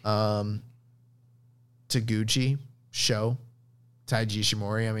 Right. Taguchi, Sho, Taiji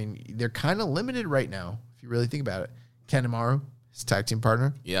Ishimori. I mean, they're kind of limited right now, if you really think about it. Kanemaru, his tag team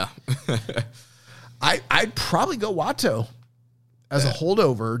partner. Yeah. I'd probably go Wato. as a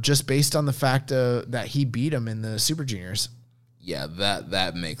holdover just based on the fact that he beat him in the Super Juniors. Yeah,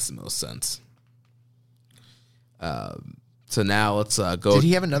 that makes the most sense. So now let's go. Did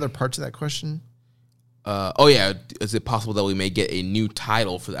he have another part to that question? Is it possible that we may get a new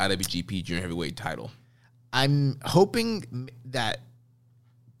title for the IWGP Junior Heavyweight title? I'm hoping that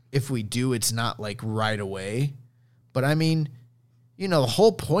if we do, it's not like right away. But I mean, you know, the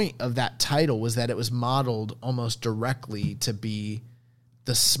whole point of that title was that it was modeled almost directly to be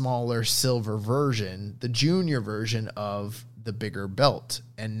the smaller silver version, the junior version of the bigger belt.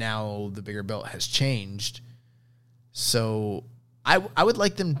 And now the bigger belt has changed. So I would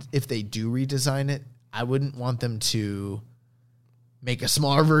like them, if they do redesign it, I wouldn't want them to make a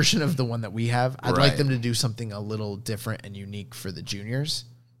smaller version of the one that we have. I'd like them to do something a little different and unique for the juniors.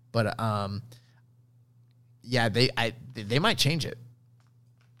 But yeah, they might change it.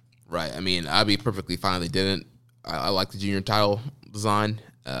 Right. I mean, I'd be perfectly fine if they didn't. I like the junior title design.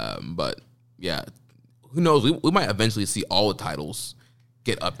 But yeah, who knows? We might eventually see all the titles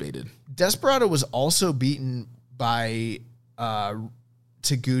get updated. Desperado was also beaten by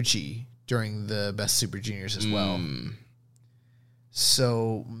Taguchi during the Best Super Juniors as well.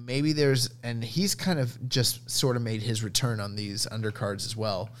 So maybe and he's kind of just sort of made his return on these undercards as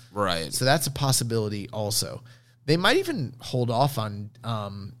well. Right. So that's a possibility also. They might even hold off on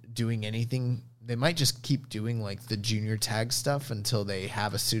doing anything. They might just keep doing like the junior tag stuff until they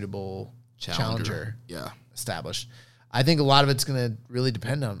have a suitable challenger established. I think a lot of it's going to really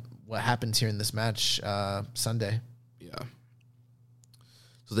depend on what happens here in this match Sunday. Yeah.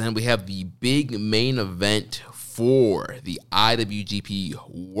 So then we have the big main event for the IWGP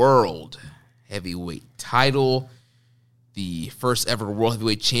World Heavyweight title. The first ever World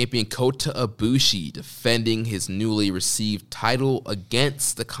Heavyweight Champion Kota Ibushi defending his newly received title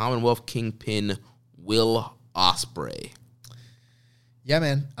against the Commonwealth Kingpin Will Ospreay. Yeah,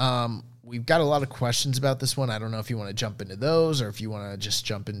 man. We've got a lot of questions about this one. I don't know if you want to jump into those or if you want to just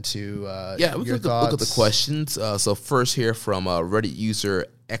jump into we can look at the questions. So first here from Reddit user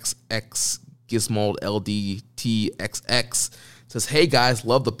XX Gizmold LDTXX says, "Hey guys,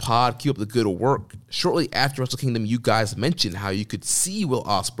 love the pod. Keep up the good work. Shortly after Wrestle Kingdom, you guys mentioned how you could see Will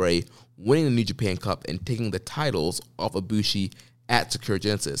Ospreay winning the New Japan Cup and taking the titles off Ibushi at Sakura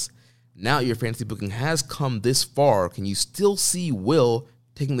Genesis. Now your fantasy booking has come this far. Can you still see Will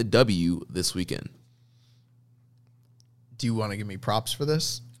taking the W this weekend?" Do you want to give me props for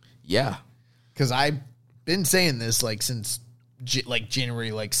this? Yeah, because I've been saying this like since January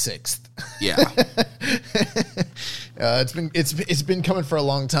 6th. Yeah. It's been coming for a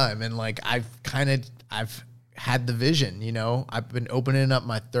long time, and like I've had the vision, you know. I've been opening up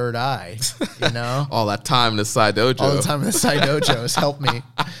my third eye, you know. All that time in the side dojo. All the time in the side dojo has helped me.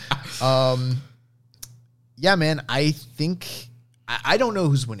 Yeah, man. I think I don't know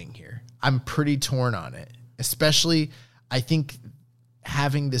who's winning here. I'm pretty torn on it. Especially, I think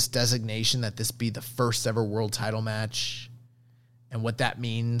having this designation that this be the first ever world title match, and what that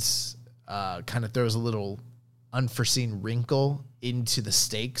means, kind of throws a little unforeseen wrinkle into the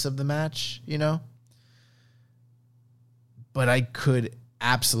stakes of the match, you know. But I could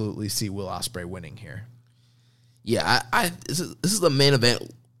absolutely see Will Ospreay winning here. Yeah, this is the main event.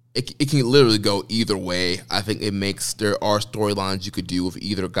 It can literally go either way. I think there are storylines you could do with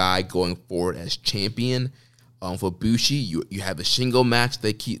either guy going forward as champion. For Bushi, you have the Shingo match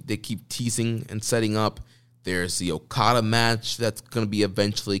they keep teasing and setting up. There's the Okada match that's going to be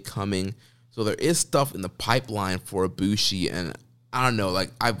eventually coming. So there is stuff in the pipeline for Ibushi, and I don't know,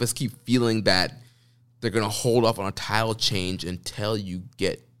 like I just keep feeling that they're going to hold off on a title change until you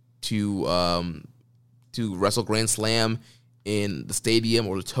get to Wrestle Grand Slam in the stadium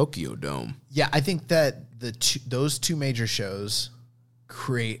or the Tokyo Dome. Yeah, I think that those two major shows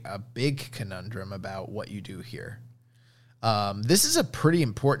create a big conundrum about what you do here. This is a pretty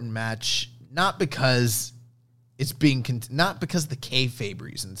important match, not because it's not because of the kayfabe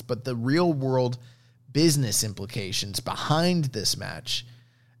reasons, but the real world business implications behind this match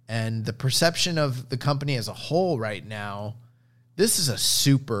and the perception of the company as a whole right now. This is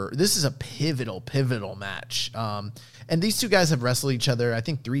a pivotal match. And these two guys have wrestled each other, I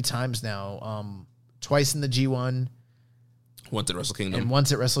think 3 times now, twice in the G1. Once at Wrestle Kingdom. And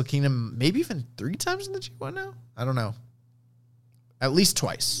once at Wrestle Kingdom, maybe even 3 times in the G1 now? I don't know. At least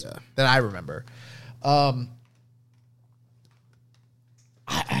twice that I remember.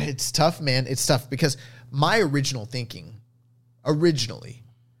 It's tough, man. It's tough because my original thinking,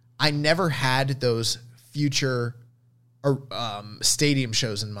 I never had those future stadium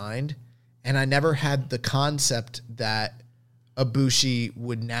shows in mind, and I never had the concept that Ibushi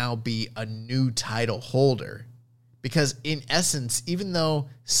would now be a new title holder, Because in essence, even though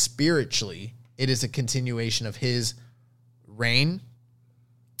spiritually it is a continuation of his reign,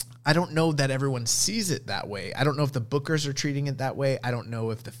 I don't know that everyone sees it that way. I don't know if the bookers are treating it that way. I don't know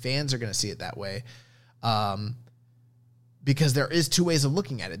if the fans are going to see it that way. Because there is two ways of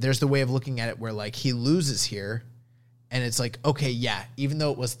looking at it. There's the way of looking at it where like he loses here and it's like, okay, yeah, even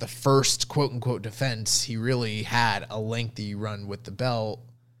though it was the first quote unquote defense, he really had a lengthy run with the belt,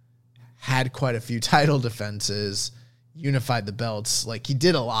 had quite a few title defenses, unified the belts. Like he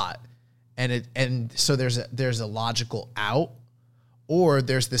did a lot. And so there's a logical out, or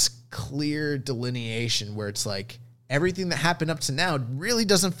there's this clear delineation where it's like everything that happened up to now really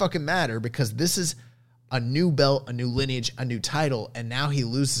doesn't fucking matter because this is a new belt, a new lineage, a new title, and now he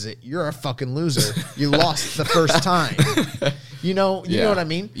loses it. You're a fucking loser. You lost the first time. You know what I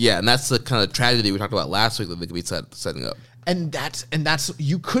mean? Yeah, and that's the kind of tragedy we talked about last week that they could be setting up. And that's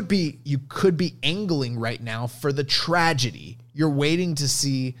you could be angling right now for the tragedy. You're waiting to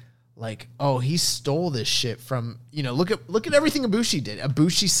see like, oh, he stole this shit from, look at everything Ibushi did.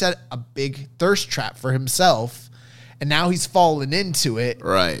 Ibushi set a big thirst trap for himself, and now he's fallen into it.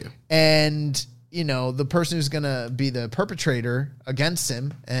 Right. And the person who's gonna be the perpetrator against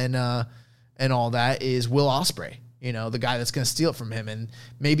him and all that is Will Ospreay. The guy that's gonna steal it from him, and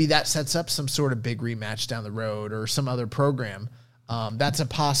maybe that sets up some sort of big rematch down the road or some other program. That's a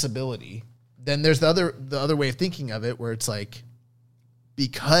possibility. Then there's the other way of thinking of it, where it's like,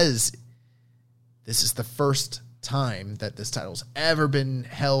 because this is the first time that this title's ever been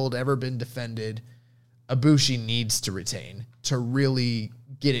held, ever been defended, Ibushi needs to retain to really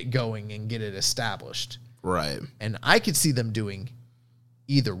get it going and get it established. Right. And I could see them doing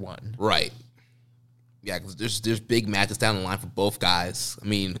either one. Right. Yeah, because there's big matches down the line for both guys. I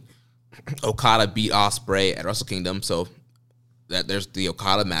mean, Okada beat Ospreay at Wrestle Kingdom, so that there's the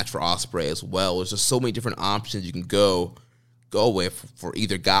Okada match for Ospreay as well. There's just so many different options you can go with for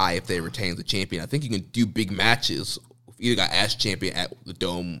either guy if they retain the champion. I think you can do big matches with either guy as champion at the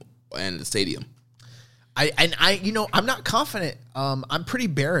Dome and the Stadium. I'm not confident. I'm pretty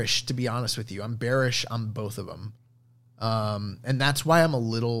bearish, to be honest with you. I'm bearish on both of them. And that's why I'm a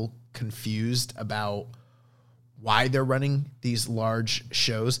little confused about why they're running these large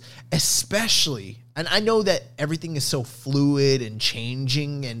shows, especially, and I know that everything is so fluid and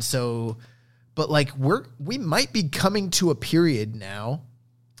changing, and so, but like we might be coming to a period now.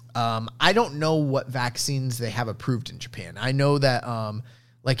 I don't know what vaccines they have approved in Japan. I know that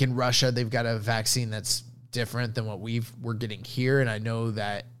like in Russia, they've got a vaccine that's different than what we're getting here. And I know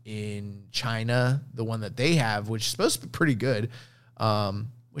that in China, the one that they have, which is supposed to be pretty good,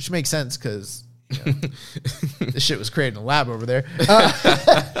 which makes sense because this shit was created in a lab over there.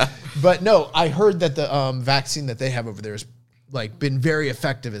 But no, I heard that the vaccine that they have over there has like been very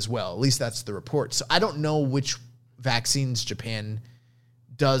effective as well. At least that's the report. So I don't know which vaccines Japan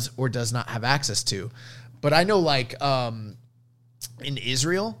does or does not have access to. But I know like in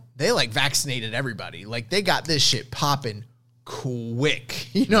Israel, they like vaccinated everybody. Like they got this shit popping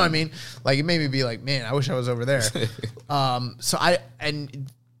quick. You know what I mean? Like it made me be like, man, I wish I was over there.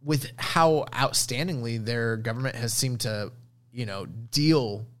 And with how outstandingly their government has seemed to,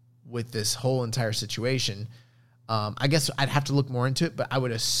 deal with this whole entire situation, I guess I'd have to look more into it, but I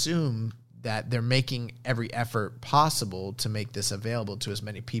would assume that they're making every effort possible to make this available to as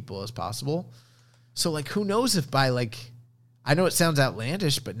many people as possible. So like, who knows if by like, I know it sounds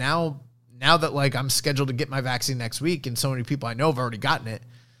outlandish, but now that like I'm scheduled to get my vaccine next week and so many people I know have already gotten it,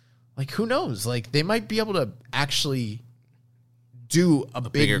 like who knows? Like they might be able to actually do a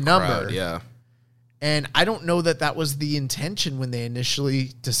big number. Crowd, yeah. And I don't know that was the intention when they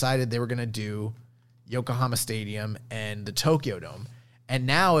initially decided they were going to do Yokohama Stadium and the Tokyo Dome. And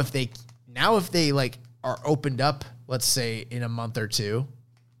now if they like are opened up, let's say in a month or two,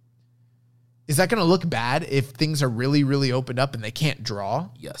 is that going to look bad if things are really, really opened up and they can't draw?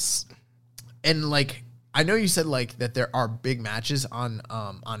 Yes. And like, I know you said like that there are big matches on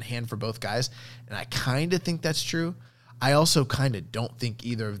hand for both guys. And I kind of think that's true. I also kind of don't think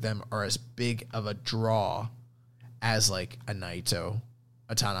either of them are as big of a draw as like a Naito,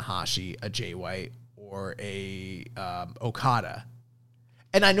 a Tanahashi, a Jay White, or a Okada.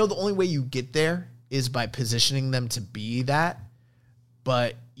 And I know the only way you get there is by positioning them to be that,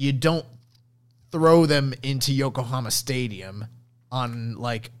 but you don't throw them into Yokohama Stadium on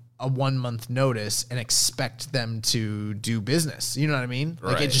like a 1 month notice and expect them to do business. You know what I mean?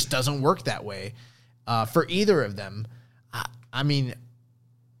 Like right. It just doesn't work that way for either of them. I mean,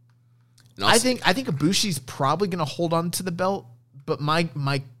 I think Ibushi's probably going to hold on to the belt, but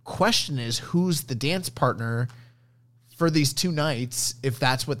my question is, who's the dance partner for these 2 nights, if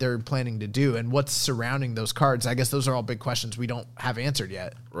that's what they're planning to do and what's surrounding those cards, I guess those are all big questions we don't have answered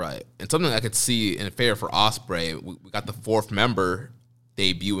yet. Right. And something I could see in favor for Ospreay, we got the 4th member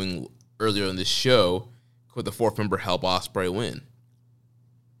debuting earlier in this show. Could the 4th member help Ospreay win?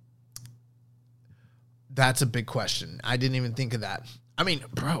 That's a big question. I didn't even think of that. I mean,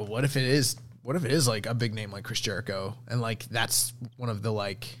 bro, what if it is like a big name like Chris Jericho and like that's one of the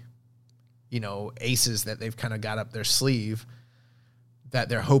like, you know, aces that they've kind of got up their sleeve that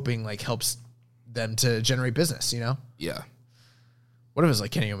they're hoping like helps them to generate business, you know? Yeah. What if it was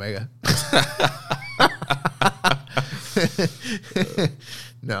like Kenny Omega?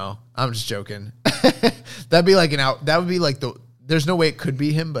 No, I'm just joking. That'd be like that would be like there's no way it could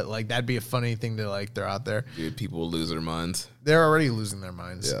be him, but like that'd be a funny thing to like throw out there. Dude, people will lose their minds. They're already losing their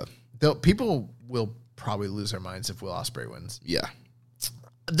minds. Yeah. People will probably lose their minds if Will Ospreay wins. Yeah.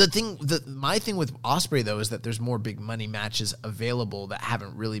 My thing with Ospreay though is that there's more big money matches available that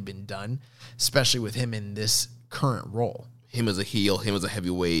haven't really been done, especially with him in this current role. Him as a heel, him as a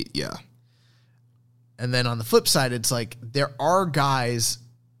heavyweight, yeah. And then on the flip side, it's like there are guys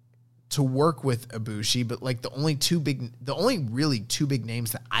to work with Ibushi, but like the only really 2 big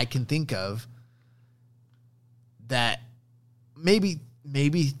names that I can think of that maybe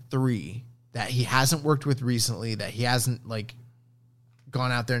 3 that he hasn't worked with recently, that he hasn't like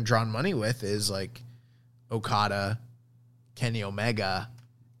gone out there and drawn money with is like Okada, Kenny Omega,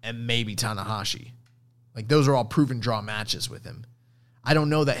 and maybe Tanahashi. Like those are all proven draw matches with him. I don't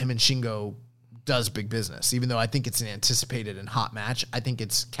know that him and Shingo does big business, even though I think it's an anticipated and hot match. I think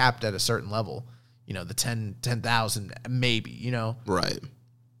it's capped at a certain level, you know, the 10,000 maybe, you know? Right.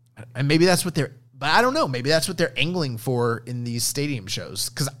 And maybe that's what but I don't know. Maybe that's what they're angling for in these stadium shows.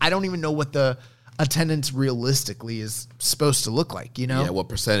 Cause I don't even know what the attendance realistically is supposed to look like, you know? Yeah, what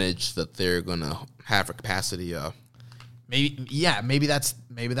percentage that they're gonna have for capacity. Maybe that's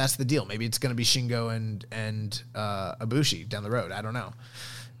the deal. Maybe it's gonna be Shingo and Ibushi down the road. I don't know.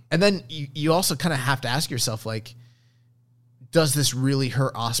 And then you also kind of have to ask yourself, like, does this really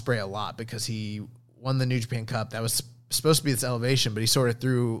hurt Ospreay a lot? Because he won the New Japan Cup. That was supposed to be its elevation, but he sort of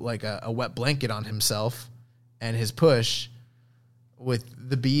threw like a wet blanket on himself and his push with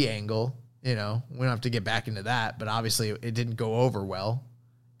the B angle. You know, we don't have to get back into that, but obviously it didn't go over well.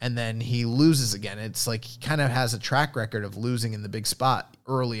 And then he loses again. It's like he kind of has a track record of losing in the big spot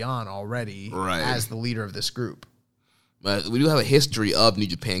early on already as the leader of this group. But we do have a history of New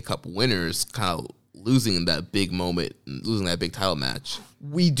Japan Cup winners kind of losing in that big moment, losing that big title match.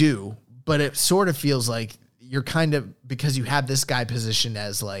 We do, but it sort of feels like you're kind of, because you have this guy positioned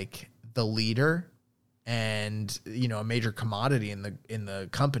as like the leader and, you know, a major commodity in the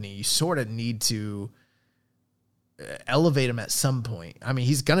company, you sort of need to elevate him at some point. I mean,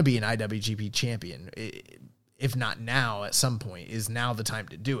 he's going to be an IWGP champion. If not now, at some point, is now the time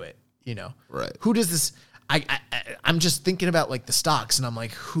to do it, you know? Right. Who does this... I'm just thinking about like the stocks and I'm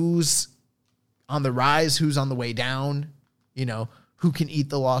like, who's on the rise? Who's on the way down? You know, who can eat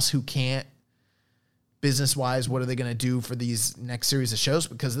the loss? Who can't? Business wise, what are they going to do for these next series of shows?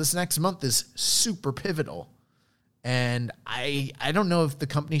 Because this next month is super pivotal. And I don't know if the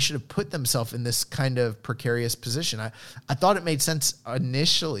company should have put themselves in this kind of precarious position. I thought it made sense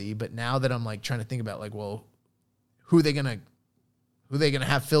initially, but now that I'm like trying to think about like, well, who are they going to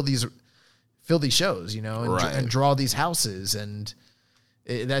have fill these shows, you know, and draw these houses, and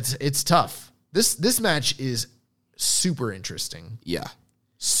it's tough. This match is super interesting. Yeah,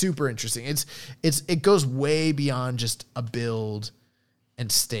 super interesting. It goes way beyond just a build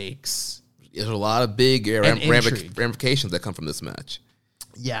and stakes. There's a lot of big ramifications that come from this match.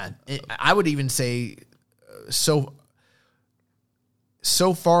 Yeah, I would even say so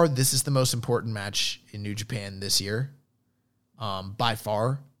far this is the most important match in New Japan this year, by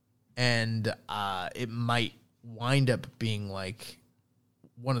far. And it might wind up being like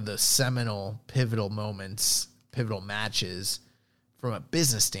one of the seminal, pivotal matches from a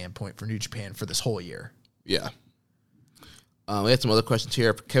business standpoint for New Japan for this whole year. Yeah. We had some other questions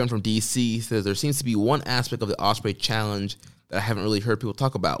here. Kevin from DC says, there seems to be one aspect of the Ospreay challenge that I haven't really heard people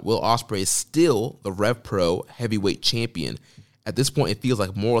talk about. Will Ospreay is still the Rev Pro heavyweight champion. At this point, it feels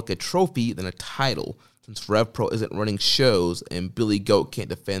like more like a trophy than a title, since Rev Pro isn't running shows and Billy Goat can't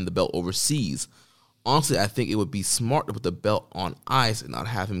defend the belt overseas. Honestly, I think it would be smart to put the belt on ice and not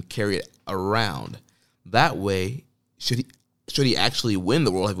have him carry it around. That way, should he actually win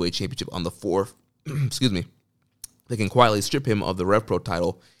the World Heavyweight Championship on the 4th, they can quietly strip him of the Rev Pro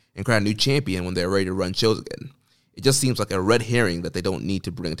title and crown a new champion when they're ready to run shows again. It just seems like a red herring that they don't need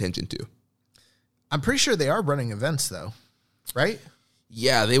to bring attention to. I'm pretty sure they are running events, though, right?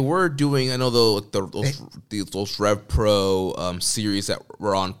 Yeah, they were doing. I know those Rev Pro series that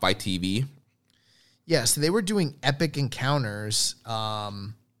were on Fight TV. Yeah, so they were doing epic encounters,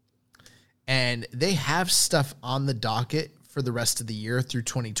 and they have stuff on the docket for the rest of the year through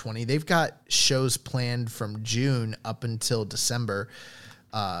 2020. They've got shows planned from June up until December,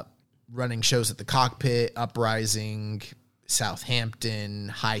 running shows at the Cockpit, Uprising, Southampton,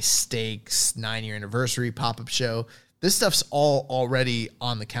 High Stakes, 9-year anniversary pop-up show. This stuff's all already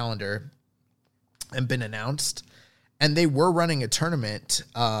on the calendar and been announced. And they were running a tournament.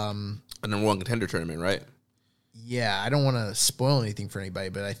 A number one contender tournament, right? Yeah, I don't want to spoil anything for anybody,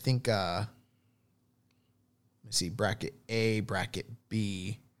 but I think, let me see, bracket A, bracket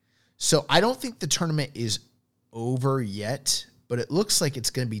B. So I don't think the tournament is over yet, but it looks like it's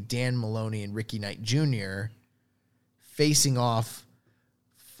going to be Dan Maloney and Ricky Knight Jr. facing off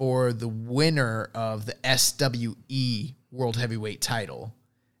for the winner of the SWE World Heavyweight title.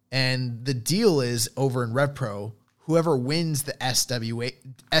 And the deal is over in Rev Pro, whoever wins the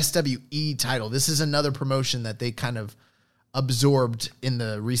SWE title, this is another promotion that they kind of absorbed in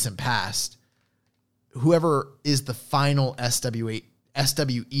the recent past. Whoever is the final SWE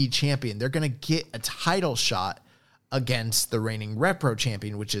champion, they're going to get a title shot against the reigning Rev Pro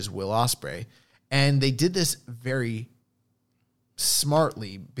champion, which is Will Ospreay. And they did this very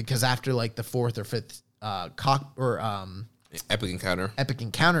smartly because after like the fourth or fifth Epic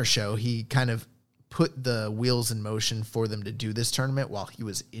Encounter show, he kind of put the wheels in motion for them to do this tournament while he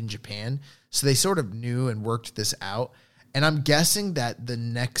was in Japan. So they sort of knew and worked this out. And I'm guessing that the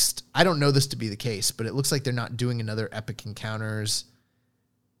next, I don't know this to be the case, but it looks like they're not doing another Epic Encounters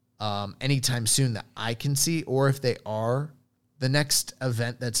anytime soon that I can see. Or if they are, the next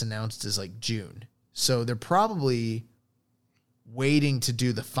event that's announced is like June. So they're probably waiting to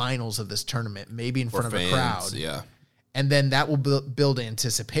do the finals of this tournament, maybe in front of a crowd. Yeah. And then that will build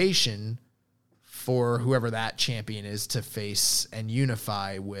anticipation for whoever that champion is to face and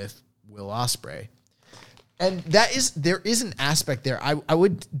unify with Will Ospreay. And there is an aspect there. I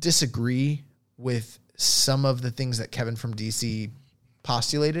would disagree with some of the things that Kevin from DC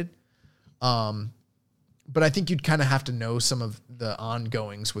postulated. But I think you'd kind of have to know some of the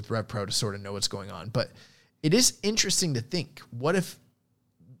ongoings with Rev Pro to sort of know what's going on. But it is interesting to think, what if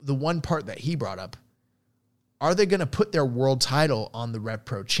the one part that he brought up, are they going to put their world title on the Rev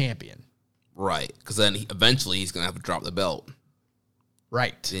Pro champion? Right, because then eventually he's going to have to drop the belt.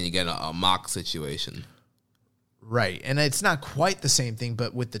 Right. Then you get a mock situation. Right, and it's not quite the same thing,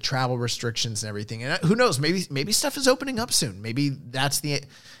 but with the travel restrictions and everything, and who knows, maybe stuff is opening up soon. Maybe that's the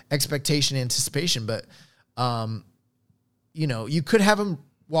expectation, anticipation, but you could have him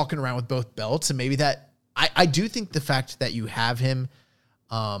walking around with both belts, and maybe that, I do think the fact that you have him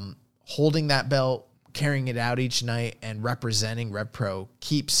holding that belt, carrying it out each night, and representing Rev Pro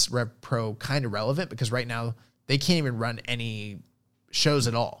keeps Rev Pro kind of relevant, because right now they can't even run any shows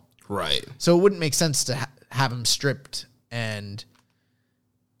at all. Right. So it wouldn't make sense to have him stripped and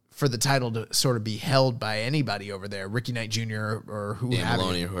for the title to sort of be held by anybody over there, Ricky Knight Jr. or who have you.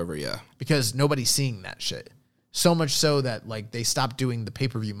 Maloney or whoever, yeah. Because nobody's seeing that shit. So much so that like they stopped doing the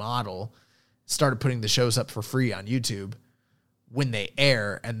pay-per-view model, started putting the shows up for free on YouTube when they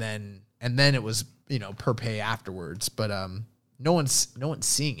air, and then it was, per pay afterwards. But no one's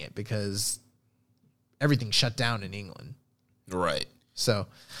seeing it because everything's shut down in England. Right. So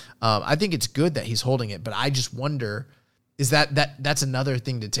I think it's good that he's holding it, but I just wonder, is that's another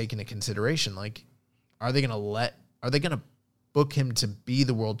thing to take into consideration? Like, are they going to book him to be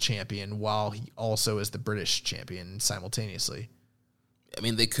the world champion while he also is the British champion simultaneously? I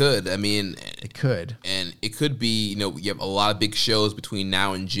mean, they could. It could. And it could be, you have a lot of big shows between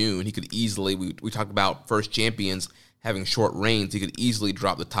now and June. He could easily, we talked about first champions having short reigns. He could easily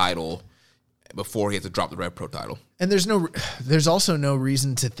drop the title before he has to drop the Rev Pro title. And there's also no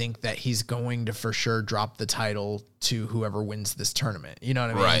reason to think that he's going to for sure drop the title to whoever wins this tournament. You know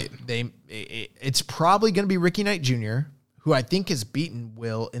what I mean? Right. It's probably going to be Ricky Knight Jr., who I think has beaten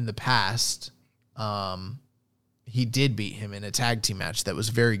Will in the past. He did beat him in a tag team match that was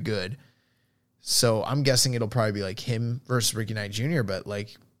very good. So I'm guessing it'll probably be like him versus Ricky Knight Jr., but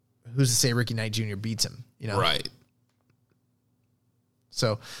like, who's to say Ricky Knight Jr. beats him? Right.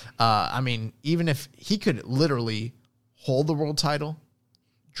 So, even if he could literally hold the world title,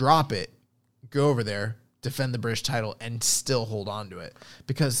 drop it, go over there, defend the British title, and still hold on to it.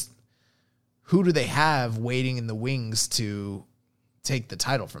 Because who do they have waiting in the wings to take the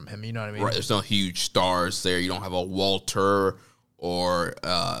title from him? You know what I mean? Right. There's no huge stars there. You don't have a Walter or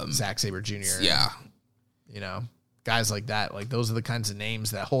Zack Sabre Jr. Yeah. Guys like that. Like, those are the kinds of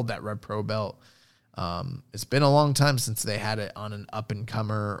names that hold that Rev Pro belt. It's been a long time since they had it on an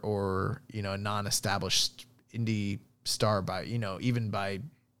up-and-comer or, a non-established indie star by, even by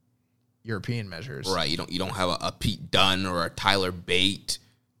European measures. Right. You don't have a Pete Dunne or a Tyler Bate.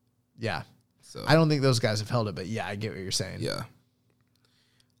 Yeah. So I don't think those guys have held it, but yeah, I get what you're saying. Yeah.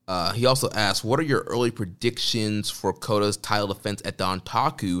 He also asked, what are your early predictions for Kota's title defense at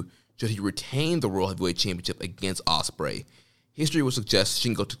Dontaku should he retain the World Heavyweight Championship against Ospreay? History would suggest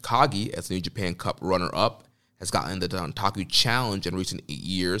Shingo Takagi, as the New Japan Cup runner-up, has gotten the Dontaku challenge in recent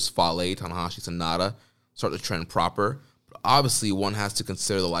years. Fale, Tanahashi, Sanada start the trend proper. But obviously, one has to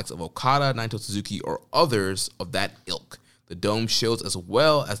consider the likes of Okada, Naito Suzuki, or others of that ilk. The Dome shows as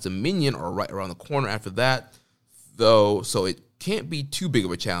well as Dominion are right around the corner after that, though, so it can't be too big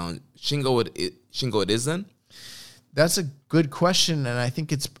of a challenge. Shingo it is then? That's a good question, and I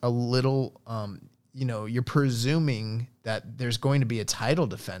think it's a little, you're presuming that there's going to be a title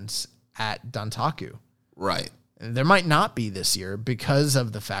defense at Dontaku. Right. And there might not be this year because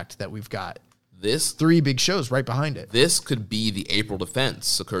of the fact that we've got this 3 big shows right behind it. This could be the April defense,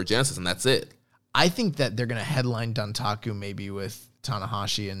 Sakura Genesis, and that's it. I think that they're going to headline Dontaku maybe with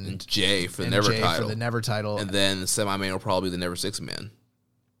Tanahashi and Jay for the and Never Jay title. for the Never title. And then the semi-main will probably be the Never 6-man.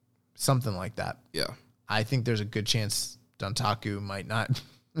 Something like that. Yeah. I think there's a good chance Dontaku might not,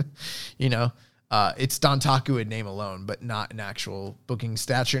 it's Dontaku in name alone, but not in actual booking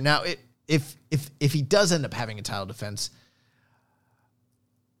stature. Now, if he does end up having a title defense,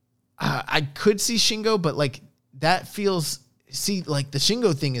 I could see Shingo, but that feels, the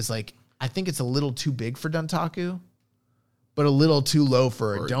Shingo thing is I think it's a little too big for Dontaku, but a little too low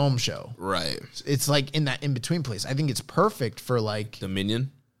for a dome show. Right. It's in that in-between place. I think it's perfect for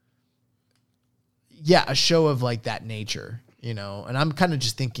Dominion? Yeah, a show of that nature, and I'm kind of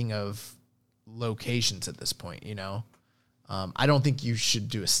just thinking of locations at this point, I don't think you should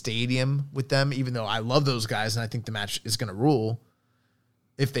do a stadium with them, even though I love those guys and I think the match is going to rule.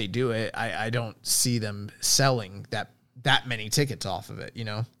 If they do it, I don't see them selling that many tickets off of it,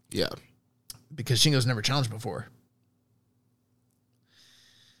 Yeah. Because Shingo's never challenged before.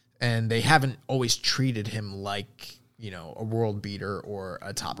 And they haven't always treated him like, a world beater or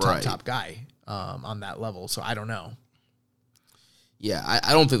a top guy on that level. So I don't know. Yeah,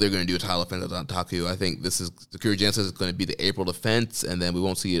 I don't think they're going to do a title defense at Dontaku. I think Sakura Genesis is going to be the April defense, and then we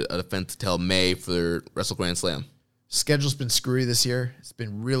won't see a defense until May for Wrestle Grand Slam. Schedule's been screwy this year. It's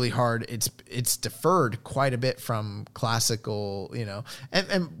been really hard. It's deferred quite a bit from classical,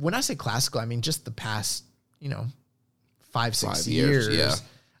 And when I say classical, I mean just the past, 5-6 years. Yeah.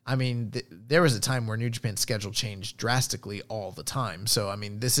 I mean, there was a time where New Japan's schedule changed drastically all the time. So, I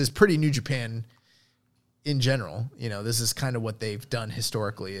mean, this is pretty New Japan in general. This is kind of what they've done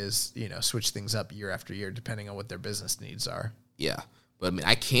historically is, switch things up year after year depending on what their business needs are. Yeah. But, I mean,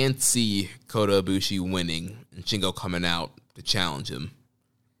 I can't see Kota Ibushi winning and Shingo coming out to challenge him.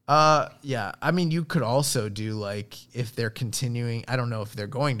 Yeah. I mean, you could also do, if they're continuing, I don't know if they're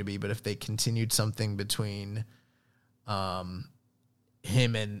going to be, but if they continued something between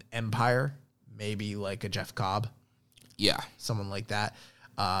him and Empire, maybe a Jeff Cobb. Yeah. Someone like that.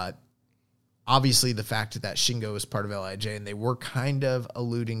 Obviously, the fact that Shingo is part of LIJ, and they were kind of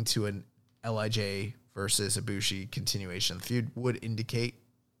alluding to an LIJ versus Ibushi continuation feud would indicate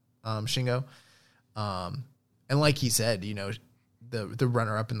Shingo. And like he said, the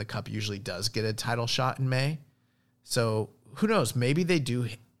runner-up in the Cup usually does get a title shot in May. So who knows? Maybe they do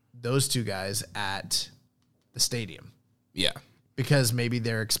those two guys at the stadium. Yeah. Because maybe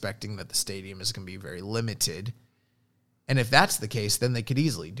they're expecting that the stadium is going to be very limited. And if that's the case, then they could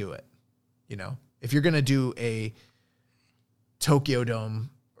easily do it. If you're going to do a Tokyo Dome,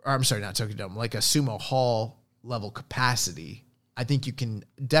 or I'm sorry, not Tokyo Dome, like a Sumo Hall level capacity, I think you can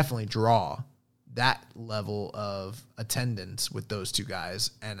definitely draw that level of attendance with those two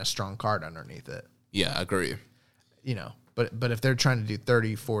guys and a strong card underneath it. Yeah, I agree. But if they're trying to do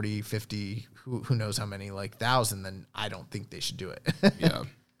 30, 40, 50, who knows how many, 1,000, then I don't think they should do it. Yeah.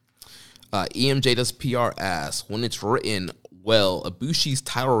 EMJ does PR asks, when it's written, will Ibushi's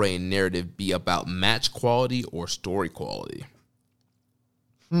title reign narrative be about match quality or story quality?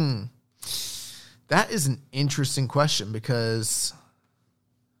 That is an interesting question because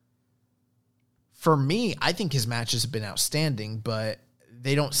for me, I think his matches have been outstanding, but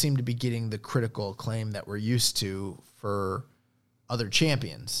they don't seem to be getting the critical acclaim that we're used to for other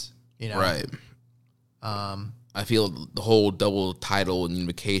champions, Right. I feel the whole double title and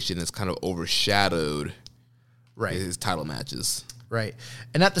unification is kind of overshadowed his title matches. Right.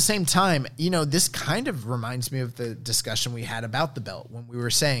 And at the same time, this kind of reminds me of the discussion we had about the belt when we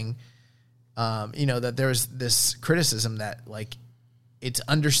were saying, that there's this criticism that it's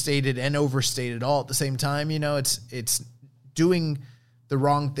understated and overstated all at the same time. You know, it's doing the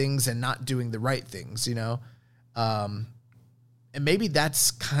wrong things and not doing the right things, you know? And maybe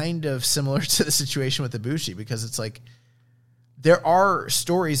that's kind of similar to the situation with Ibushi, because it's like there are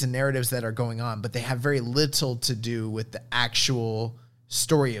stories and narratives that are going on, but they have very little to do with the actual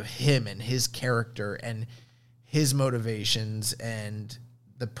story of him and his character and his motivations and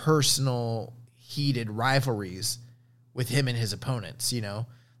the personal heated rivalries with him and his opponents, you know?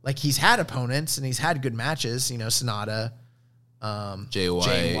 Like, he's had opponents and he's had good matches, you know, Sonata, Jay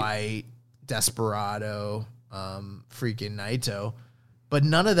White, Desperado, freaking Naito, but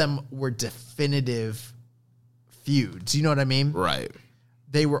none of them were definitive feuds. You know what I mean? Right.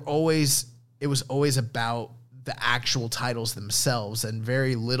 It was always about the actual titles themselves and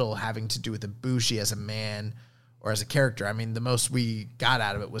very little having to do with Ibushi as a man or as a character. I mean, the most we got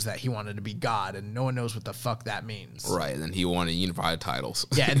out of it was that he wanted to be God, and no one knows what the fuck that means. Right, and then he wanted to unify the titles.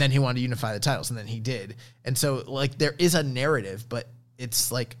 Yeah, and then he wanted to unify the titles, and then he did. And so, like, there is a narrative, but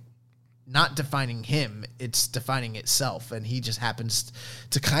it's, like, not defining him, it's defining itself, and he just happens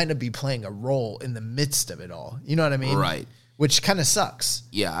to kind of be playing a role in the midst of it all. You know what I mean? Right. Which kind of sucks.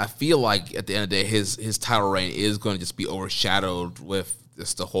 Yeah, I feel like at the end of the day, his title reign is going to just be overshadowed with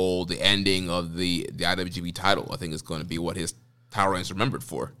just the ending of the IWGP title. I think is going to be what his title reign is remembered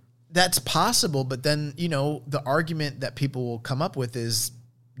for. That's possible, but then, you know, the argument that people will come up with is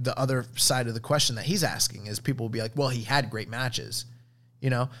the other side of the question that he's asking is people will be like, well, he had great matches.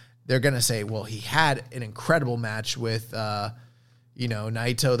 You know, they're going to say, well, he had an incredible match with, you know,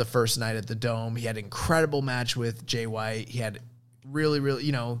 Naito the first night at the Dome. He had an incredible match with Jay White. He had really,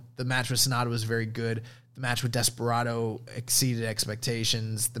 you know, the match with Sonata was very good. The match with Desperado exceeded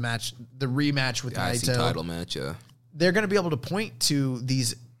expectations. The rematch with Naito. IC title match, yeah. They're going to be able to point to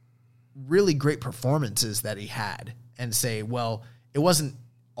these really great performances that he had and say, well, it wasn't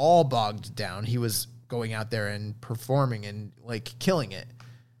all bogged down. He was going out there and performing and, like, killing it.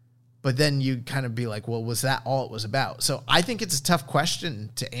 But then you kind of be like, well, was that all it was about? So I think it's a tough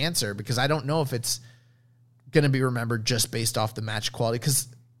question to answer because I don't know if it's going to be remembered just based off the match quality. Because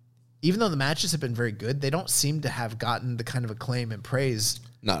even though the matches have been very good, they don't seem to have gotten the kind of acclaim and praise.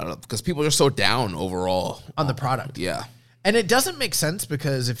 No, because people are so down overall on the product. Yeah. And it doesn't make sense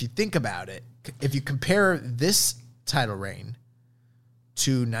because if you think about it, if you compare this title reign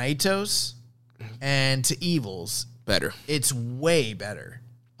to Naito's and to Evil's, better. It's way better.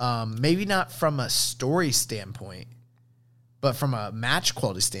 Maybe not from a story standpoint, but from a match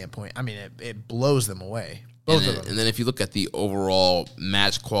quality standpoint, I mean, it blows them away. Both of them. And then if you look at the overall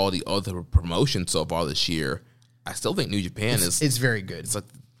match quality of the promotion so far this year, I still think New Japan it's very good. It's like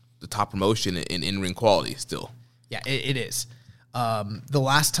the top promotion in in-ring quality still. Yeah, it is. The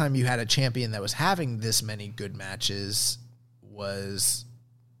last time you had a champion that was having this many good matches was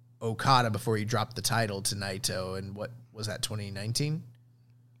Okada before he dropped the title to Naito. And what was that, 2019?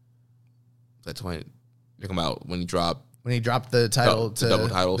 That's when you're talking about when he dropped the title to the double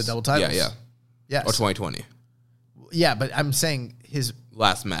titles. The double titles. Yeah. Yes. Or 2020. Yeah, but I'm saying his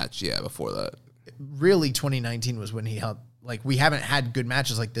last match, before that. Really 2019 was when he held, like, we haven't had good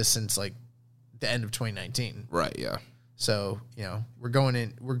matches like this since, like, the end of 2019. Right, yeah. So, you know, we're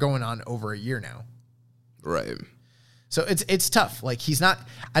going on over a year now. Right. So it's tough. Like,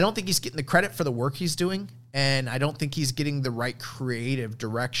 I don't think he's getting the credit for the work he's doing, and I don't think he's getting the right creative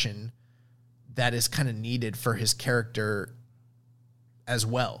direction that is kind of needed for his character as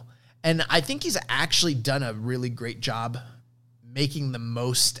well. And I think he's actually done a really great job making the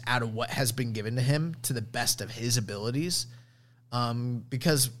most out of what has been given to him to the best of his abilities.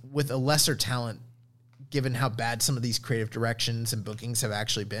 Because with a lesser talent, given how bad some of these creative directions and bookings have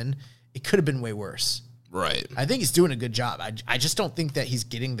actually been, it could have been way worse. Right. I think he's doing a good job. I just don't think that he's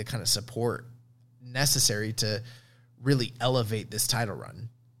getting the kind of support necessary to really elevate this title run.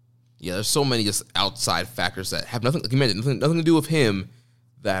 Yeah, there's so many just outside factors that have nothing, like you mentioned, nothing to do with him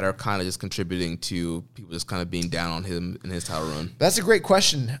that are kind of just contributing to people just kind of being down on him in his title run. That's a great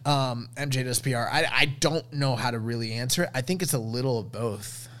question, MJSPR. I don't know how to really answer it. I think it's a little of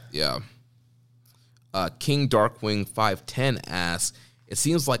both. Yeah. King Darkwing 510 asks, it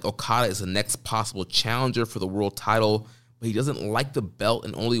seems like Okada is the next possible challenger for the world title, but he doesn't like the belt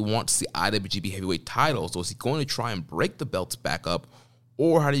and only wants the IWGP Heavyweight title. So is he going to try and break the belts back up?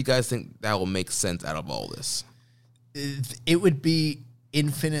 Or how do you guys think that will make sense out of all this? It would be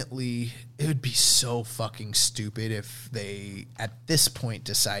so fucking stupid if they, at this point,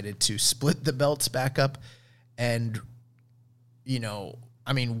 decided to split the belts back up. And, you know,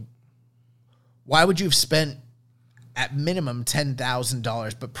 I mean, why would you have spent at minimum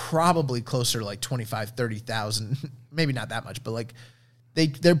 $10,000, but probably closer to like $25,000, $30,000, maybe not that much, but like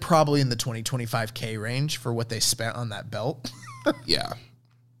they're probably in the 20-25K range for what they spent on that belt. Yeah.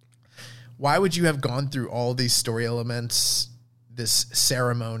 Why would you have gone through all these story elements, this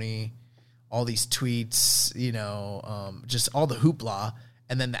ceremony, all these tweets, just all the hoopla,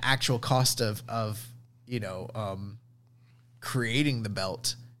 and then the actual cost of creating the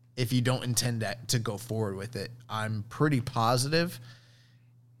belt if you don't intend to go forward with it? I'm pretty positive.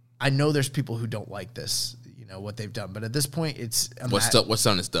 I know there's people who don't like this, what they've done, but at this point, it's what's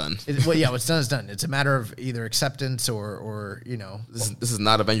done is done. What's done is done. It's a matter of either acceptance or This is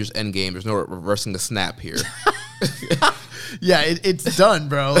not Avengers Endgame. There's no reversing the snap here. Yeah, it's done,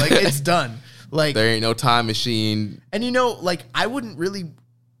 bro. Like, it's done. Like, there ain't no time machine. And I wouldn't really.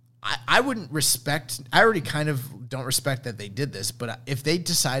 I wouldn't respect. I already kind of don't respect that they did this, but if they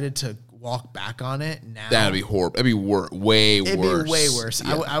decided to walk back on it now, that'd be horrible. It'd be way worse. It'd be way worse.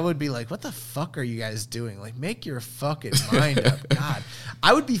 Yeah. I would be like, what the fuck are you guys doing? Like, make your fucking mind up. God,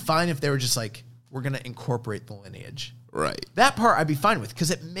 I would be fine if they were just like, we're gonna incorporate the lineage. Right. That part I'd be fine with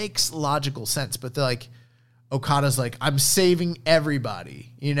because it makes logical sense. But they're like, Okada's like, I'm saving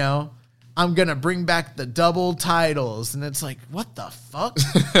everybody. I'm going to bring back the double titles. And it's like, what the fuck?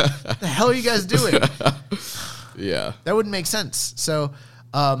 What the hell are you guys doing? Yeah. That wouldn't make sense. So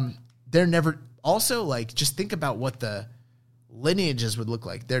they're never... Also, like, just think about what the lineages would look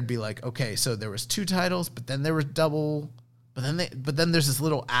like. There'd be like, okay, so there was 2 titles, but then there was double... But then there's this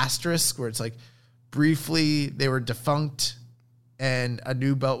little asterisk where it's like, briefly, they were defunct and a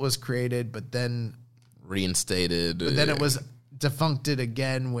new belt was created, but then... Reinstated. But then it was defuncted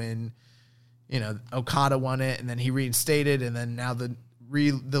again when... Okada won it, and then he reinstated, and then now the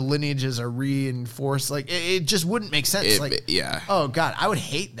lineages are reinforced. Like, it just wouldn't make sense. Yeah. Oh, God, I would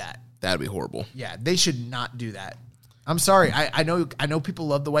hate that. That'd be horrible. Yeah, they should not do that. I'm sorry. I know people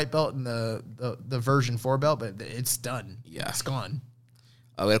love the white belt and the version 4 belt, but it's done. Yeah. It's gone.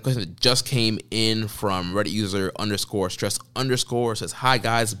 We had a question that just came in from Reddit user _stress_ says, hi,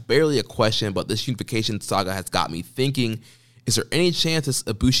 guys. Barely a question, but this unification saga has got me thinking, is there any chance this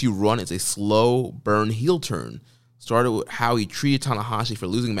Ibushi run is a slow burn heel turn? Started with how he treated Tanahashi for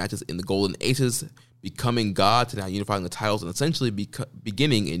losing matches in the Golden Aces, becoming God, to now unifying the titles and essentially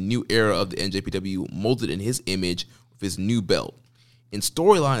beginning a new era of the NJPW molded in his image with his new belt. In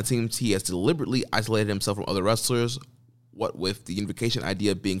storyline, it seems he has deliberately isolated himself from other wrestlers, what with the unification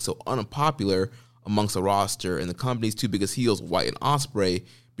idea being so unpopular amongst the roster and the company's 2 biggest heels, White and Ospreay,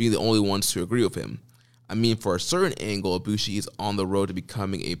 being the only ones to agree with him. I mean, for a certain angle, Ibushi is on the road to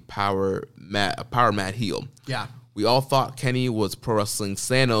becoming a power mat heel. Yeah. We all thought Kenny was pro wrestling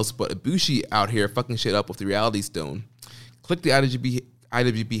Thanos, but Ibushi out here fucking shit up with the Reality Stone. Click the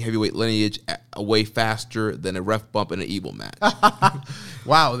IWGP heavyweight lineage away faster than a ref bump in an Evil match.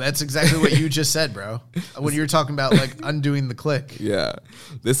 Wow, that's exactly what you just said, bro. When you were talking about like undoing the click. Yeah.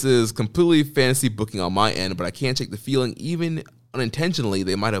 This is completely fantasy booking on my end, but I can't shake the feeling, even unintentionally,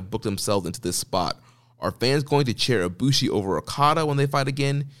 they might have booked themselves into this spot. Are fans going to cheer Ibushi over Okada when they fight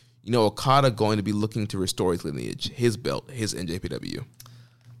again? Okada going to be looking to restore his lineage, his belt, his NJPW.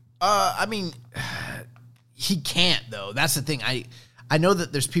 I mean, he can't, though. That's the thing. I know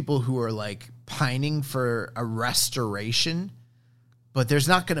that there's people who are like pining for a restoration, but there's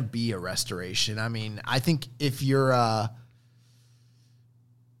not going to be a restoration. I mean, I think if you're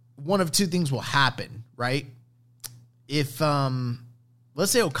one of 2 things will happen, right? If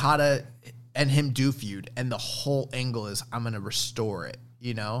let's say Okada and him do feud, and the whole angle is I'm going to restore it,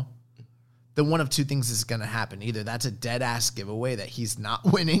 then one of 2 things is going to happen. Either that's a dead-ass giveaway that he's not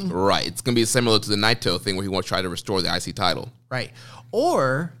winning. Right. It's going to be similar to the Naito thing where he wants to try to restore the IC title. Right.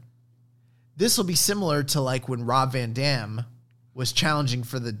 Or this will be similar to like when Rob Van Dam was challenging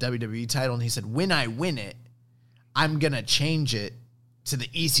for the WWE title, and he said, when I win it, I'm going to change it to the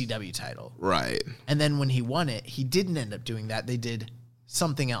ECW title. Right. And then when he won it, he didn't end up doing that. They did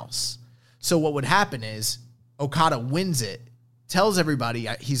something else. So what would happen is Okada wins it, tells everybody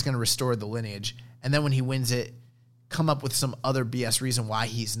he's going to restore the lineage, and then when he wins it, come up with some other BS reason why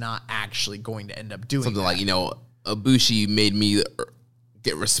he's not actually going to end up doing something that. Like, Ibushi made me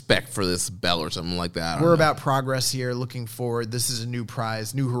get respect for this belt or something like that. We're about progress here, looking forward. This is a new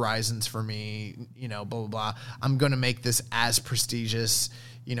prize, new horizons for me, blah, blah, blah. I'm going to make this as prestigious.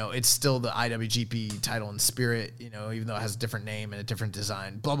 It's still the IWGP title in spirit, even though it has a different name and a different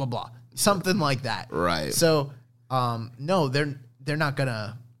design, blah, blah, blah. Something like that. Right. So, no, they're not going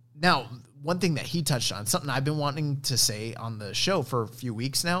to. Now, one thing that he touched on, something I've been wanting to say on the show for a few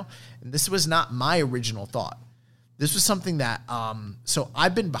weeks now, and this was not my original thought. This was something that, so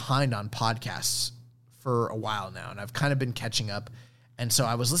I've been behind on podcasts for a while now, and I've kind of been catching up. And so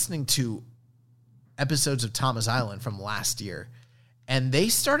I was listening to episodes of Thomas Island from last year, And they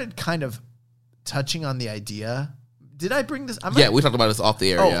started kind of touching on the idea. Did I bring this? We talked about this off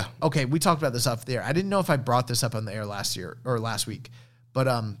the air. Yeah. Okay. We talked about this off the air. I didn't know if I brought this up on the air last week,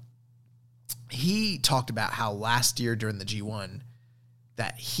 but he talked about how last year during the G1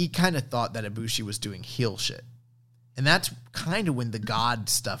 that he kind of thought that Ibushi was doing heel shit. And that's kind of when the God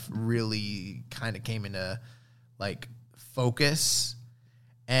stuff really kind of came into like focus.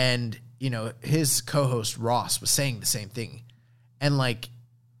 And, his co-host Ross was saying the same thing. And like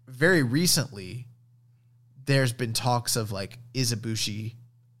very recently, there's been talks of like, is Ibushi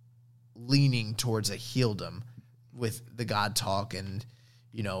leaning towards a heeldom with the God talk and,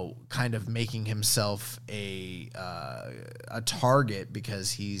 kind of making himself a target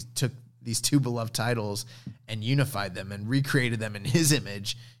because he took these two beloved titles and unified them and recreated them in his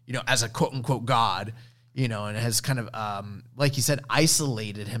image, as a quote unquote God, and has kind of, like you said,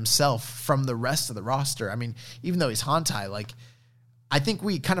 isolated himself from the rest of the roster. I mean, even though he's Hantai, like, I think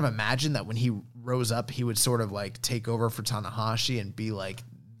we kind of imagined that when he rose up, he would sort of like take over for Tanahashi and be like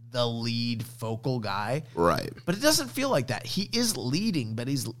the lead focal guy. Right. But it doesn't feel like that. He is leading, but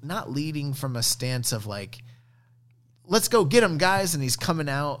he's not leading from a stance of like, let's go get him, guys. And he's coming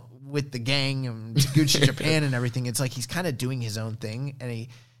out with the gang and Taguchi Japan and everything. It's like he's kind of doing his own thing and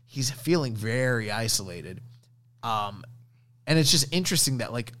he's feeling very isolated. And it's just interesting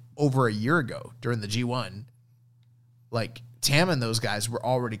that like over a year ago during the G1, like Tam and those guys were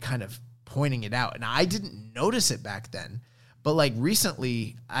already kind of pointing it out. And I didn't notice it back then. But like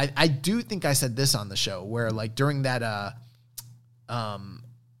recently, I do think I said this on the show where like during that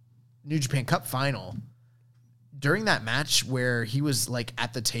New Japan Cup final, during that match where he was like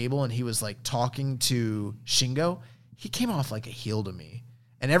at the table and he was like talking to Shingo, he came off like a heel to me.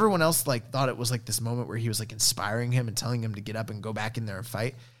 And everyone else like thought it was like this moment where he was like inspiring him and telling him to get up and go back in there and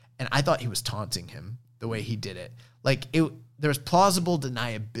fight. And I thought he was taunting him the way he did it. Like there was plausible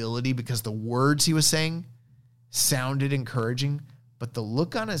deniability because the words he was saying sounded encouraging, but the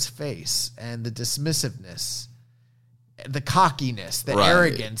look on his face and the dismissiveness, the cockiness, the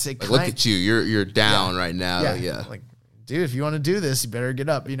arrogance. Like, look at you. You're down right now. Yeah. Like, dude, if you want to do this, you better get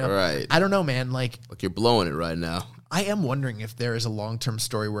up, Right. I don't know, man. Like you're blowing it right now. I am wondering if there is a long-term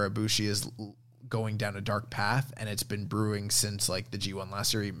story where Ibushi is going down a dark path and it's been brewing since like the G1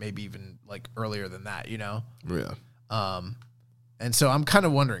 last year, maybe even like earlier than that, Yeah. And so I'm kind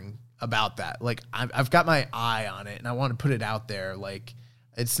of wondering about that. Like I've got my eye on it and I want to put it out there. Like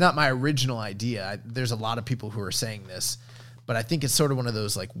it's not my original idea. There's a lot of people who are saying this, but I think it's sort of one of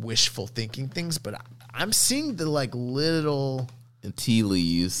those like wishful thinking things, but I'm seeing the like little and tea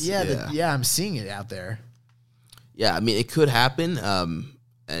leaves. Yeah. I'm seeing it out there. Yeah. I mean, it could happen. And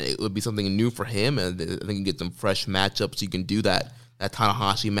it would be something new for him. And I think you can get some fresh matchups. You can do that. That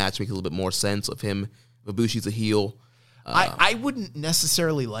Tanahashi match makes a little bit more sense of him. Ibushi's a heel. I wouldn't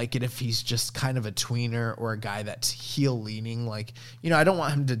necessarily like it if he's just kind of a tweener or a guy that's heel leaning. Like, I don't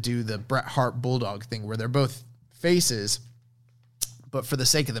want him to do the Bret Hart Bulldog thing where they're both faces, but for the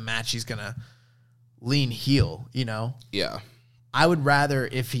sake of the match, he's going to lean heel, Yeah. I would rather,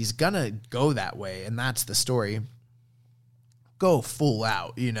 if he's going to go that way, and that's the story, go full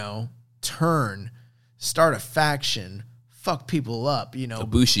out, turn, start a faction, fuck people up,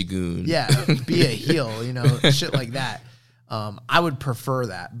 Ibushi goon. Yeah, be a heel, shit like that. I would prefer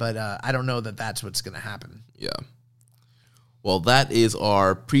that, but I don't know that that's what's going to happen. Yeah. Well, that is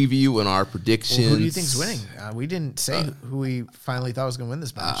our preview and our predictions. Well, who do you think's winning? We didn't say who we finally thought was going to win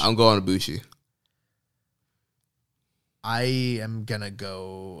this match. I'm going Ibushi. I'm gonna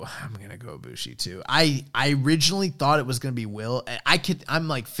go Ibushi too. I originally thought it was gonna be Will. I'm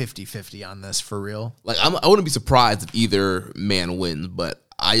like 50-50 on this for real. Like I wouldn't be surprised if either man wins, but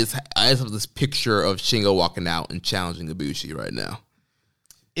I just have this picture of Shingo walking out and challenging Ibushi right now.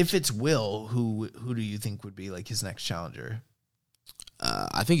 If it's Will, who do you think would be like his next challenger?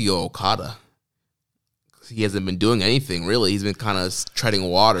 I think you go Okada. He hasn't been doing anything really. He's been kind of treading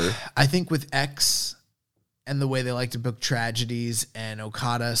water. I think with X and the way they like to book tragedies and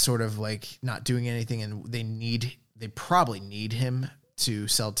Okada sort of like not doing anything and they probably need him to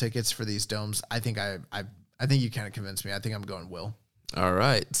sell tickets for these domes. I think you kind of convinced me. I think I'm going Will. All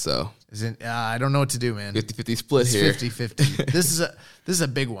right. So I don't know what to do, man. 50-50 split it's here. 50-50. This is a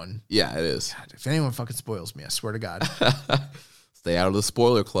big one. Yeah, it is. God, if anyone fucking spoils me, I swear to God. Stay out of the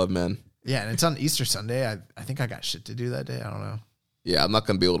spoiler club, man. Yeah, and it's on Easter Sunday. I think I got shit to do that day. I don't know. Yeah, I'm not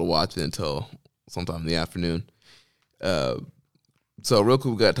going to be able to watch it until sometime in the afternoon. So real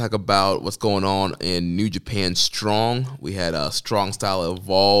quick, we got to talk about what's going on in New Japan Strong. We had a Strong Style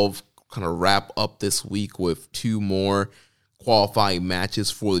Evolve kind of wrap up this week with 2 more qualifying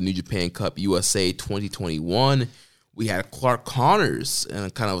matches for the New Japan Cup USA 2021. we had Clark Connors and a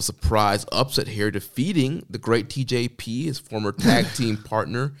kind of a surprise upset here, defeating the great TJP, his former tag team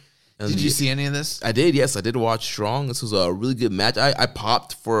partner. And Did you see any of this? I did, yes. I did watch Strong. This was a really good match. I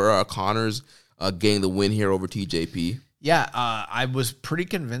popped for Connors getting the win here over TJP. Yeah, I was pretty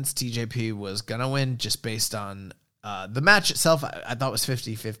convinced TJP was going to win just based on the match itself. I thought was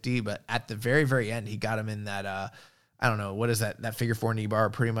 50-50, but at the very, very end, he got him in that, I don't know, what is that figure four knee bar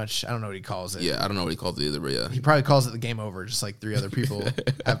pretty much? I don't know what he calls it. Yeah, I don't know what he calls it either, but yeah. He probably calls it the game over, just like three other people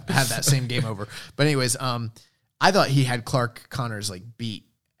have had that same game over. But anyways, I thought he had Clark Connors like beat,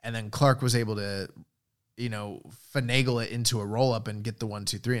 and then Clark was able to, finagle it into a roll up and get the 1,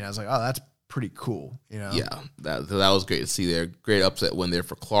 2, 3. And I was like, oh, that's pretty cool. Yeah, that was great to see there. Great upset win there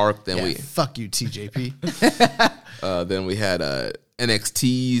for Clark. Then fuck you, TJP. Then we had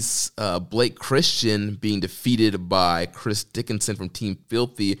NXT's Blake Christian being defeated by Chris Dickinson from Team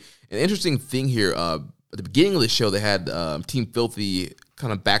Filthy. An interesting thing here, at the beginning of the show, they had Team Filthy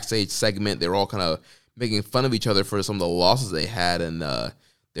kind of backstage segment. They were all kind of making fun of each other for some of the losses they had, and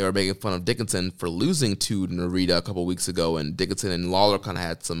they were making fun of Dickinson for losing to Narita a couple weeks ago, and Dickinson and Lawler kind of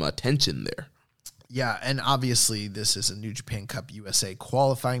had some tension there. Yeah, and obviously this is a New Japan Cup USA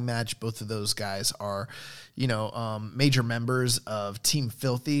qualifying match. Both of those guys are, major members of Team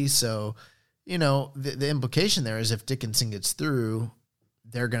Filthy. So, the implication there is if Dickinson gets through,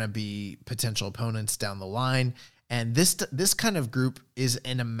 they're going to be potential opponents down the line. And this kind of group is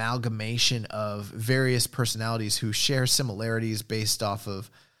an amalgamation of various personalities who share similarities based off of,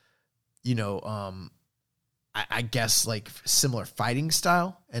 I guess like similar fighting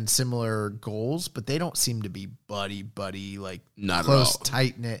style and similar goals, but they don't seem to be buddy, like not close, at all.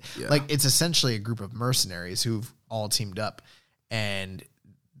 tight knit. Yeah. Like it's essentially a group of mercenaries who've all teamed up, and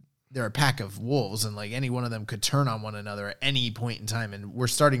they're a pack of wolves, and like any one of them could turn on one another at any point in time. And we're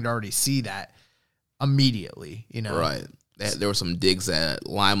starting to already see that immediately, Right. There were some digs at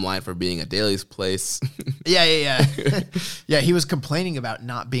Limelight for being at Daly's place. Yeah. Yeah, he was complaining about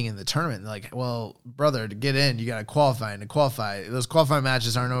not being in the tournament. Like, well, brother, to get in, you got to qualify. And to qualify, those qualifying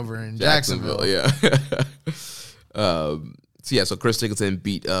matches aren't over in Jacksonville. Yeah. So Chris Dickinson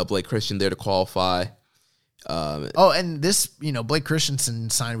beat Blake Christian there to qualify. And this, Blake Christensen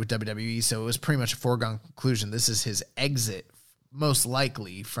signed with WWE, so it was pretty much a foregone conclusion. This is his exit, most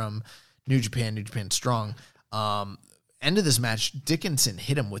likely, from New Japan Strong. End of this match, Dickinson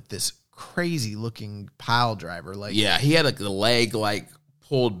hit him with this crazy looking pile driver. He had the leg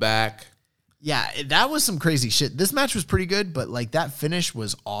pulled back. Yeah, that was some crazy shit. This match was pretty good, but that finish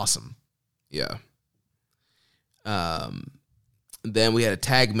was awesome. Yeah. Then we had a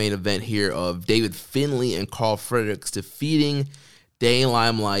tag main event here of David Finlay and Carl Fredericks defeating Dane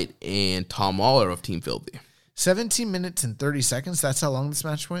Limelight and Tom Lawler of Team Filthy. 17 minutes and 30 seconds. That's how long this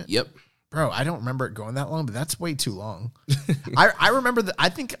match went? Yep. Bro, I don't remember it going that long, but that's way too long. I remember that.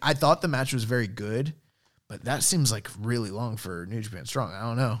 I thought the match was very good, but that seems like really long for New Japan Strong. I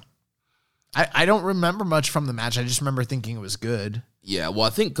don't know. I don't remember much from the match. I just remember thinking it was good. Yeah, well, I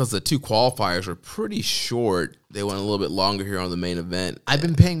think because the two qualifiers were pretty short, they went a little bit longer here on the main event. I've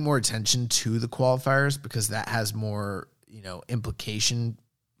been paying more attention to the qualifiers because that has more, implication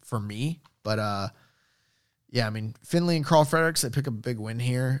for me. But yeah, I mean, Finlay and Carl Fredericks, they pick up a big win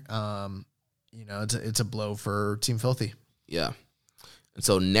here. It's a blow for Team Filthy. Yeah. And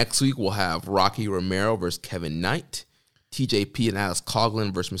so next week we'll have Rocky Romero versus Kevin Knight, TJP and Alex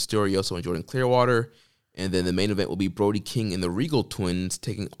Coughlin versus Mysterioso and Jordan Clearwater. And then the main event will be Brody King and the Regal Twins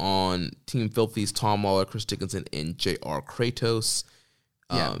taking on Team Filthy's Tom Lawler, Chris Dickinson, and J.R. Kratos.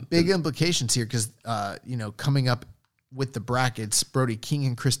 Yeah, big implications here because, coming up with the brackets, Brody King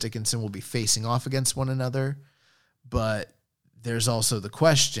and Chris Dickinson will be facing off against one another. But there's also the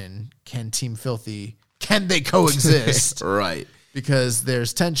question, can Team Filthy, can they coexist? Right. Because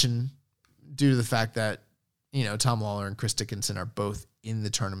there's tension due to the fact that, Tom Lawler and Chris Dickinson are both in the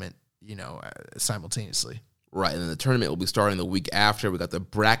tournament, simultaneously. Right, and then the tournament will be starting the week after. We got the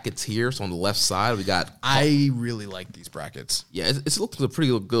brackets here. So on the left side, we got... I really like these brackets. Yeah, it looks like a pretty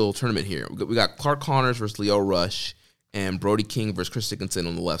good little tournament here. We got Clark Connors versus Leo Rush and Brody King versus Chris Dickinson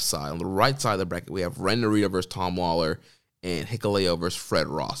on the left side. On the right side of the bracket, we have Ren Narita versus Tom Lawler and Hikuleo versus Fred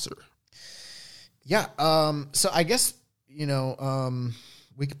Rosser. Yeah, so I guess,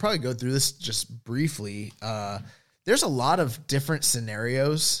 we could probably go through this just briefly. There's a lot of different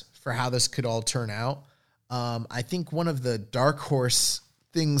scenarios for how this could all turn out. I think one of the dark horse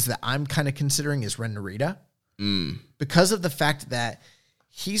things that I'm kind of considering is Ren Narita. Because of the fact that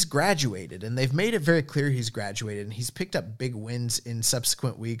he's graduated, and they've made it very clear he's graduated, and he's picked up big wins in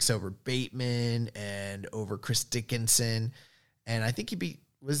subsequent weeks over Bateman and over Chris Dickinson. And I think he beat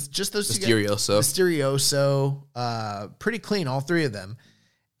was just those two guys. Mysterioso, pretty clean, all three of them.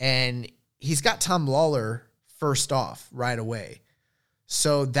 And he's got Tom Lawler first off right away.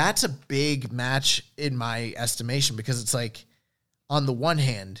 So that's a big match in my estimation because it's like, on the one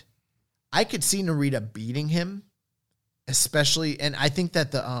hand, I could see Narita beating him, especially, and I think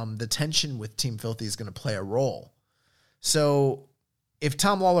that the tension with Team Filthy is going to play a role. So if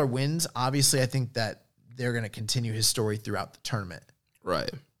Tom Lawler wins, obviously I think that they're going to continue his story throughout the tournament.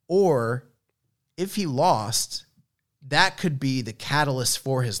 Right. Or if he lost, that could be the catalyst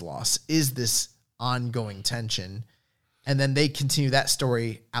for his loss, is this ongoing tension. And then they continue that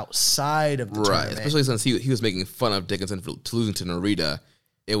story outside of the tournament. Especially since he was making fun of Dickinson for losing to Narita.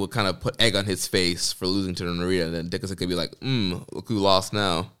 It would kind of put egg on his face for losing to Narita. And then Dickinson could be like, look who lost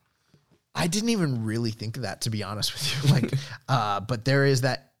now. I didn't even really think of that, to be honest with you. Like, but there is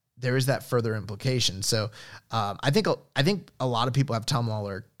that further implication. So I think a lot of people have Tom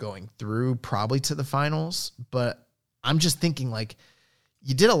Lawler going through probably to the finals. But I'm just thinking, like,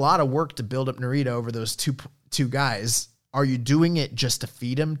 you did a lot of work to build up Narita over those two guys. Are you doing it just to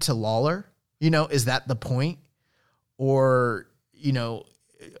feed him to Lawler? Is that the point? Or,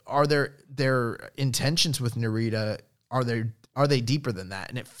 are their intentions with Narita, are they deeper than that?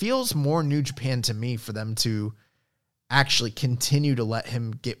 And it feels more New Japan to me for them to actually continue to let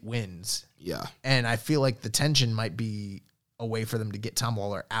him get wins. Yeah. And I feel like the tension might be a way for them to get Tom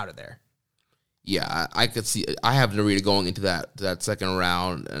Lawler out of there. Yeah, I could see. I have Narita going into that second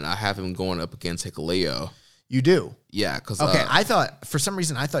round, and I have him going up against Hikuleo. You do? Yeah, because I thought for some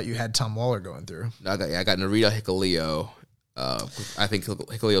reason you had Tom Lawler going through. I got Narita, Hikuleo. I think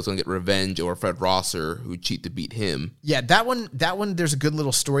Hikuleo's going to get revenge over Fred Rosser, who cheat to beat him. Yeah, that one. There's a good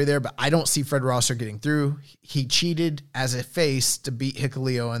little story there, but I don't see Fred Rosser getting through. He cheated as a face to beat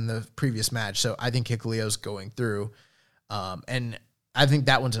Hikuleo in the previous match, so I think Hikuleo's going through, and I think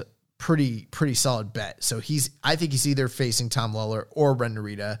that one's a pretty solid bet. So I think he's either facing Tom Lawler or Ren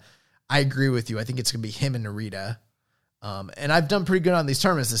Narita. I agree with you. I think it's going to be him and Narita. And I've done pretty good on these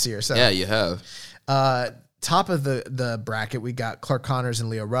tournaments this year. So yeah, you have. Top of the bracket, we got Clark Connors and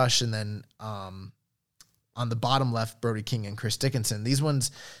Leo Rush. And then on the bottom left, Brody King and Chris Dickinson. These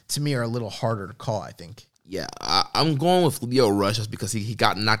ones, to me, are a little harder to call, I think. Yeah, I'm going with Leo Rush just because he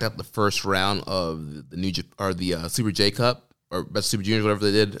got knocked out the first round of the Super J Cup, or Best Super Juniors, whatever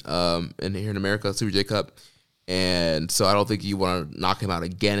they did here in America, Super J Cup. And so I don't think you want to knock him out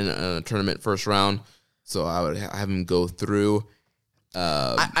again in a tournament first round. So I would have him go through.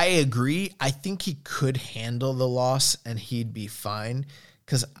 I agree. I think he could handle the loss and he'd be fine,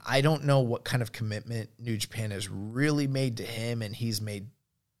 because I don't know what kind of commitment New Japan has really made to him and he's made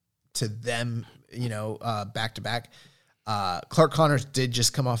to them, back to back. Clark Connors did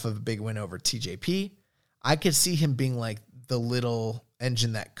just come off of a big win over TJP. I could see him being like the little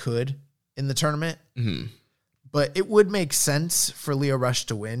engine that could in the tournament. Mm-hmm. But it would make sense for Leo Rush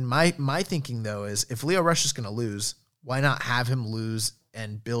to win. My thinking, though, is if Leo Rush is going to lose, why not have him lose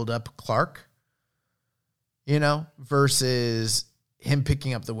and build up Clark? Versus him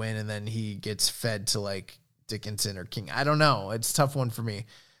picking up the win and then he gets fed to like Dickinson or King. I don't know. It's a tough one for me.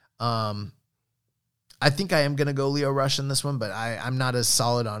 I think I am going to go Leo Rush in this one, but I'm not as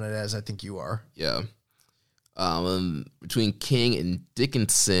solid on it as I think you are. Yeah. Between King and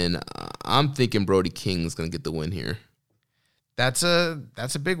Dickinson, I'm thinking Brody King is going to get the win here. That's a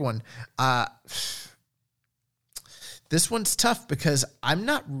big one. This one's tough because I'm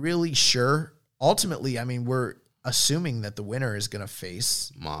not really sure. Ultimately, I mean, we're assuming that the winner is going to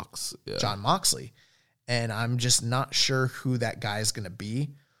face Jon Moxley, and I'm just not sure who that guy is going to be.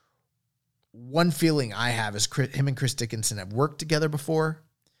 One feeling I have is him and Chris Dickinson have worked together before.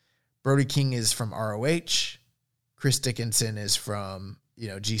 Brody King is from ROH. Chris Dickinson is from,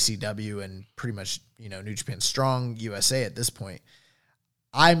 GCW and pretty much, New Japan Strong USA at this point.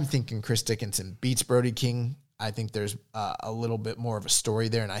 I'm thinking Chris Dickinson beats Brody King. I think there's a little bit more of a story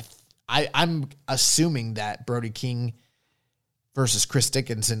there. And I'm assuming that Brody King versus Chris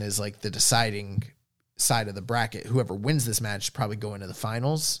Dickinson is like the deciding side of the bracket. Whoever wins this match probably go into the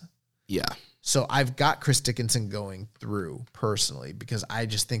finals. Yeah. So I've got Chris Dickinson going through personally because I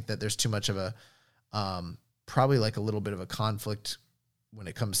just think that there's too much of a probably like a little bit of a conflict when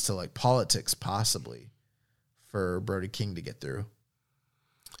it comes to like politics possibly for Brody King to get through.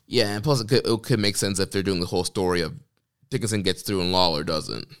 Yeah, and plus it could make sense if they're doing the whole story of Dickinson gets through and Lawler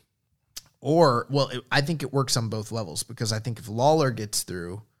doesn't. Or, I think it works on both levels because I think if Lawler gets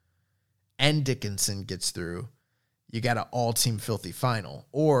through and Dickinson gets through, you got an all-team filthy final.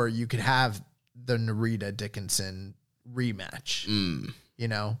 Or you could have the Narita Dickinson rematch.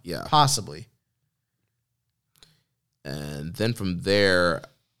 Yeah. Possibly. And then from there,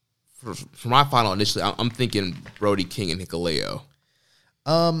 for my final initially, I'm thinking Brody King and Hikuleo.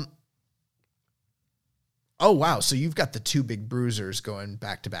 Oh, wow. So you've got the two big bruisers going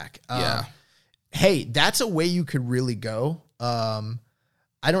back to back. Yeah. Hey, that's a way you could really go.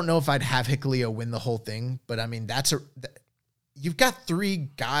 I don't know if I'd have Hikuleo win the whole thing, but I mean, you've got three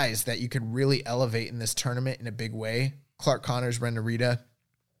guys that you could really elevate in this tournament in a big way. Clark Connors, Ren Narita,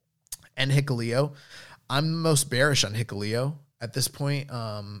 and Hikuleo. I'm most bearish on Hikuleo at this point.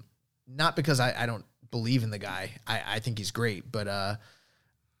 Not because I don't believe in the guy. I think he's great, but I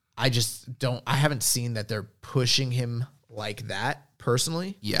haven't seen that they're pushing him like that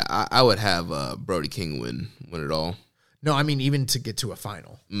personally. Yeah, I would have Brody King win it all. No, I mean, even to get to a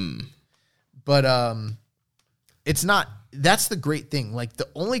final. But it's not, that's the great thing. Like, the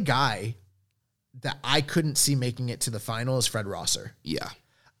only guy that I couldn't see making it to the final is Fred Rosser. Yeah.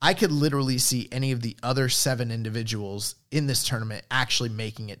 I could literally see any of the other 7 individuals in this tournament actually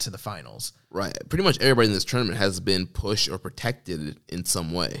making it to the finals. Right. Pretty much everybody in this tournament has been pushed or protected in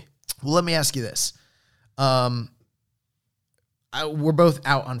some way. Well, let me ask you this. We're both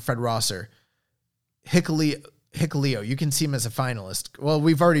out on Fred Rosser. Hikuleo, you can see him as a finalist. Well,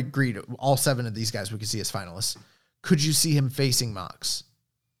 we've already agreed. All 7 of these guys we can see as finalists. Could you see him facing Mox?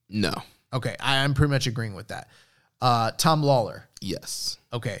 No. Okay, I'm pretty much agreeing with that. Tom Lawler. Yes.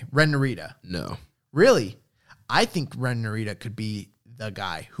 Okay, Ren Narita. No. Really? I think Ren Narita could be the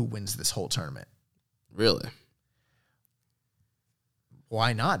guy who wins this whole tournament. Really?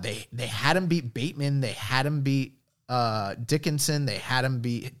 Why not? They had him beat Bateman. They had him beat Dickinson. They had him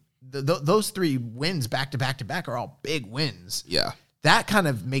beat... those 3 wins back to back to back are all big wins. Yeah. That kind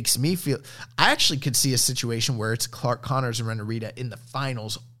of makes me feel... I actually could see a situation where it's Clark Connors and Ren Narita in the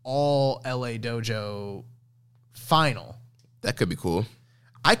finals, all LA Dojo final. That could be cool.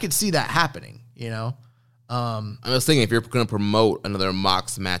 I could see that happening, you know? I was thinking if you're going to promote another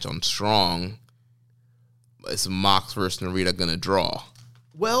Mox match on Strong, is Mox versus Narita going to draw?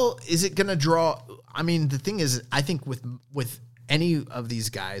 Well, is it going to draw? I mean, the thing is, I think with any of these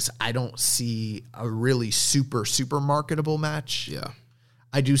guys, I don't see a really super marketable match. Yeah.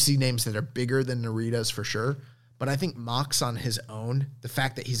 I do see names that are bigger than Narita's for sure, but I think Mox on his own, the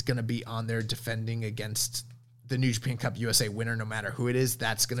fact that he's going to be on there defending against the New Japan Cup USA winner, no matter who it is,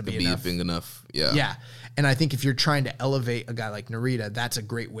 that's going to be enough. Big enough. Yeah. Yeah. And I think if you're trying to elevate a guy like Narita, that's a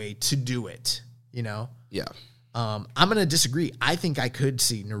great way to do it, you know? Yeah. I'm going to disagree. I think I could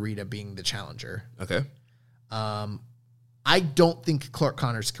see Narita being the challenger. Okay. I don't think Clark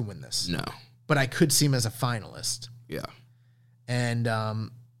Connors can win this. No. But I could see him as a finalist. Yeah. And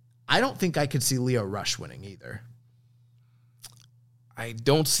I don't think I could see Leo Rush winning either. I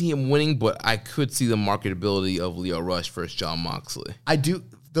don't see him winning, but I could see the marketability of Leo Rush versus Jon Moxley. I do.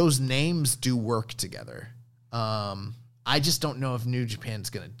 Those names do work together. I just don't know if New Japan's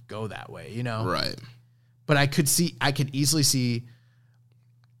going to go that way, you know? Right. But I could easily see,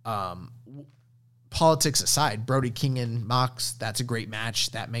 politics aside, Brody King and Mox, that's a great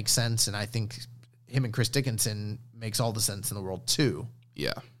match. That makes sense. And I think him and Chris Dickinson makes all the sense in the world too.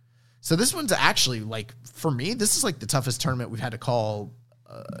 Yeah. So this one's actually, like, for me, this is like the toughest tournament we've had to call.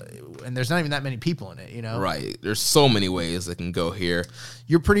 And there's not even that many people in it, you know? Right. There's so many ways that can go here.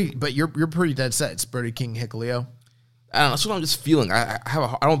 You're pretty dead set. It's Brody King, Hikuleo. I don't know. That's what I'm just feeling. I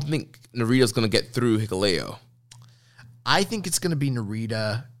don't think Narita's going to get through Hikuleo. I think it's going to be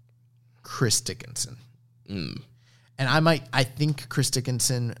Narita, Chris Dickinson. And I think Chris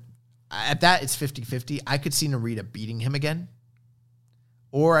Dickinson, at that, it's 50-50. I could see Narita beating him again.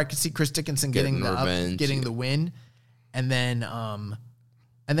 Or I could see Chris Dickinson getting the win. And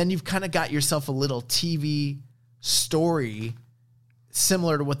then you've kind of got yourself a little TV story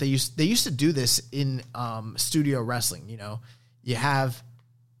similar to what they used to do this in studio wrestling. You know, you have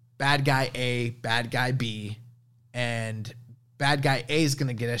bad guy A, bad guy B, and bad guy A is going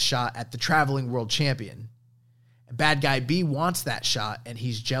to get a shot at the traveling world champion. Bad guy B wants that shot, and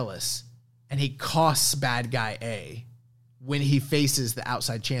he's jealous, and he costs bad guy A when he faces the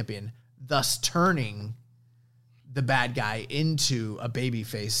outside champion, thus turning the bad guy into a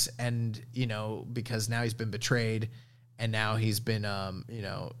babyface. And, you know, because now he's been betrayed and now he's been,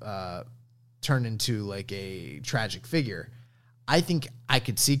 turned into like a tragic figure. I think I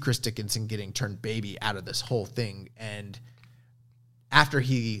could see Chris Dickinson getting turned baby out of this whole thing. And after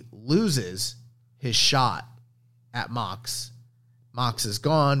he loses his shot at Mox is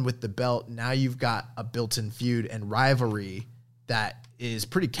gone with the belt. Now you've got a built-in feud and rivalry that is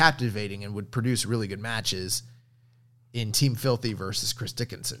pretty captivating and would produce really good matches in Team Filthy versus Chris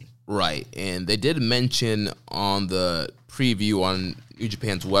Dickinson. Right. And they did mention on the preview on New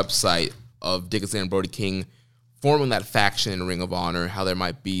Japan's website of Dickinson and Brody King forming that faction in Ring of Honor, how there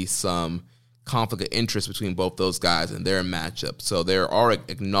might be some conflict of interest between both those guys and their matchup. So they are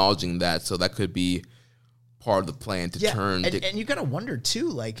acknowledging that. So that could be part of the plan to turn. And you got to wonder too,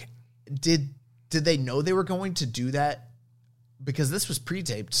 like, did they know they were going to do that? Because this was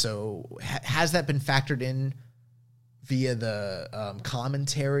pre-taped. So has that been factored in via the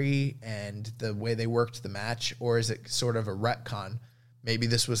commentary and the way they worked the match? Or is it sort of a retcon? Maybe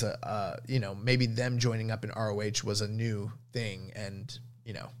this was maybe them joining up in ROH was a new thing, and,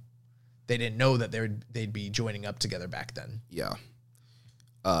 they didn't know that they'd be joining up together back then. Yeah.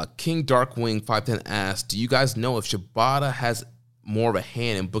 King Darkwing 510 asked, do you guys know if Shibata has more of a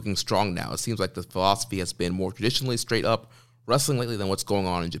hand in booking Strong now? It seems like the philosophy has been more traditionally straight up wrestling lately than what's going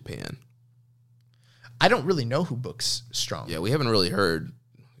on in Japan. I don't really know who books Strong. Yeah, we haven't really heard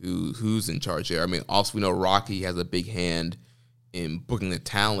who's in charge there. I mean, also we know Rocky has a big hand in booking the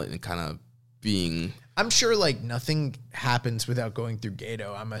talent and kind of being... I'm sure, like, nothing happens without going through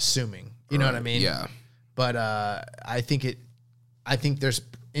Gato, I'm assuming. You know what I mean? Yeah. But I think there's,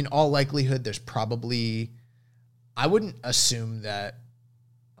 in all likelihood, there's probably... I wouldn't assume that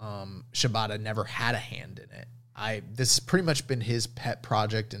Shibata never had a hand in it. This has pretty much been his pet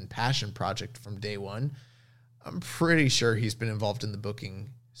project and passion project from day one. I'm pretty sure he's been involved in the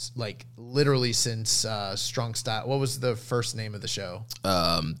booking, like, literally since Strong Style. What was the first name of the show?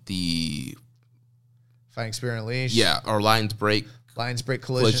 The Fighting Spirit Unleashed. Yeah, or Lions Break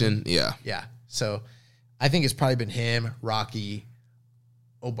Collision. Yeah. Yeah. So I think it's probably been him, Rocky,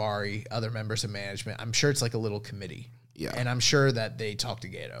 Obari, other members of management. I'm sure it's like a little committee. Yeah. And I'm sure that they talk to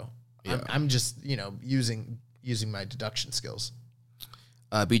Gato. Yeah. I'm just, using my deduction skills.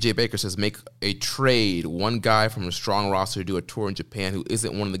 BJ Baker says, make a trade. One guy from a Strong roster to do a tour in Japan who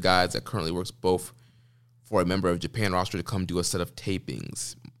isn't one of the guys that currently works both for a member of Japan roster to come do a set of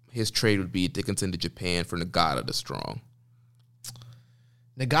tapings. His trade would be Dickinson to Japan for Nagata to Strong.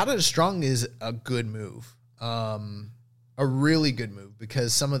 Nagata to Strong is a good move. A really good move,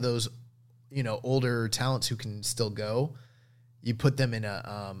 because some of those, older talents who can still go, you put them in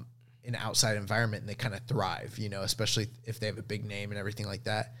an outside environment and they kind of thrive, especially if they have a big name and everything like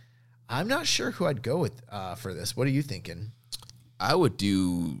that. I'm not sure who I'd go with for this. What are you thinking? I would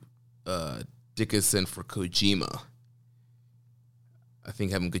do Dickinson for Kojima. I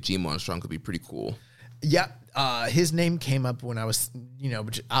think having Kojima on Strong could be pretty cool. Yeah, his name came up when I was,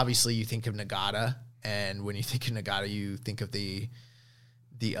 obviously you think of Nagata, and when you think of Nagata, you think of the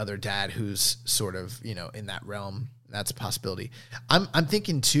other dad who's sort of, in that realm. That's a possibility. I'm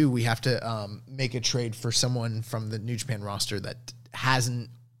thinking too, we have to make a trade for someone from the New Japan roster that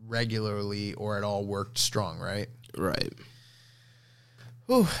hasn't regularly or at all worked Strong, right? Right.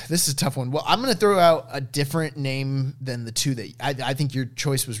 Ooh, this is a tough one. Well, I'm going to throw out a different name than the two that I think your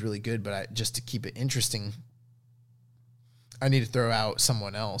choice was really good, but just to keep it interesting, I need to throw out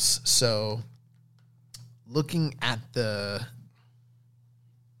someone else. So looking at the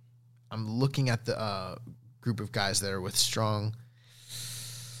group of guys that are with Strong.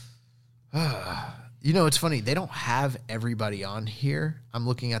 It's funny. They don't have everybody on here. I'm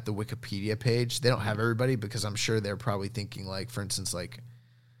looking at the Wikipedia page. They don't have everybody because I'm sure they're probably thinking, like, for instance, like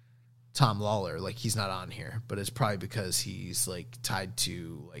Tom Lawler, like, he's not on here, but it's probably because he's, like, tied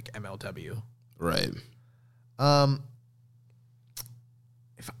to, like, MLW. Right.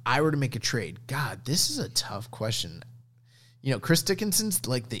 If I were to make a trade, God, this is a tough question. Chris Dickinson's,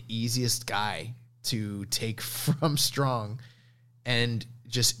 like, the easiest guy to take from Strong and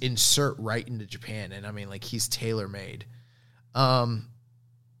just insert right into Japan. And I mean, like, he's tailor-made.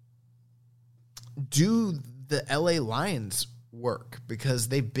 Do the LA Lions work? Because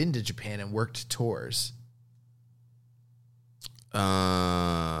they've been to Japan and worked tours.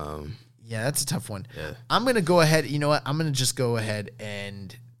 Yeah, that's a tough one. Yeah. I'm going to go ahead. You know what? I'm going to just go ahead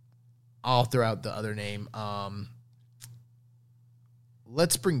and I'll throw out the other name.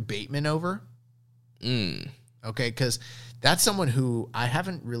 Let's bring Bateman over. Okay, because that's someone who I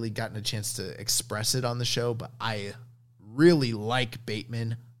haven't really gotten a chance to express it on the show, but I really like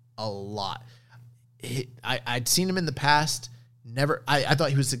Bateman a lot. I'd seen him in the past. I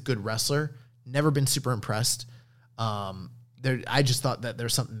thought he was a good wrestler. Never been super impressed. I just thought that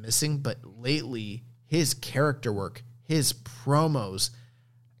there's something missing, but lately his character work, his promos,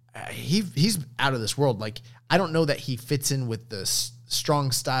 he's out of this world. Like, I don't know that he fits in with the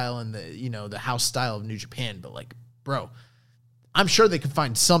Strong style and the house style of New Japan, but, like, bro, I'm sure they could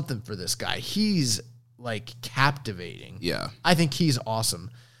find something for this guy. He's, like, captivating. Yeah. I think he's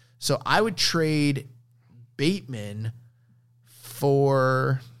awesome. So I would trade Bateman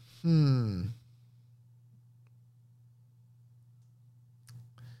for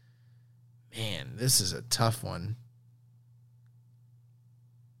Man, this is a tough one.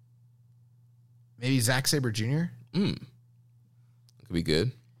 Maybe Zack Sabre Jr.? Could be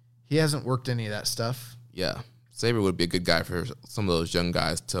good. He hasn't worked any of that stuff. Yeah. Sabre would be a good guy for some of those young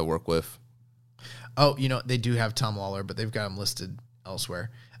guys to work with. Oh, they do have Tom Lawler, but they've got him listed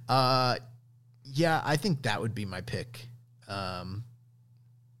elsewhere. Yeah, I think that would be my pick. Yep.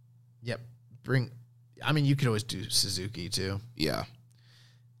 You could always do Suzuki too. Yeah.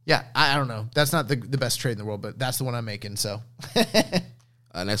 Yeah, I don't know. That's not the best trade in the world, but that's the one I'm making, so.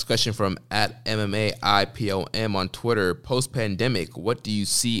 Next question from @MMAIPOM on Twitter. Post-pandemic, what do you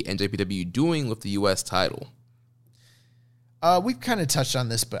see NJPW doing with the U.S. title? We've kind of touched on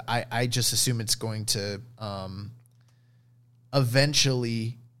this, but I just assume it's going to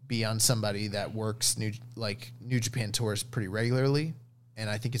eventually be on somebody that works New Japan tours pretty regularly. And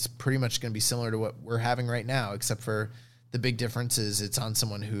I think it's pretty much going to be similar to what we're having right now, except for the big difference is it's on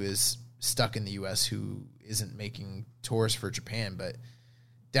someone who is stuck in the U.S. who isn't making tours for Japan. But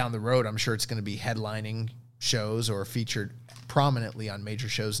down the road, I'm sure it's going to be headlining shows or featured prominently on major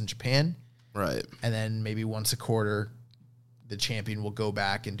shows in Japan. Right. And then maybe once a quarter, the champion will go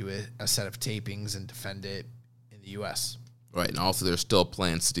back and do a set of tapings and defend it in the U.S. Right, and also there's still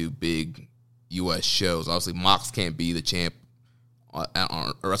plans to do big U.S. shows. Obviously, Mox can't be the champ on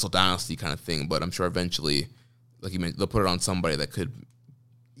a Wrestle Dynasty kind of thing, but I'm sure eventually, like you mentioned, they'll put it on somebody that could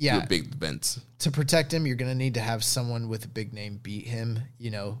do big events. To protect him, you're going to need to have someone with a big name beat him.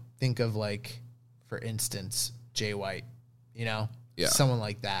 Think of for instance, Jay White, someone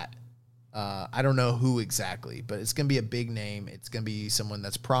like that. I don't know who exactly, but it's going to be a big name. It's going to be someone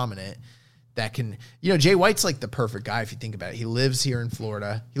that's prominent that can, Jay White's the perfect guy if you think about it. He lives here in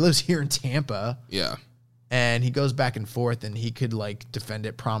Florida. He lives here in Tampa. Yeah. And he goes back and forth, and he could defend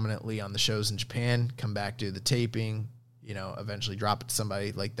it prominently on the shows in Japan, come back, do the taping, eventually drop it to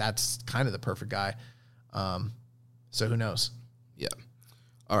somebody. That's kind of the perfect guy. So who knows? Yeah.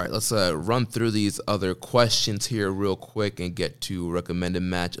 All right, let's run through these other questions here real quick and get to recommended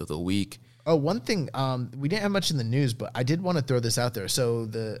match of the week. Oh, one thing, we didn't have much in the news, but I did want to throw this out there. So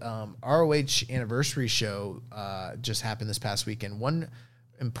the ROH anniversary show just happened this past weekend. One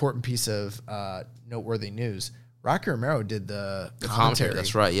important piece of noteworthy news, Rocky Romero did the commentary.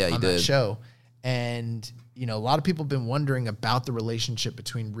 That's right, yeah, he on did. That show. And, a lot of people have been wondering about the relationship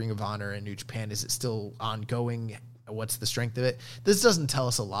between Ring of Honor and New Japan. Is it still ongoing? What's the strength of it? This doesn't tell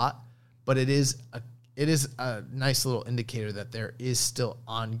us a lot, but it is a nice little indicator that there is still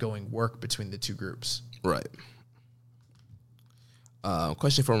ongoing work between the two groups. Right.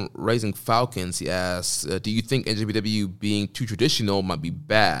 Question from Raising Falcons. He asks, do you think NJPW being too traditional might be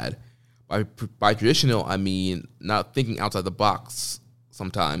bad? By traditional, I mean not thinking outside the box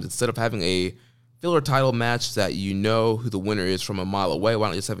sometimes. Instead of having a filler title match that who the winner is from a mile away, why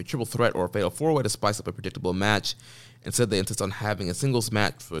not just have a triple threat or a fatal four-way to spice up a predictable match? Instead, they insist on having a singles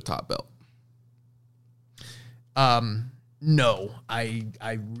match for the top belt. No,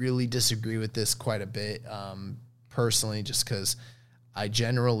 I really disagree with this quite a bit, personally, just because I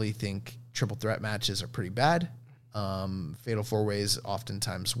generally think triple threat matches are pretty bad. Fatal four ways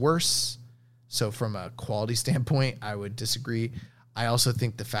oftentimes worse. So from a quality standpoint, I would disagree. I also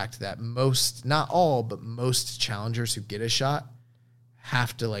think the fact that not all, but most challengers who get a shot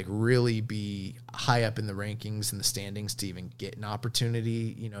have to really be high up in the rankings and the standings to even get an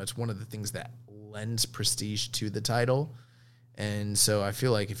opportunity. It's one of the things that lends prestige to the title. And so I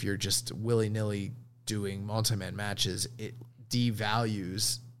feel like if you're just willy-nilly doing multi-man matches, it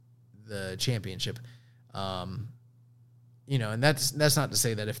devalues the championship. And that's not to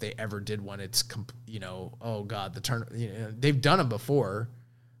say that if they ever did one, it's, oh God, the turn, they've done them before,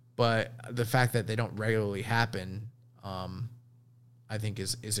 but the fact that they don't regularly happen, I think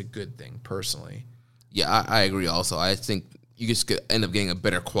is a good thing personally. Yeah, I agree also. I think you just end up getting a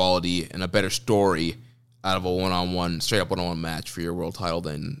better quality and a better story out of a straight up one-on-one match for your world title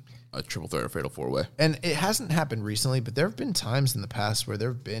than a triple threat or fatal four-way. And it hasn't happened recently, but there have been times in the past where there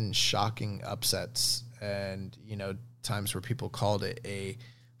have been shocking upsets and, times where people called it a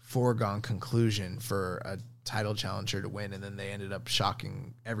foregone conclusion for a title challenger to win, and then they ended up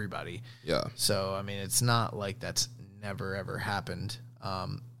shocking everybody. Yeah. So, it's not like that's never, ever happened.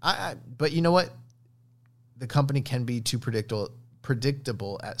 But you know what? The company can be too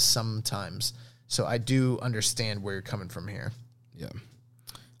predictable at some times. So I do understand where you're coming from here.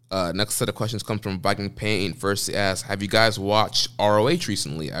 Yeah. Next set of questions comes from Viking Pain. First, he asks, have you guys watched ROH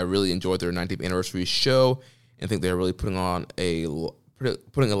recently? I really enjoyed their 90th anniversary show and think they're really putting a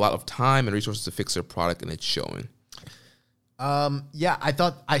lot of time and resources to fix their product, and it's showing. Yeah, I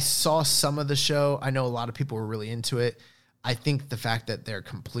thought I saw some of the show. I know a lot of people were really into it. I think the fact that they're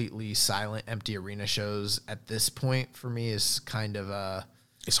completely silent, empty arena shows at this point for me is kind of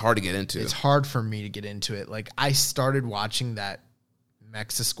it's hard to get into. It's hard for me to get into it. Like, I started watching that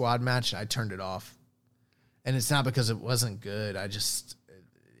Mexa Squad match and I turned it off. And it's not because it wasn't good. I just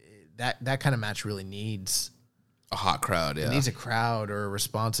that kind of match really needs a hot crowd. Yeah, it needs a crowd or a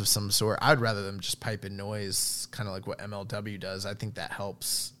response of some sort. I'd rather them just pipe in noise, kind of like what MLW does. I think that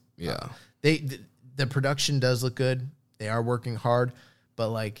helps. Yeah, the production does look good. They are working hard, but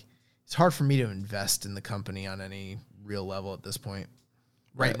like it's hard for me to invest in the company on any real level at this point.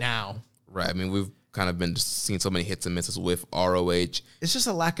 Right now. Right. I mean, we've kind of been seeing so many hits and misses with ROH. It's just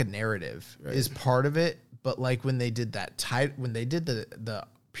a lack of narrative is part of it. But like when they did when they did the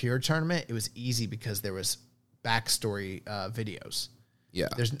Pure tournament, it was easy because there was backstory videos. Yeah.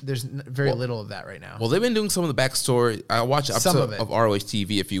 There's very little of that right now. Well, they've been doing some of the backstory. I watched an episode of ROH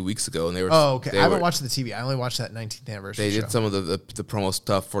TV a few weeks ago, and they were. Oh, okay. I haven't watched the TV. I only watched that 19th anniversary. They did some of the promo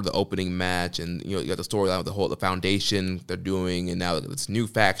stuff for the opening match, and you got the storyline with the foundation they're doing, and now this new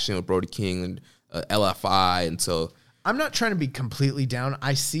faction with Brody King and LFI, and so. I'm not trying to be completely down.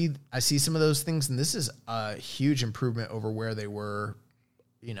 I see some of those things, and this is a huge improvement over where they were.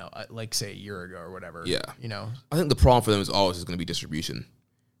 Like say a year ago or whatever. Yeah. I think the problem for them is always going to be distribution.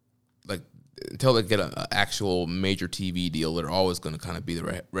 Like until they get an actual major TV deal, they're always going to kind of be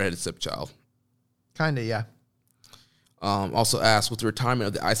the redheaded stepchild. Kind of, yeah. Also asked, with the retirement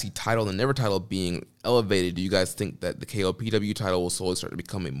of the IC title and the Never title being elevated, do you guys think that the KOPW title will slowly start to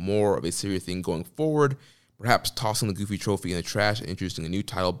become more of a serious thing going forward? Perhaps tossing the Goofy Trophy in the trash and introducing a new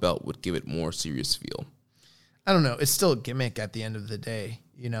title belt would give it more serious feel. I don't know. It's still a gimmick at the end of the day,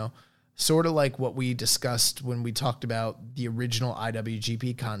 sort of like what we discussed when we talked about the original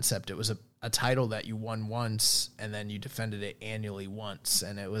IWGP concept. It was a title that you won once and then you defended it annually once.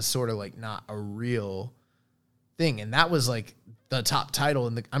 And it was sort of like not a real thing. And that was like the top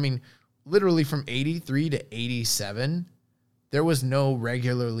title. Literally from 83 to 87, there was no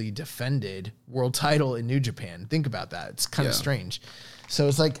regularly defended world title in New Japan. Think about that. It's kind of strange. So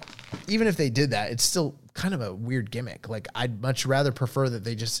it's like, even if they did that, it's still kind of a weird gimmick. Like, I'd much rather prefer that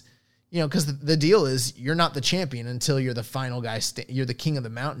they just, because the deal is you're not the champion until you're the final guy. You're the king of the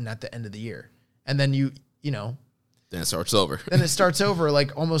mountain at the end of the year. And then then it starts over. Then it starts over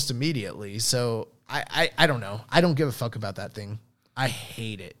like almost immediately. So I don't know. I don't give a fuck about that thing. I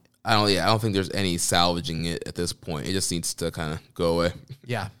hate it. I don't think there's any salvaging it at this point. It just needs to kind of go away.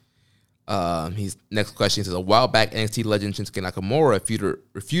 Yeah. Next question says, a while back, NXT legend Shinsuke Nakamura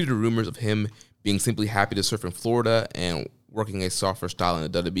refuted rumors of him being simply happy to surf in Florida and working a softer style in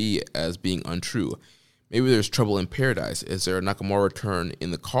the WWE as being untrue. Maybe there's trouble in paradise. Is there a Nakamura return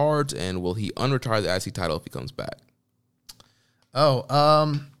in the cards, and will he unretire the IC title if he comes back?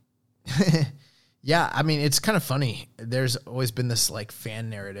 Yeah, it's kind of funny. There's always been this like fan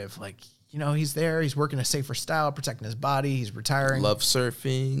narrative, like, he's there, he's working a safer style, protecting his body, he's retiring. Love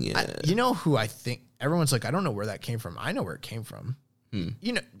surfing. Yeah. Who I think everyone's like, I don't know where that came from. I know where it came from.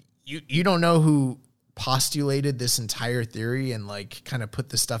 You don't know who postulated this entire theory and like kind of put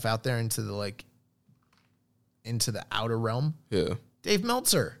this stuff out there into the outer realm. Yeah. Dave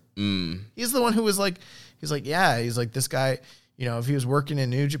Meltzer. He's the one who was like, he's like, this guy, if he was working in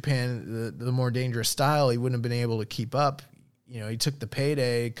New Japan, the more dangerous style, he wouldn't have been able to keep up. He took the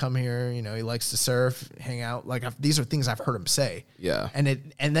payday, come here, he likes to surf, hang out. Like, these are things I've heard him say. Yeah. And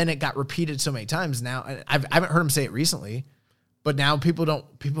then it got repeated so many times now. And I haven't heard him say it recently, but now people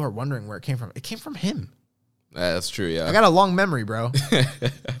are wondering where it came from. It came from him. That's true. Yeah. I got a long memory, bro. I'm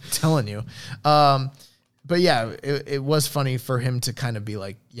telling you. But yeah, it was funny for him to kind of be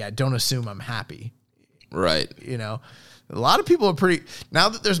like, yeah, don't assume I'm happy. Right. A lot of people are pretty, now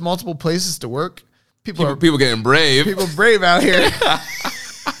that there's multiple places to work, people getting brave. People brave out here.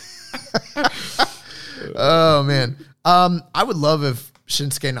 Oh, man. I would love if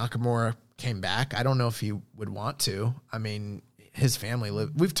Shinsuke Nakamura came back. I don't know if he would want to. His family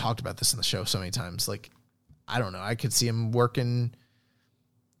we've talked about this in the show so many times. Like, I don't know. I could see him working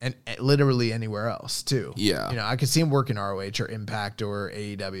and literally anywhere else too. Yeah. I could see him working ROH or Impact or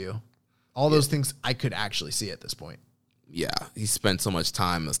AEW. All those things I could actually see at this point. Yeah, he spent so much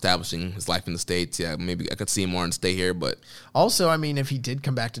time establishing his life in the States. Yeah, maybe I could see him wanting to stay here, but also, if he did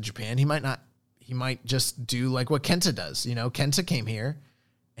come back to Japan, he might just do like what Kenta does. Kenta came here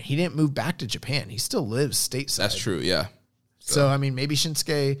and he didn't move back to Japan. He still lives stateside. That's true, yeah. So maybe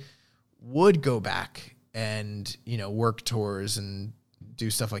Shinsuke would go back and, work tours and do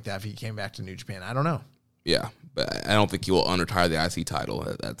stuff like that if he came back to New Japan. I don't know. Yeah, but I don't think he will unretire the IC title.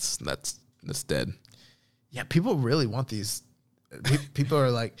 That's dead. Yeah, people really want these. People are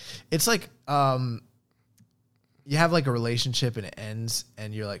like, it's like, you have like a relationship and it ends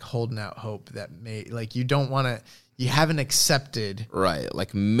and you're like holding out hope that you don't want to, you haven't accepted. Right.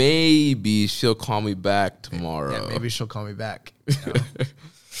 Like maybe she'll call me back tomorrow. Yeah, maybe she'll call me back. You know?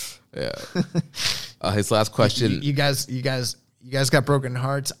 Yeah. His last question. You guys got broken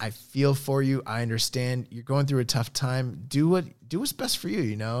hearts. I feel for you. I understand you're going through a tough time. Do what's best for you.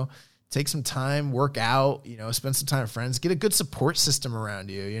 You know, take some time, work out, you know, spend some time with friends, get a good support system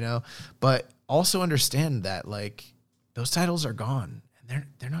around you, you know, but also understand that like those titles are gone and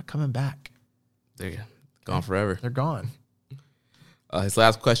they're not coming back. They're gone forever. They're gone. His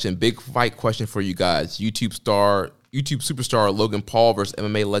last question, big fight question for you guys. YouTube superstar Logan Paul versus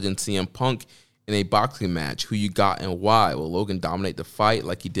MMA legend CM Punk in a boxing match. Who you got and why? Will Logan dominate the fight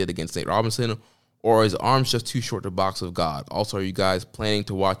like he did against Nate Robinson, or are his arms just too short to box with God? Also, are you guys planning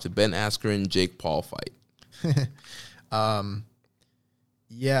to watch the Ben Askren Jake Paul fight?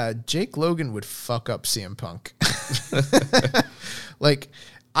 Yeah, Jake Logan would fuck up CM Punk. Like,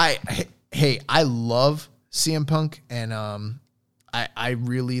 I love CM Punk, and I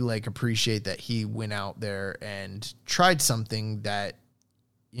really like appreciate that he went out there and tried something that,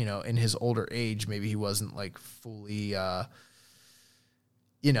 you know, in his older age, maybe he wasn't like fully,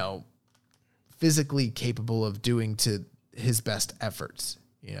 you know, physically capable of doing to his best efforts.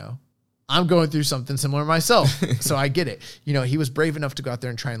 You know, I'm going through something similar myself, so I get it. You know, he was brave enough to go out there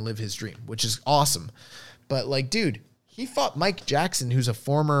and try and live his dream, which is awesome. But like, dude, he fought Mike Jackson, who's a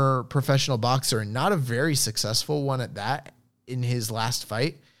former professional boxer and not a very successful one at that, in his last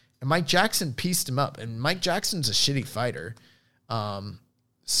fight. And Mike Jackson pieced him up, and Mike Jackson's a shitty fighter.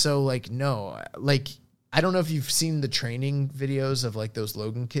 So like, no, like, I don't know if you've seen the training videos of like those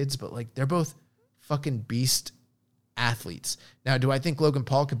Logan kids, but like, they're both fucking beast athletes. Now, do I think Logan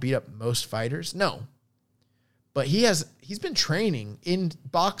Paul could beat up most fighters? No. But he's been training in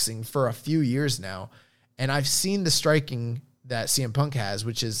boxing for a few years now, and I've seen the striking that CM Punk has,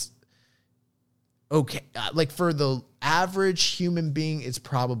 which is okay. Like, for the average human being, it's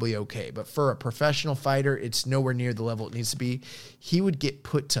probably okay. But for a professional fighter, it's nowhere near the level it needs to be. He would get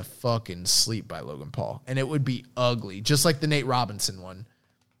put to fucking sleep by Logan Paul, and it would be ugly, just like the Nate Robinson one.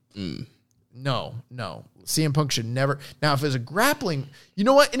 No. CM Punk should never. Now, if it was a grappling, you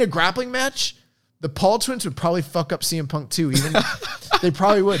know what? In a grappling match, the Paul twins would probably fuck up CM Punk too. Even they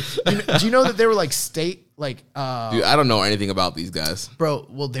probably would. Do you know that they were like dude, I don't know anything about these guys, bro.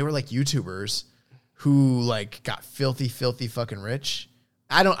 Well, they were like YouTubers who like got filthy fucking rich.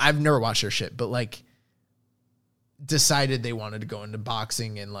 I've never watched their shit, but like decided they wanted to go into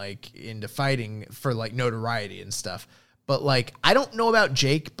boxing and like into fighting for like notoriety and stuff. But like, I don't know about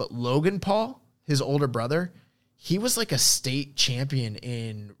Jake, but Logan Paul, his older brother, he was like a state champion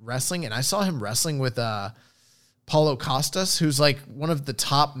in wrestling. And I saw him wrestling with Paulo Costas, who's like one of the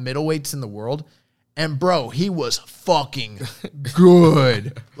top middleweights in the world. And bro, he was fucking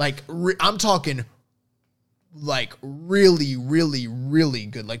good. Like, I'm talking like really, really, really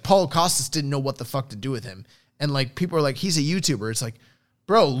good. Like, Paulo Costas didn't know what the fuck to do with him. And like, people are like, he's a YouTuber. It's like,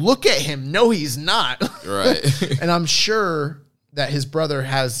 bro, look at him. No, he's not. Right. And I'm sure that his brother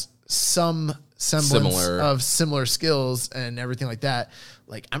has some semblance of similar skills and everything like that.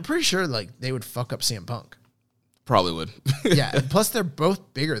 Like, I'm pretty sure like they would fuck up CM Punk. Probably would. Yeah. And plus, they're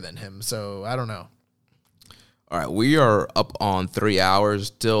both bigger than him. So I don't know. All right. We are up on 3 hours.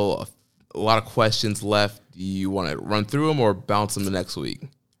 Still a lot of questions left. Do you want to run through them or bounce them the next week?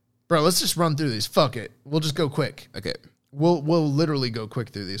 Bro, let's just run through these. Fuck it. We'll just go quick. Okay. We'll literally go quick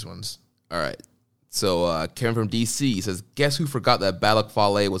through these ones. All right. So Kevin from DC says, guess who forgot that Balak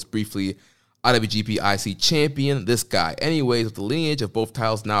Fale was briefly IWGP IC champion? This guy. Anyways, with the lineage of both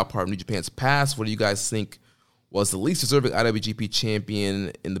titles now a part of New Japan's past, what do you guys think was the least deserving IWGP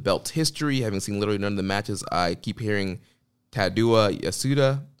champion in the belt's history? Having seen literally none of the matches, I keep hearing Tadua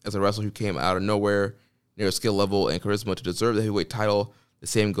Yasuda as a wrestler who came out of nowhere near skill level and charisma to deserve the heavyweight title. The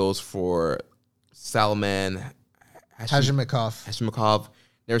same goes for Salman Hashimikov.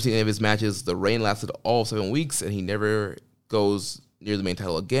 Never seen any of his matches. The reign lasted all 7 weeks, and he never goes near the main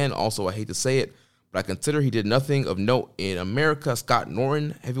title again. Also, I hate to say it, but I consider he did nothing of note in America. Scott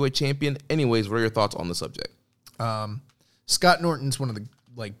Norton, heavyweight champion. Anyways, what are your thoughts on the subject? Scott Norton's one of the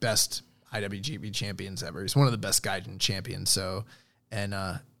like best IWGP champions ever. He's one of the best Gaijin champions. So, and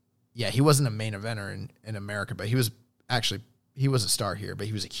yeah, he wasn't a main eventer in America, but he was a star here, but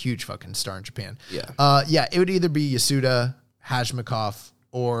he was a huge fucking star in Japan. Yeah. Yeah, it would either be Yasuda, Hashimikov,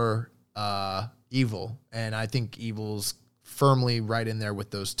 or Evil. And I think Evil's firmly right in there with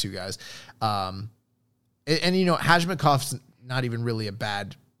those two guys. And you know, Hashimikov's not even really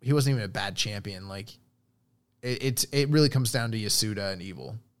he wasn't even a bad champion. Like, it really comes down to Yasuda and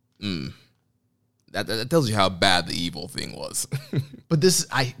Evil. That tells you how bad the Evil thing was.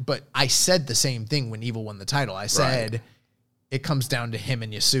 But I said the same thing when Evil won the title. I said it comes down to him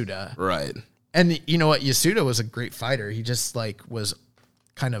and Yasuda. Right. And you know what? Yasuda was a great fighter. He just was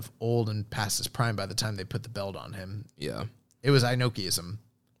kind of old and past his prime by the time they put the belt on him. Yeah. It was Inokiism.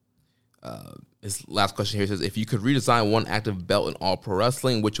 His last question here says, if you could redesign one active belt in all pro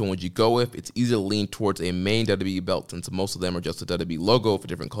wrestling, which one would you go with? It's easy to lean towards a main WWE belt since most of them are just a WWE logo with a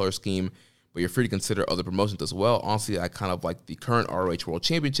different color scheme, but you're free to consider other promotions as well. Honestly, I kind of like the current ROH World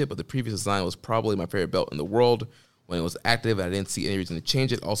Championship, but the previous design was probably my favorite belt in the world when it was active, and I didn't see any reason to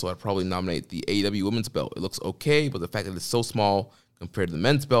change it. Also, I'd probably nominate the AEW Women's belt. It looks okay, but the fact that it's so small compared to the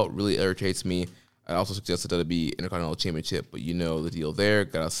men's belt really irritates me. I also suggested that it be Intercontinental Championship, but you know the deal there.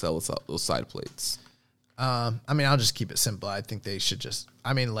 Gotta sell those side plates. I mean, I'll just keep it simple. I think they should just.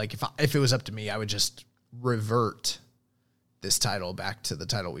 I mean, like if it was up to me, I would just revert this title back to the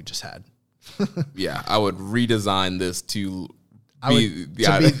title we just had. Yeah, I would redesign this to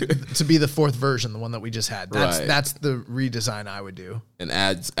be the fourth version, the one that we just had. That's the redesign I would do, and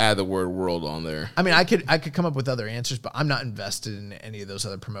add the word world on there. I mean, I could come up with other answers, but I'm not invested in any of those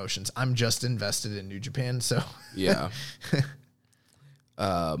other promotions. I'm just invested in New Japan. So yeah.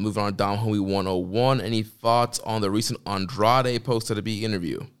 Moving on, Dom Homie 101. Any thoughts on the recent Andrade post-WWE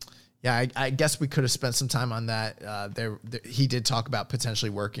interview? Yeah, I guess we could have spent some time on that. He did talk about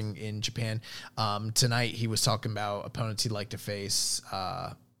potentially working in Japan. Tonight, he was talking about opponents he'd like to face.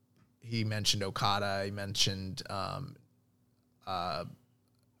 He mentioned Okada. He mentioned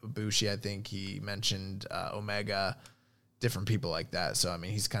Ibushi, I think. He mentioned Omega, different people like that. So, I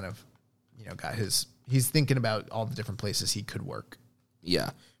mean, he's kind of, he's thinking about all the different places he could work.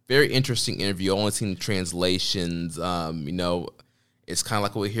 Yeah, very interesting interview. Only seen translations. It's kind of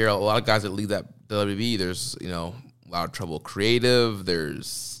like what we hear. A lot of guys that leave that WWE, there's a lot of trouble creative.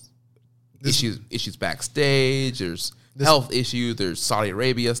 There's issues backstage. There's health issues. There's Saudi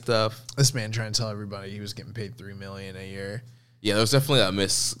Arabia stuff. This man trying to tell everybody he was getting paid $3 million a year. Yeah, there's definitely a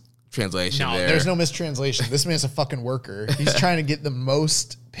mistranslation there. No, there's no mistranslation. This man's a fucking worker. He's trying to get the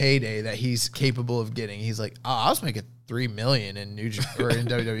most payday that he's capable of getting. He's like, I was making $3 million in in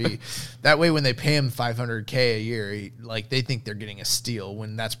WWE. That way, when they pay him $500K a year, they think they're getting a steal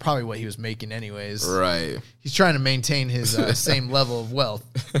when that's probably what he was making anyways. Right. He's trying to maintain his same level of wealth.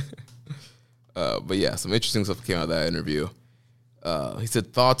 But yeah, some interesting stuff came out of that interview. He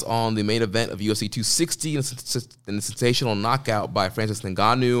said thoughts on the main event of UFC 260 and the sensational knockout by Francis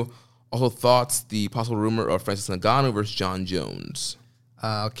Ngannou. Also thoughts the possible rumor of Francis Ngannou versus John Jones.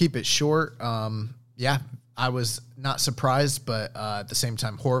 I'll keep it short. Yeah, I was not surprised, but at the same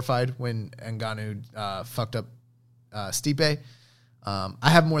time horrified when Ngannou fucked up Stipe. I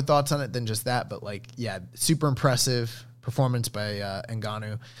have more thoughts on it than just that, but super impressive performance by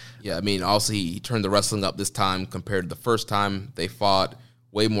Ngannou. Yeah, I mean, also he turned the wrestling up this time compared to the first time they fought.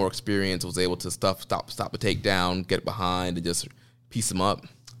 Way more experience, was able to stop a takedown, get behind, and just piece him up.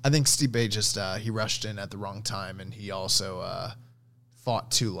 I think Stipe just he rushed in at the wrong time, and he also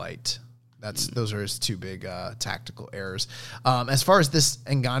fought too light. Those are his two big tactical errors. As far as this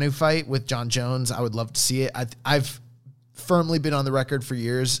Ngannou fight with John Jones, I would love to see it. I've firmly been on the record for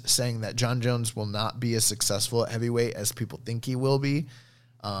years saying that John Jones will not be as successful at heavyweight as people think he will be,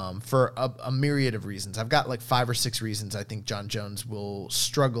 for a myriad of reasons. I've got 5 or 6 reasons I think John Jones will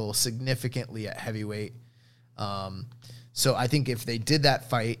struggle significantly at heavyweight. So I think if they did that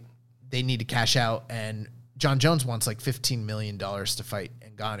fight, they need to cash out, and John Jones wants $15 million to fight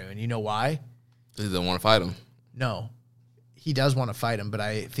Ngannou, and you know why? He doesn't want to fight him. No. He does want to fight him, but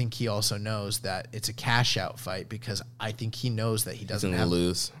I think he also knows that it's a cash-out fight because I think he knows that he doesn't have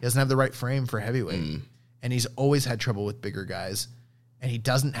the right frame for heavyweight. And he's always had trouble with bigger guys, and he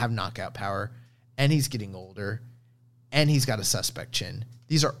doesn't have knockout power, and he's getting older, and he's got a suspect chin.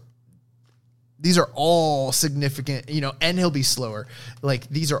 These are all significant, and he'll be slower.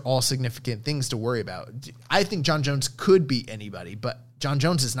 These are all significant things to worry about. I think John Jones could beat anybody, but John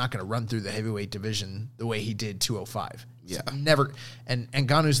Jones is not going to run through the heavyweight division the way he did 205. Yeah. Never. And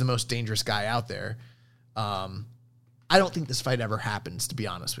Ngannou's the most dangerous guy out there. I don't think this fight ever happens, to be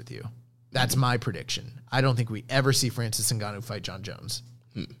honest with you. That's my prediction. I don't think we ever see Francis Ngannou fight John Jones.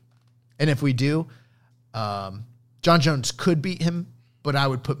 And if we do, John Jones could beat him, but I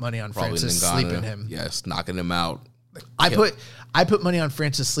would put money on Probably Francis Ngannou. sleeping him. Yes, knocking him out. I put money on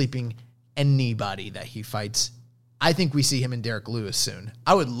Francis sleeping anybody that he fights. I think we see him and Derek Lewis soon.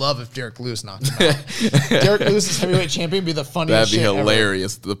 I would love if Derek Lewis knocked him out. Derek Lewis is heavyweight champion would be the funniest shit That'd be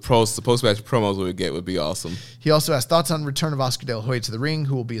hilarious. Ever. The post-match promos we would get would be awesome. He also has thoughts on return of Oscar De La Hoya to the ring.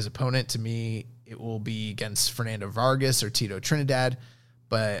 Who will be his opponent? To me, it will be against Fernando Vargas or Tito Trinidad.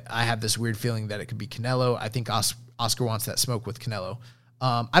 but I have this weird feeling that it could be Canelo. I think Oscar wants that smoke with Canelo.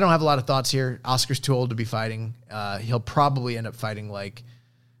 I don't have a lot of thoughts here. Oscar's too old to be fighting. He'll probably end up fighting like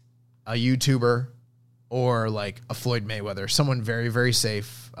a YouTuber or like a Floyd Mayweather, someone very, very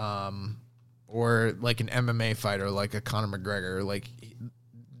safe, or like an MMA fighter like a Conor McGregor. Like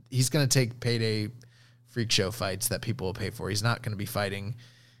he's going to take payday freak show fights that people will pay for. He's not going to be fighting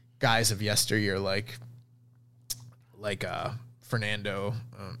guys of yesteryear like Fernando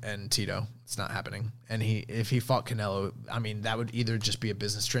and Tito. It's not happening. And if he fought Canelo, I mean, that would either just be a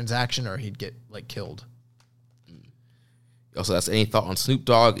business transaction or he'd get like killed. Also, that's any thought on Snoop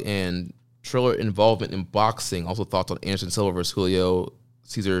Dogg and Triller involvement in boxing. Also, thoughts on Anderson Silva versus Julio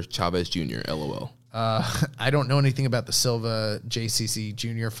Cesar Chavez Jr. LOL. I don't know anything about the Silva JCC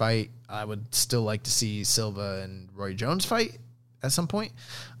Jr. fight. I would still like to see Silva and Roy Jones fight at some point.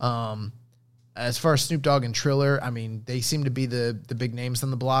 As far as Snoop Dogg and Triller, I mean, they seem to be the big names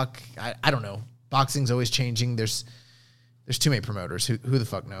on the block. I don't know. Boxing's always changing. There's too many promoters. Who the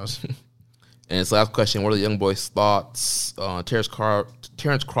fuck knows? And his last question, what are the young boys' thoughts on Terrence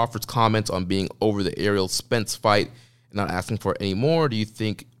Crawford's comments on being over the Errol Spence fight and not asking for it anymore? Do you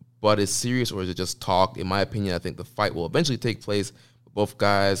think Bud is serious or is it just talk? In my opinion, I think the fight will eventually take place. Both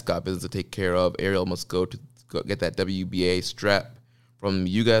guys got business to take care of. Errol must go get that WBA strap from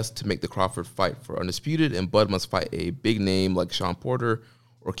you guys to make the Crawford fight for undisputed, and Bud must fight a big name like Sean Porter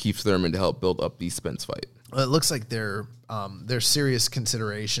or Keith Thurman to help build up the Spence fight. Well, it looks like there's serious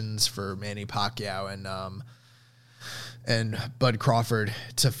considerations for Manny Pacquiao and Bud Crawford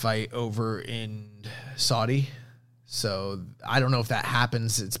to fight over in Saudi. So I don't know if that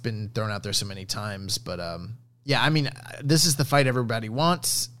happens. It's been thrown out there so many times, but yeah, I mean, this is the fight everybody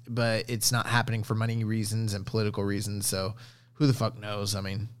wants, but it's not happening for money reasons and political reasons. So who the fuck knows? I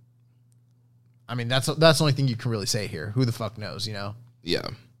mean, that's the only thing you can really say here. Who the fuck knows, you know? Yeah.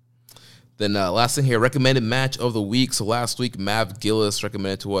 Then last thing here, recommended match of the week. So last week, Mav Gillis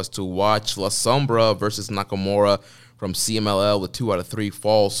recommended to us to watch La Sombra versus Nakamura from CMLL with 2 out of 3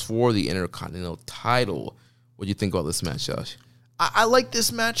 falls for the Intercontinental title. What do you think about this match, Josh? I like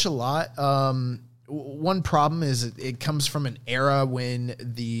this match a lot. One problem is it comes from an era when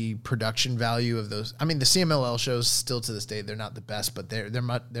the production value of those, I mean, the CMLL shows still to this day, they're not the best, but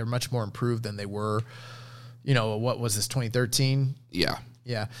they're much more improved than they were, you know, what was this, 2013? Yeah.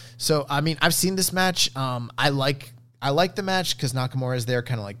 Yeah. So, I mean, I've seen this match. I like the match because Nakamura is there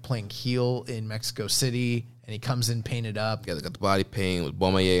kind of like playing heel in Mexico City, and he comes in painted up. Yeah, they got the body paint with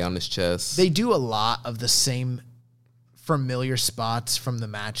Bomaye on his chest. They do a lot of the same familiar spots from the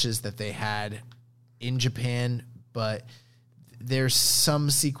matches that they had in Japan, but there's some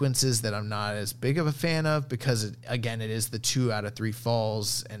sequences that I'm not as big of a fan of because, it is the 2 out of 3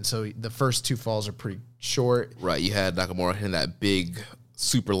 falls, and so the first 2 falls are pretty short. Right, you had Nakamura hitting that big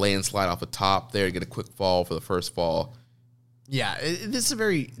super landslide off the top there to get a quick fall for the first fall. Yeah, that's a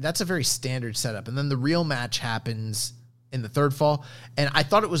very standard setup, and then the real match happens in the 3rd fall, and I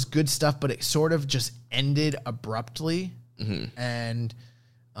thought it was good stuff, but it sort of just ended abruptly, and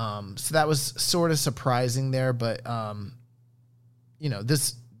so that was sort of surprising there, but you know,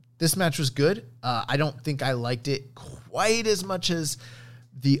 this match was good. I don't think I liked it quite as much as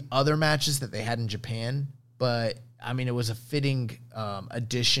the other matches that they had in Japan, but I mean, it was a fitting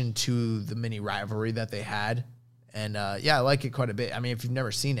addition to the mini rivalry that they had. And yeah, I like it quite a bit. I mean, if you've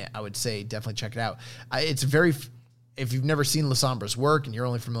never seen it, I would say definitely check it out. If you've never seen La Sombra's work and you're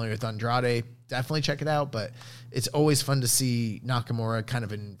only familiar with Andrade, definitely check it out. But it's always fun to see Nakamura kind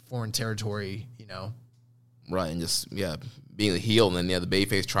of in foreign territory, you know. Right, and just, yeah, being the heel and then, yeah, the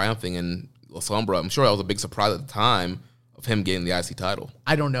babyface triumphing in La Sombra. I'm sure that was a big surprise at the time of him getting the IC title.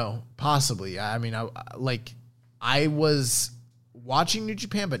 I don't know. Possibly. I mean, I was watching New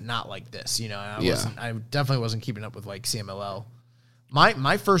Japan, but not like this, you know. I definitely wasn't keeping up with like CMLL.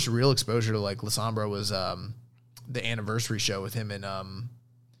 My first real exposure to like La Sombra was the anniversary show with him in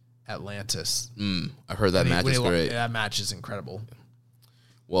Atlantis. I heard that match is great. That match is incredible.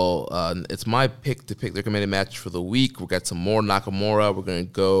 Well, it's my pick to pick the recommended match for the week. We got some more Nakamura. We're going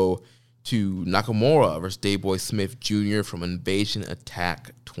to go to Nakamura versus Dave Boy Smith Jr. from Invasion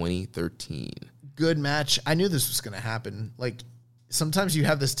Attack 2013. Good match. I knew this was going to happen. Like, sometimes you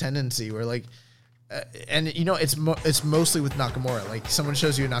have this tendency where, like, and you know, it's mostly with Nakamura. Like, someone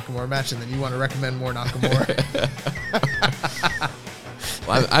shows you a Nakamura match, and then you want to recommend more Nakamura.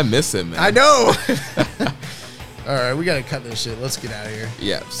 Well, I miss him, man. I know. All right, we got to cut this shit. Let's get out of here.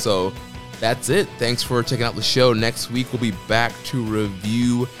 Yeah, so that's it. Thanks for checking out the show. Next week, we'll be back to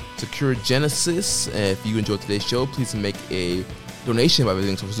review Sakura Genesis. If you enjoyed today's show, please make a donation by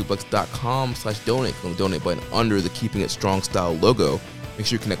visiting socialsuplex.com/donate. Click on the donate button under the Keeping It Strong Style logo. Make Make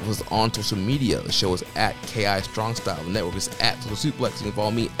sure you connect with us on social media. The show is at KI Strong Style. The network is at Social Suplex. You can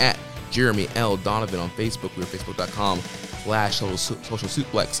follow me at Jeremy L. Donovan on Facebook. We're facebook.com/Social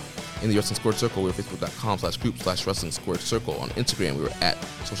Suplex. In the Wrestling Squared Circle, we're facebook.com/group/Wrestling Squared Circle. On Instagram, we were at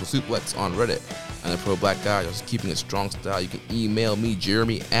Social Suplex. On Reddit, I'm the Pro Black Guy. Just keeping it strong style. You can email me,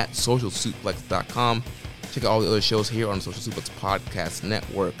 Jeremy, at socialsuplex.com. Check out all the other shows here on the Social Suplex Podcast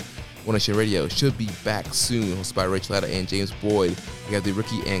Network. One Nation Radio should be back soon, hosted by Rachel Latta and James Boyd. We have the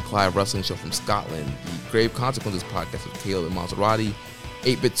Ricky and Clive Wrestling Show from Scotland, the Grave Consequences Podcast with Caleb and Maserati,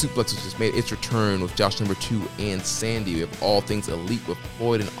 8-Bit Suplex, which has made its return with Josh Number 2 and Sandy. We have All Things Elite with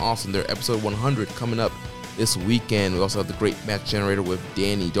Floyd and Austin. Their episode 100 coming up this weekend. We also have the Great Match Generator with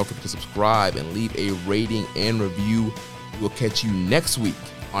Danny. Don't forget to subscribe and leave a rating and review. We will catch you next week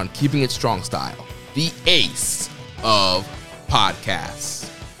on Keeping It Strong Style, the ace of podcasts.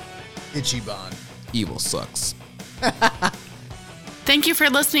 Ichiban. Evil sucks. Thank you for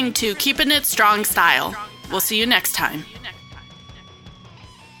listening to Keeping It Strong Style. We'll see you next time.